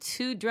and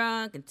too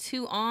drunk and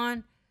too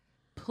on,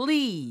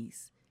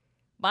 please,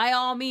 by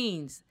all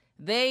means,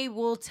 they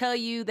will tell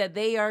you that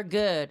they are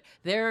good.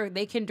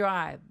 They can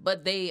drive,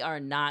 but they are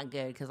not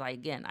good. Because I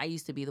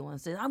used to be the one that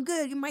said, I'm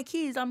good, give me my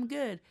keys, I'm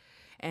good.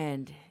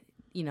 And,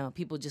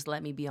 people just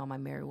let me be on my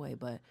merry way.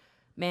 But,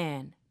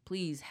 man,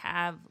 please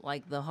have,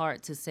 like, the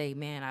heart to say,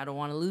 man, I don't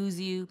want to lose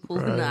you.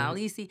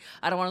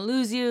 I don't want to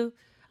lose you.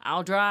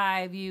 I'll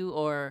drive you,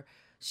 or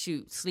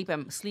shoot, sleep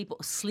it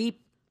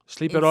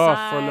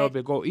off for a little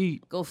bit. Go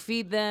eat. Go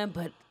feed them,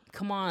 but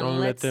come on. Don't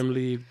let them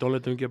leave. Don't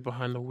let them get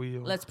behind the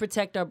wheel. Let's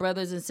protect our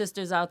brothers and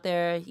sisters out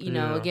there.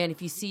 Again,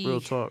 if you see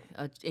real talk.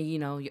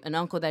 An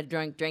uncle that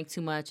drank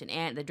too much, an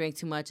aunt that drank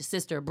too much, a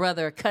sister, a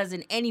brother, a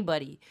cousin,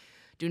 anybody,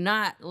 do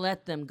not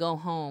let them go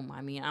home.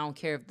 I mean, I don't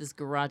care if this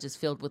garage is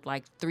filled with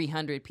like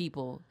 300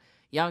 people.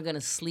 Y'all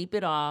gonna sleep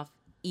it off,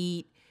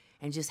 eat,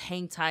 and just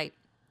hang tight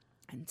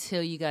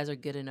until you guys are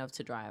good enough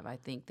to drive. I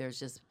think there's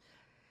just,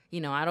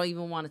 I don't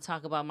even want to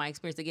talk about my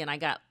experience again.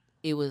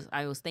 I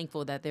was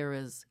thankful that there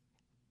was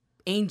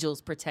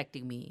angels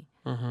protecting me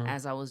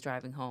as I was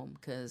driving home,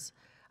 because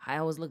I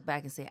always look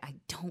back and say, I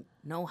don't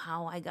know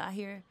how I got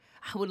here.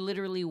 I would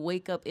literally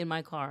wake up in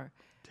my car,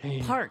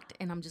 parked,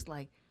 and I'm just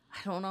like,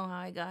 I don't know how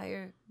I got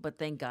here, but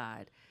thank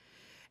God.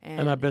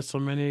 And I bet so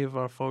many of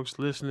our folks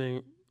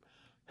listening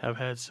have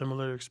had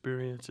similar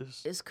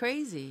experiences. It's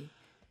crazy.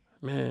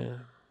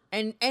 Man.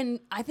 And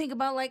I think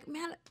about, like,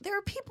 man, there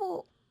are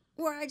people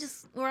where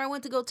I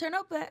went to go turn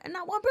up at, and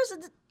not one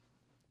person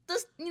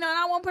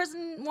not one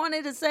person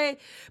wanted to say,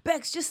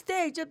 Bex, just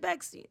stay,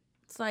 Bex,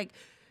 It's like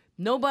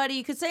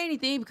nobody could say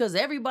anything because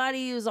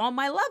everybody is on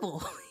my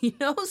level,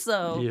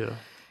 So Yeah.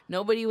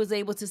 nobody was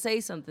able to say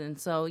something.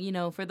 So,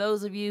 for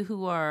those of you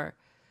who are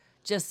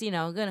just,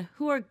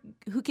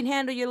 who can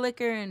handle your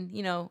liquor and,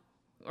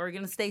 are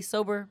going to stay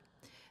sober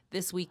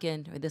this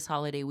weekend or this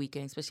holiday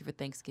weekend, especially for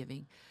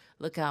Thanksgiving,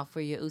 look out for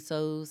your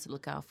usos,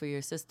 look out for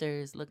your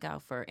sisters, look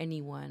out for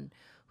anyone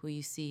who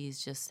you see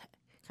is just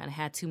kind of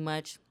had too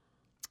much.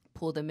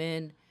 Pull them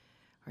in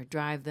or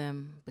drive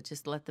them, but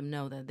just let them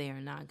know that they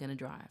are not going to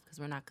drive because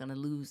we're not going to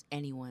lose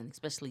anyone,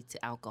 especially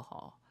to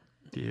alcohol.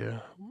 Yeah.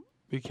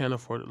 We can't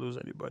afford to lose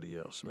anybody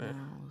else, man.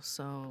 No,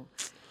 so...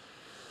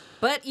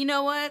 But you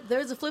know what?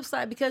 There's a flip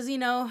side because, I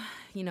know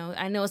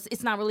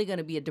it's not really going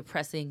to be a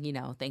depressing,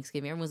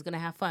 Thanksgiving. Everyone's going to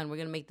have fun. We're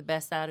going to make the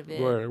best out of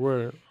it.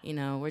 Word.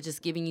 We're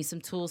just giving you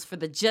some tools for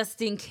the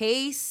just in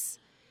case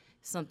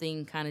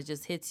something kind of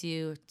just hits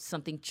you,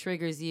 something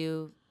triggers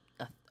you,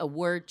 a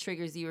word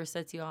triggers you or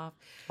sets you off.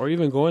 Or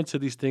even going to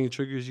these things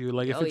triggers you.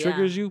 Like, if it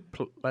triggers you,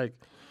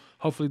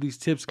 hopefully these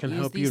tips can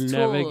help you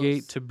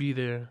navigate to be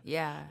there.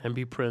 Yeah. And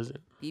be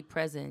present. Be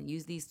present.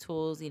 Use these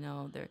tools,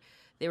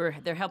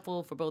 they're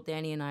helpful for both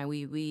Danny and I.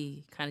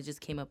 We kind of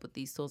just came up with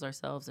these tools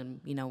ourselves,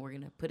 and we're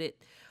gonna put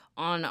it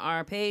on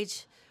our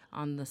page,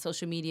 on the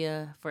social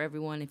media for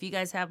everyone. If you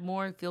guys have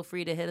more, feel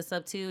free to hit us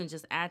up too and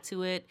just add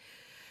to it.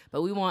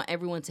 But we want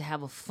everyone to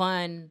have a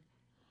fun,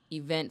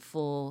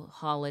 eventful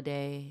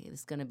holiday.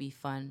 It's gonna be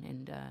fun,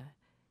 and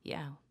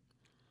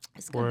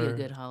it's gonna be a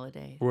good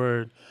holiday.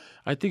 Word.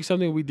 I think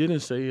something we didn't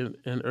say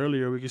in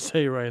earlier we could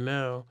say right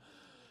now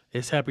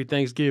is Happy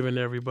Thanksgiving,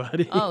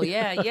 everybody. Oh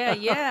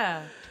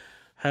yeah.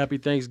 Happy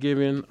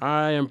Thanksgiving.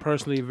 I am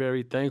personally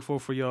very thankful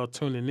for y'all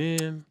tuning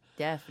in.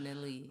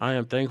 Definitely. I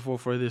am thankful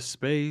for this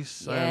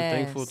space. Yes. I am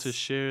thankful to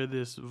share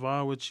this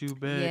VOD with you,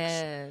 Bex.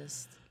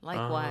 Yes.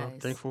 Likewise.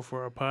 Thankful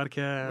for our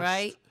podcast.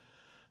 Right.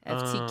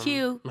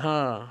 FTQ.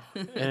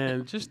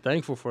 And just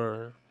thankful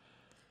for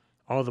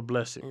all the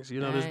blessings.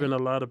 There's been a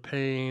lot of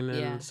pain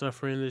and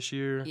suffering this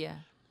year. Yeah.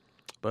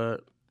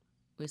 But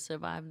we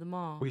survived them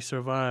all. We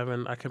survived,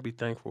 and I can be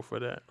thankful for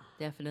that.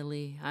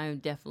 Definitely. I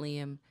definitely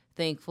am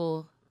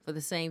thankful for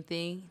the same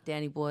thing.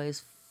 Danny Boy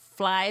is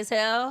fly as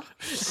hell,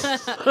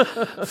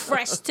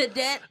 fresh to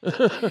death,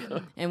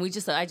 and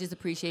I just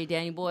appreciate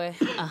Danny Boy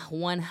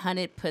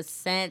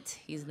 100%.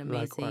 He's an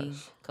amazing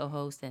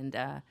co-host, and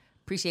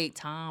appreciate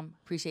Tom.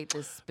 Appreciate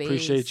this space.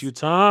 Appreciate you,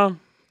 Tom.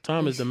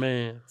 Tom is the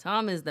man.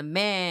 Tom is the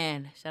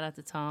man. Shout out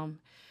to Tom.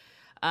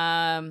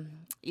 I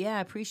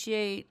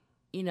appreciate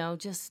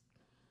just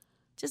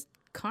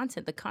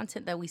content, the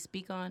content that we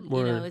speak on.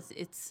 Word.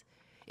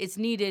 It's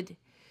needed.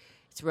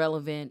 It's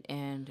relevant,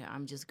 and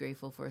I'm just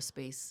grateful for a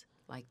space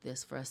like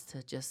this for us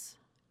to just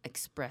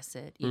express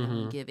it,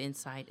 give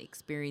insight,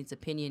 experience,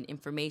 opinion,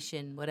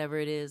 information, whatever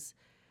it is.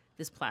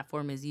 This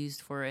platform is used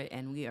for it,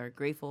 and we are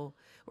grateful.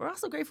 We're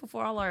also grateful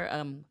for all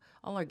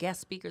our guest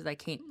speakers that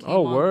came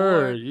on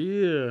word, board.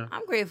 Yeah.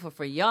 I'm grateful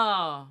for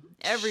y'all,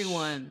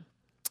 everyone.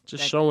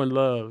 Just showing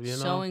love,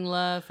 Showing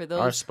love for those.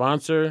 Our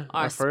sponsor,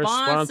 our first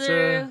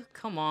sponsor.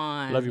 Come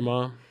on. Love you,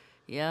 Mom.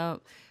 Yep. Our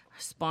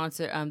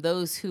sponsor,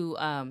 those who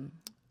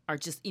are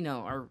just,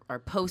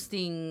 are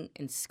posting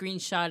and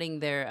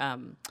screenshotting their,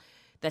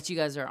 that you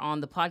guys are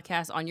on the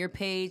podcast, on your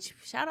page.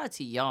 Shout out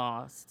to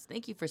y'all.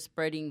 Thank you for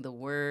spreading the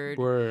word.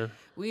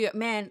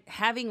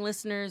 Having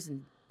listeners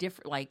in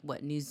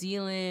different, New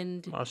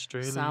Zealand,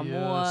 Australia,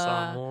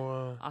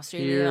 Samoa,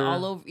 Australia, here.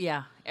 All over.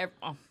 Yeah.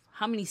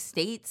 How many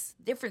states,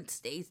 different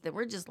states that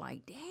we're just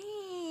like,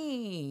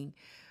 dang,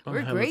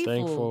 we're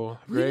grateful.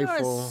 We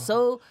are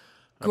so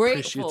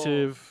grateful.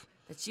 Appreciative.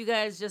 That you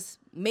guys just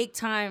make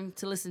time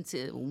to listen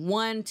to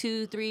 1,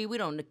 2, 3. We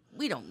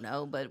don't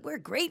know, but we're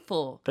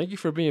grateful. Thank you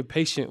for being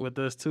patient with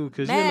us too,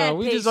 because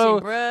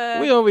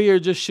we over here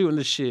just shooting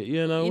the shit. We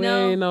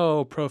ain't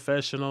no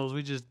professionals.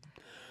 We just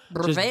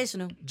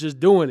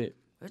doing it.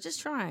 We're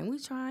just trying. We're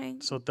trying.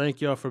 So thank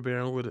y'all for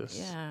bearing with us.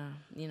 Yeah,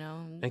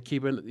 and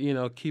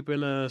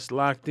keeping us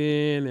locked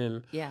in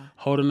and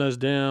holding us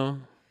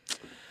down.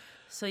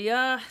 So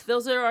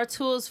those are our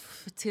tools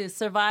to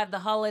survive the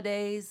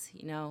holidays.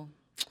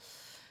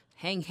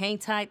 Hang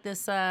tight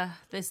this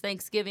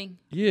Thanksgiving.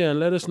 Yeah, and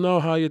let us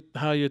know how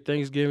your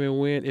Thanksgiving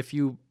went. If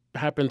you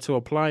happen to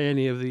apply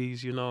any of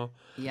these,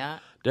 Yeah.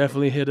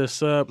 Definitely hit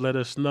us up. Let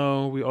us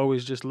know. We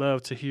always just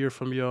love to hear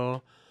from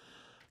y'all.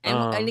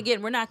 And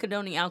again, we're not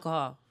condoning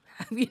alcohol.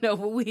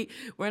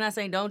 We're not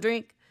saying don't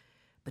drink,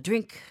 but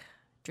drink.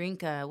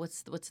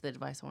 What's the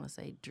advice I want to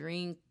say?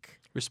 Drink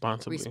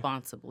responsibly.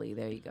 Responsibly.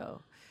 There you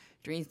go.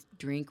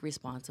 Drink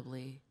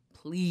responsibly,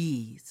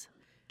 please.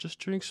 Just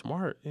drink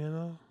smart,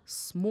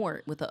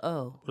 Smart with a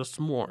O. With a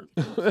smart.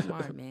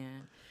 Smart,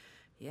 man.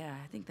 Yeah,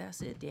 I think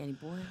that's it, Danny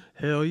Boy.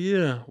 Hell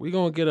yeah. We're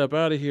going to get up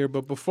out of here.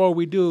 But before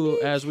we do,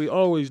 as we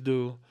always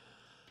do,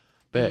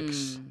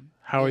 Bex,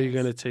 how are you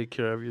going to take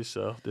care of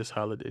yourself this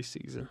holiday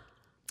season?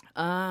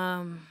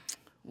 I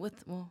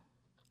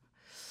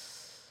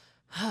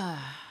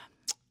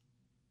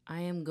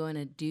am going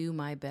to do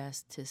my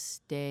best to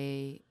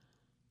stay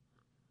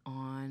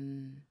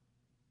on,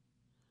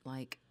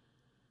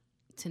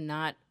 to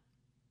not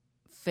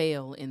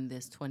fail in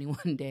this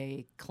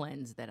 21-day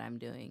cleanse that I'm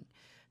doing.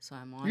 So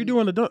I'm on. You're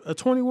doing a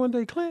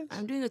 21-day cleanse?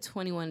 I'm doing a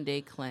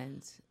 21-day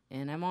cleanse,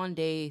 and I'm on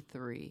day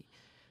 3.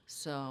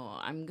 So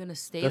I'm gonna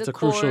stay That's the a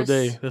course. crucial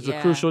day. That's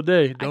a crucial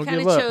day. Don't give up.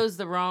 I kind of chose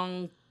the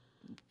wrong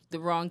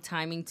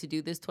timing to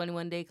do this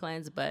 21-day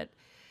cleanse, but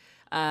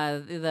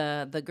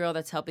the girl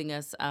that's helping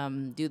us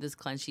do this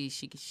cleanse,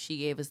 she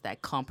gave us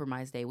that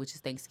compromise day, which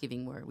is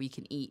Thanksgiving, where we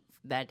can eat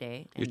that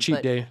day. Your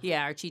cheat day.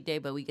 Yeah, our cheat day,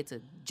 but we get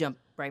to jump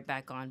right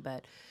back on.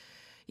 But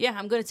yeah,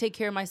 I'm going to take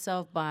care of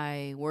myself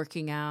by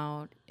working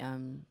out,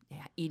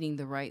 eating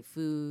the right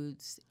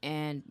foods,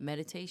 and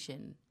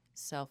meditation.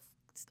 It's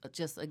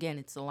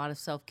a lot of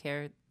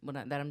self-care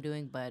that I'm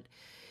doing, but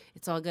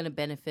it's all going to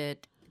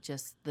benefit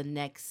just the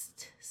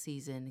next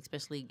season,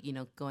 especially,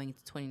 going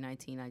into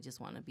 2019. I just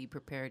want to be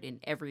prepared in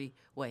every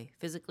way,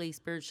 physically,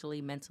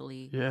 spiritually,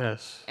 mentally.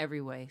 Yes. Every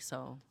way.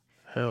 So.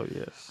 Hell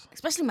yes.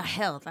 Especially my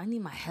health. I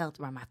need my health,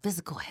 right? My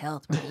physical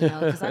health, right?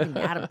 Because I've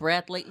been out of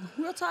breath lately.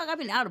 Real talk, I've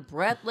been out of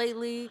breath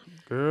lately.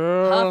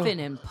 Girl. Huffing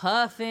and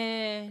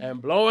puffing.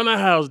 And blowing the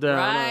house down.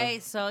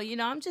 Right. So,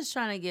 I'm just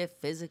trying to get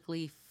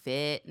physically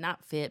fit.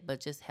 Not fit, but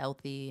just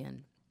healthy.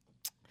 And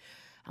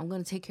I'm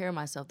going to take care of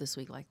myself this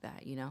week like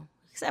that,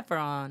 Except for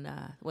on,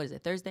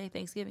 Thursday,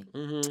 Thanksgiving?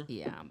 Mm-hmm.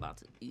 Yeah, I'm about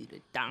to eat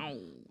it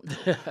down.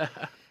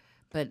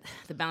 But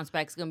the bounce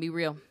back is going to be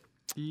real.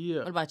 Yeah.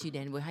 What about you,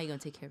 Danny? How are you going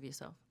to take care of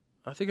yourself?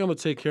 I think I'm going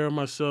to take care of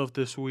myself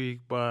this week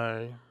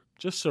by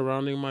just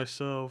surrounding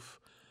myself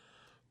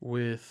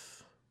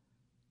with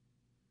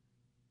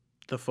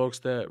the folks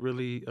that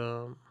really,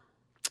 the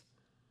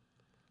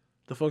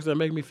folks that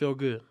make me feel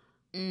good.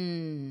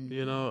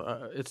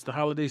 It's the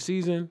holiday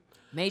season.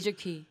 Major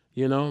key.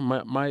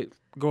 Might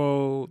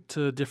go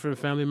to different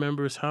family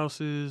members'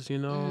 houses,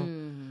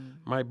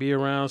 might be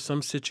around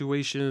some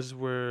situations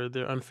where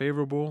they're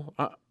unfavorable.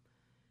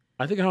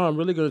 I think how I'm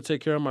really going to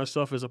take care of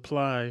myself is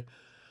apply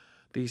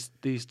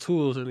these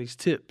tools and these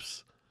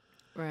tips.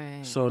 Right.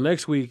 So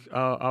next week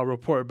I'll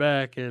report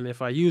back, and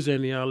if I use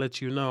any, I'll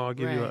let you know. I'll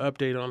give you an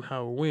update on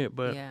how it went.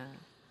 But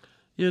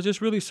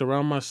just really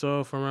surround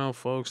myself around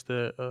folks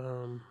that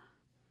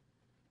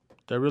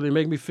that really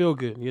make me feel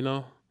good.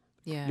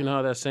 Yeah. You know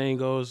how that saying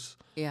goes.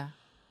 Yeah.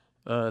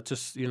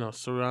 Just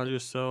surround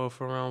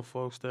yourself around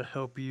folks that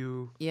help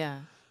you. Yeah.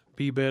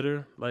 Be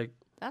better. Like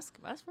that's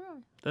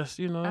real. That's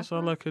that's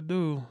all I could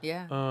do.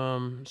 Yeah. So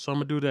I'm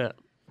gonna do that.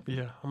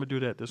 Yeah, I'm gonna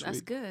do that this week.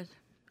 That's good.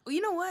 Well,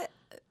 you know what?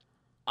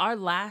 Our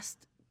last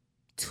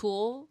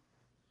tool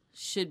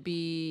should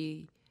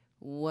be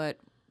what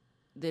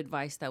the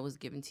advice that was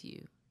given to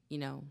you.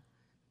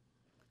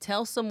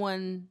 Tell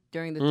someone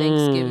during the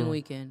Thanksgiving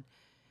weekend,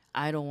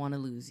 I don't want to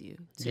lose you.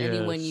 To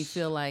anyone you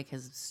feel like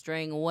is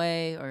straying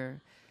away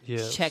or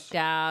checked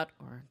out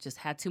or just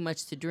had too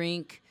much to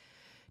drink,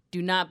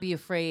 do not be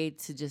afraid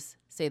to just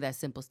say that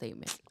simple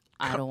statement.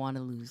 I don't want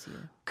to lose you.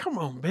 Come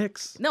on,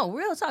 Bex. No,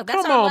 real talk.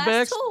 That's our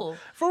last tool.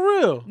 For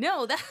real.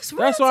 No, that's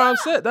real That's talk. what I'm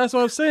saying. That's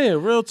what I'm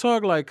saying. Real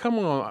talk. Like, come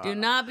on. Do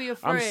not be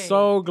afraid. I'm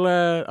so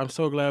glad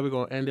we're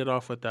gonna end it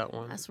off with that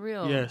one. That's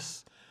real.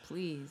 Yes.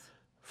 Please.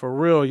 For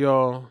real,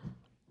 y'all.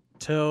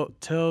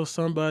 Tell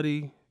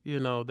somebody,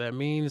 that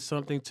means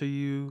something to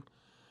you,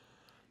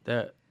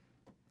 that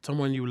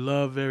someone you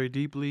love very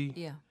deeply.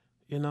 Yeah.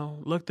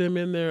 Look them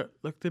in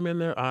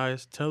their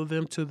eyes, tell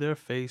them to their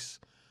face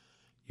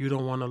you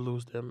don't want to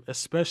lose them,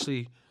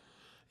 especially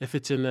if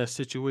it's in that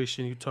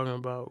situation you're talking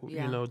about,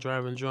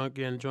 driving drunk,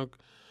 getting drunk,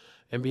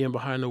 and being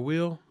behind the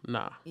wheel.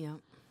 Nah. Yeah.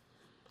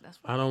 That's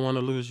right. I don't want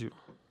to lose you.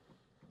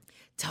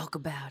 Talk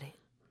about it.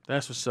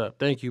 That's what's up.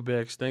 Thank you,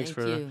 Bex. Thanks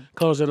for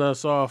closing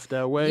us off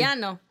that way. Yeah, I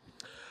know.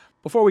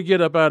 Before we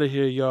get up out of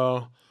here,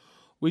 y'all,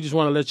 we just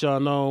want to let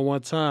y'all know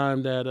one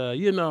time that,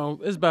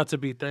 it's about to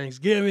be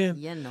Thanksgiving.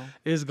 Yeah, no.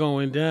 It's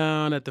going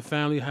down at the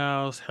family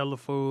house, hella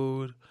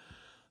food.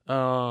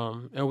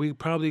 And we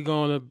probably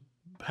going to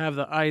have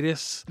the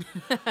itis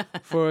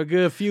for a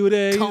good few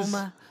days.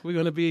 Coma. We're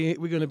gonna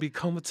be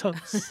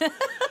comatose.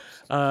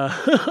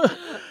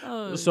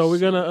 So we're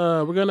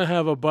gonna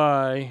have a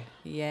bye.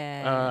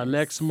 Yeah.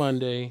 Next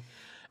Monday,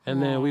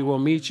 and then we will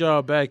meet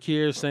y'all back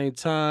here, same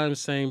time,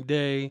 same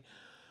day,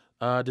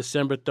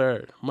 December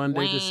 3rd,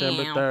 Monday,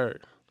 December 3rd.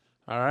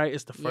 All right,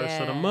 it's the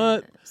first of the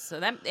month. So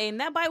that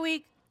bye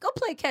week, go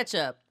play catch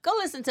up. Go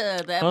listen to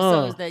the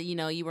episodes that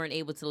you weren't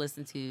able to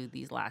listen to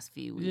these last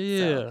few weeks.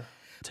 Yeah, so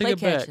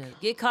take it back.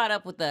 Get caught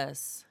up with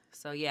us.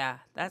 So yeah,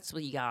 that's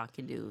what y'all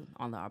can do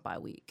on our bye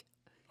week.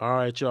 All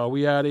right, y'all,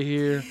 we out of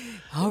here.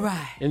 All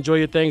right. Enjoy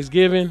your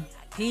Thanksgiving.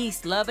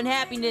 Peace, love, and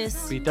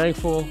happiness. Be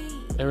thankful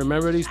and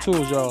remember these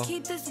tools, y'all.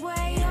 Peace.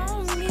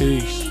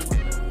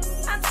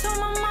 I told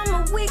my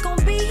mama we gon'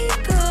 be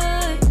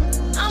good.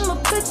 I'ma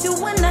put you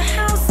in the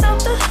house out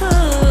the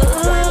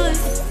hood.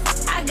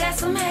 I got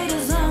some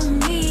haters on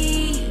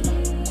me.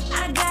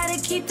 I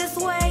gotta keep this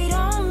weight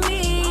on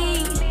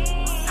me.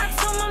 I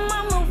told my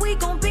mama we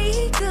gon'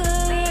 be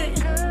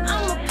good.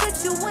 I'ma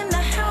put you in the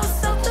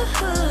house out the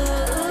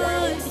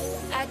hood.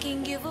 I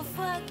can give a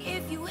fuck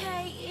if you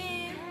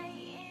hatin'.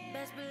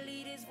 Best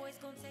believe this voice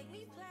gon' take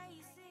me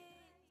places.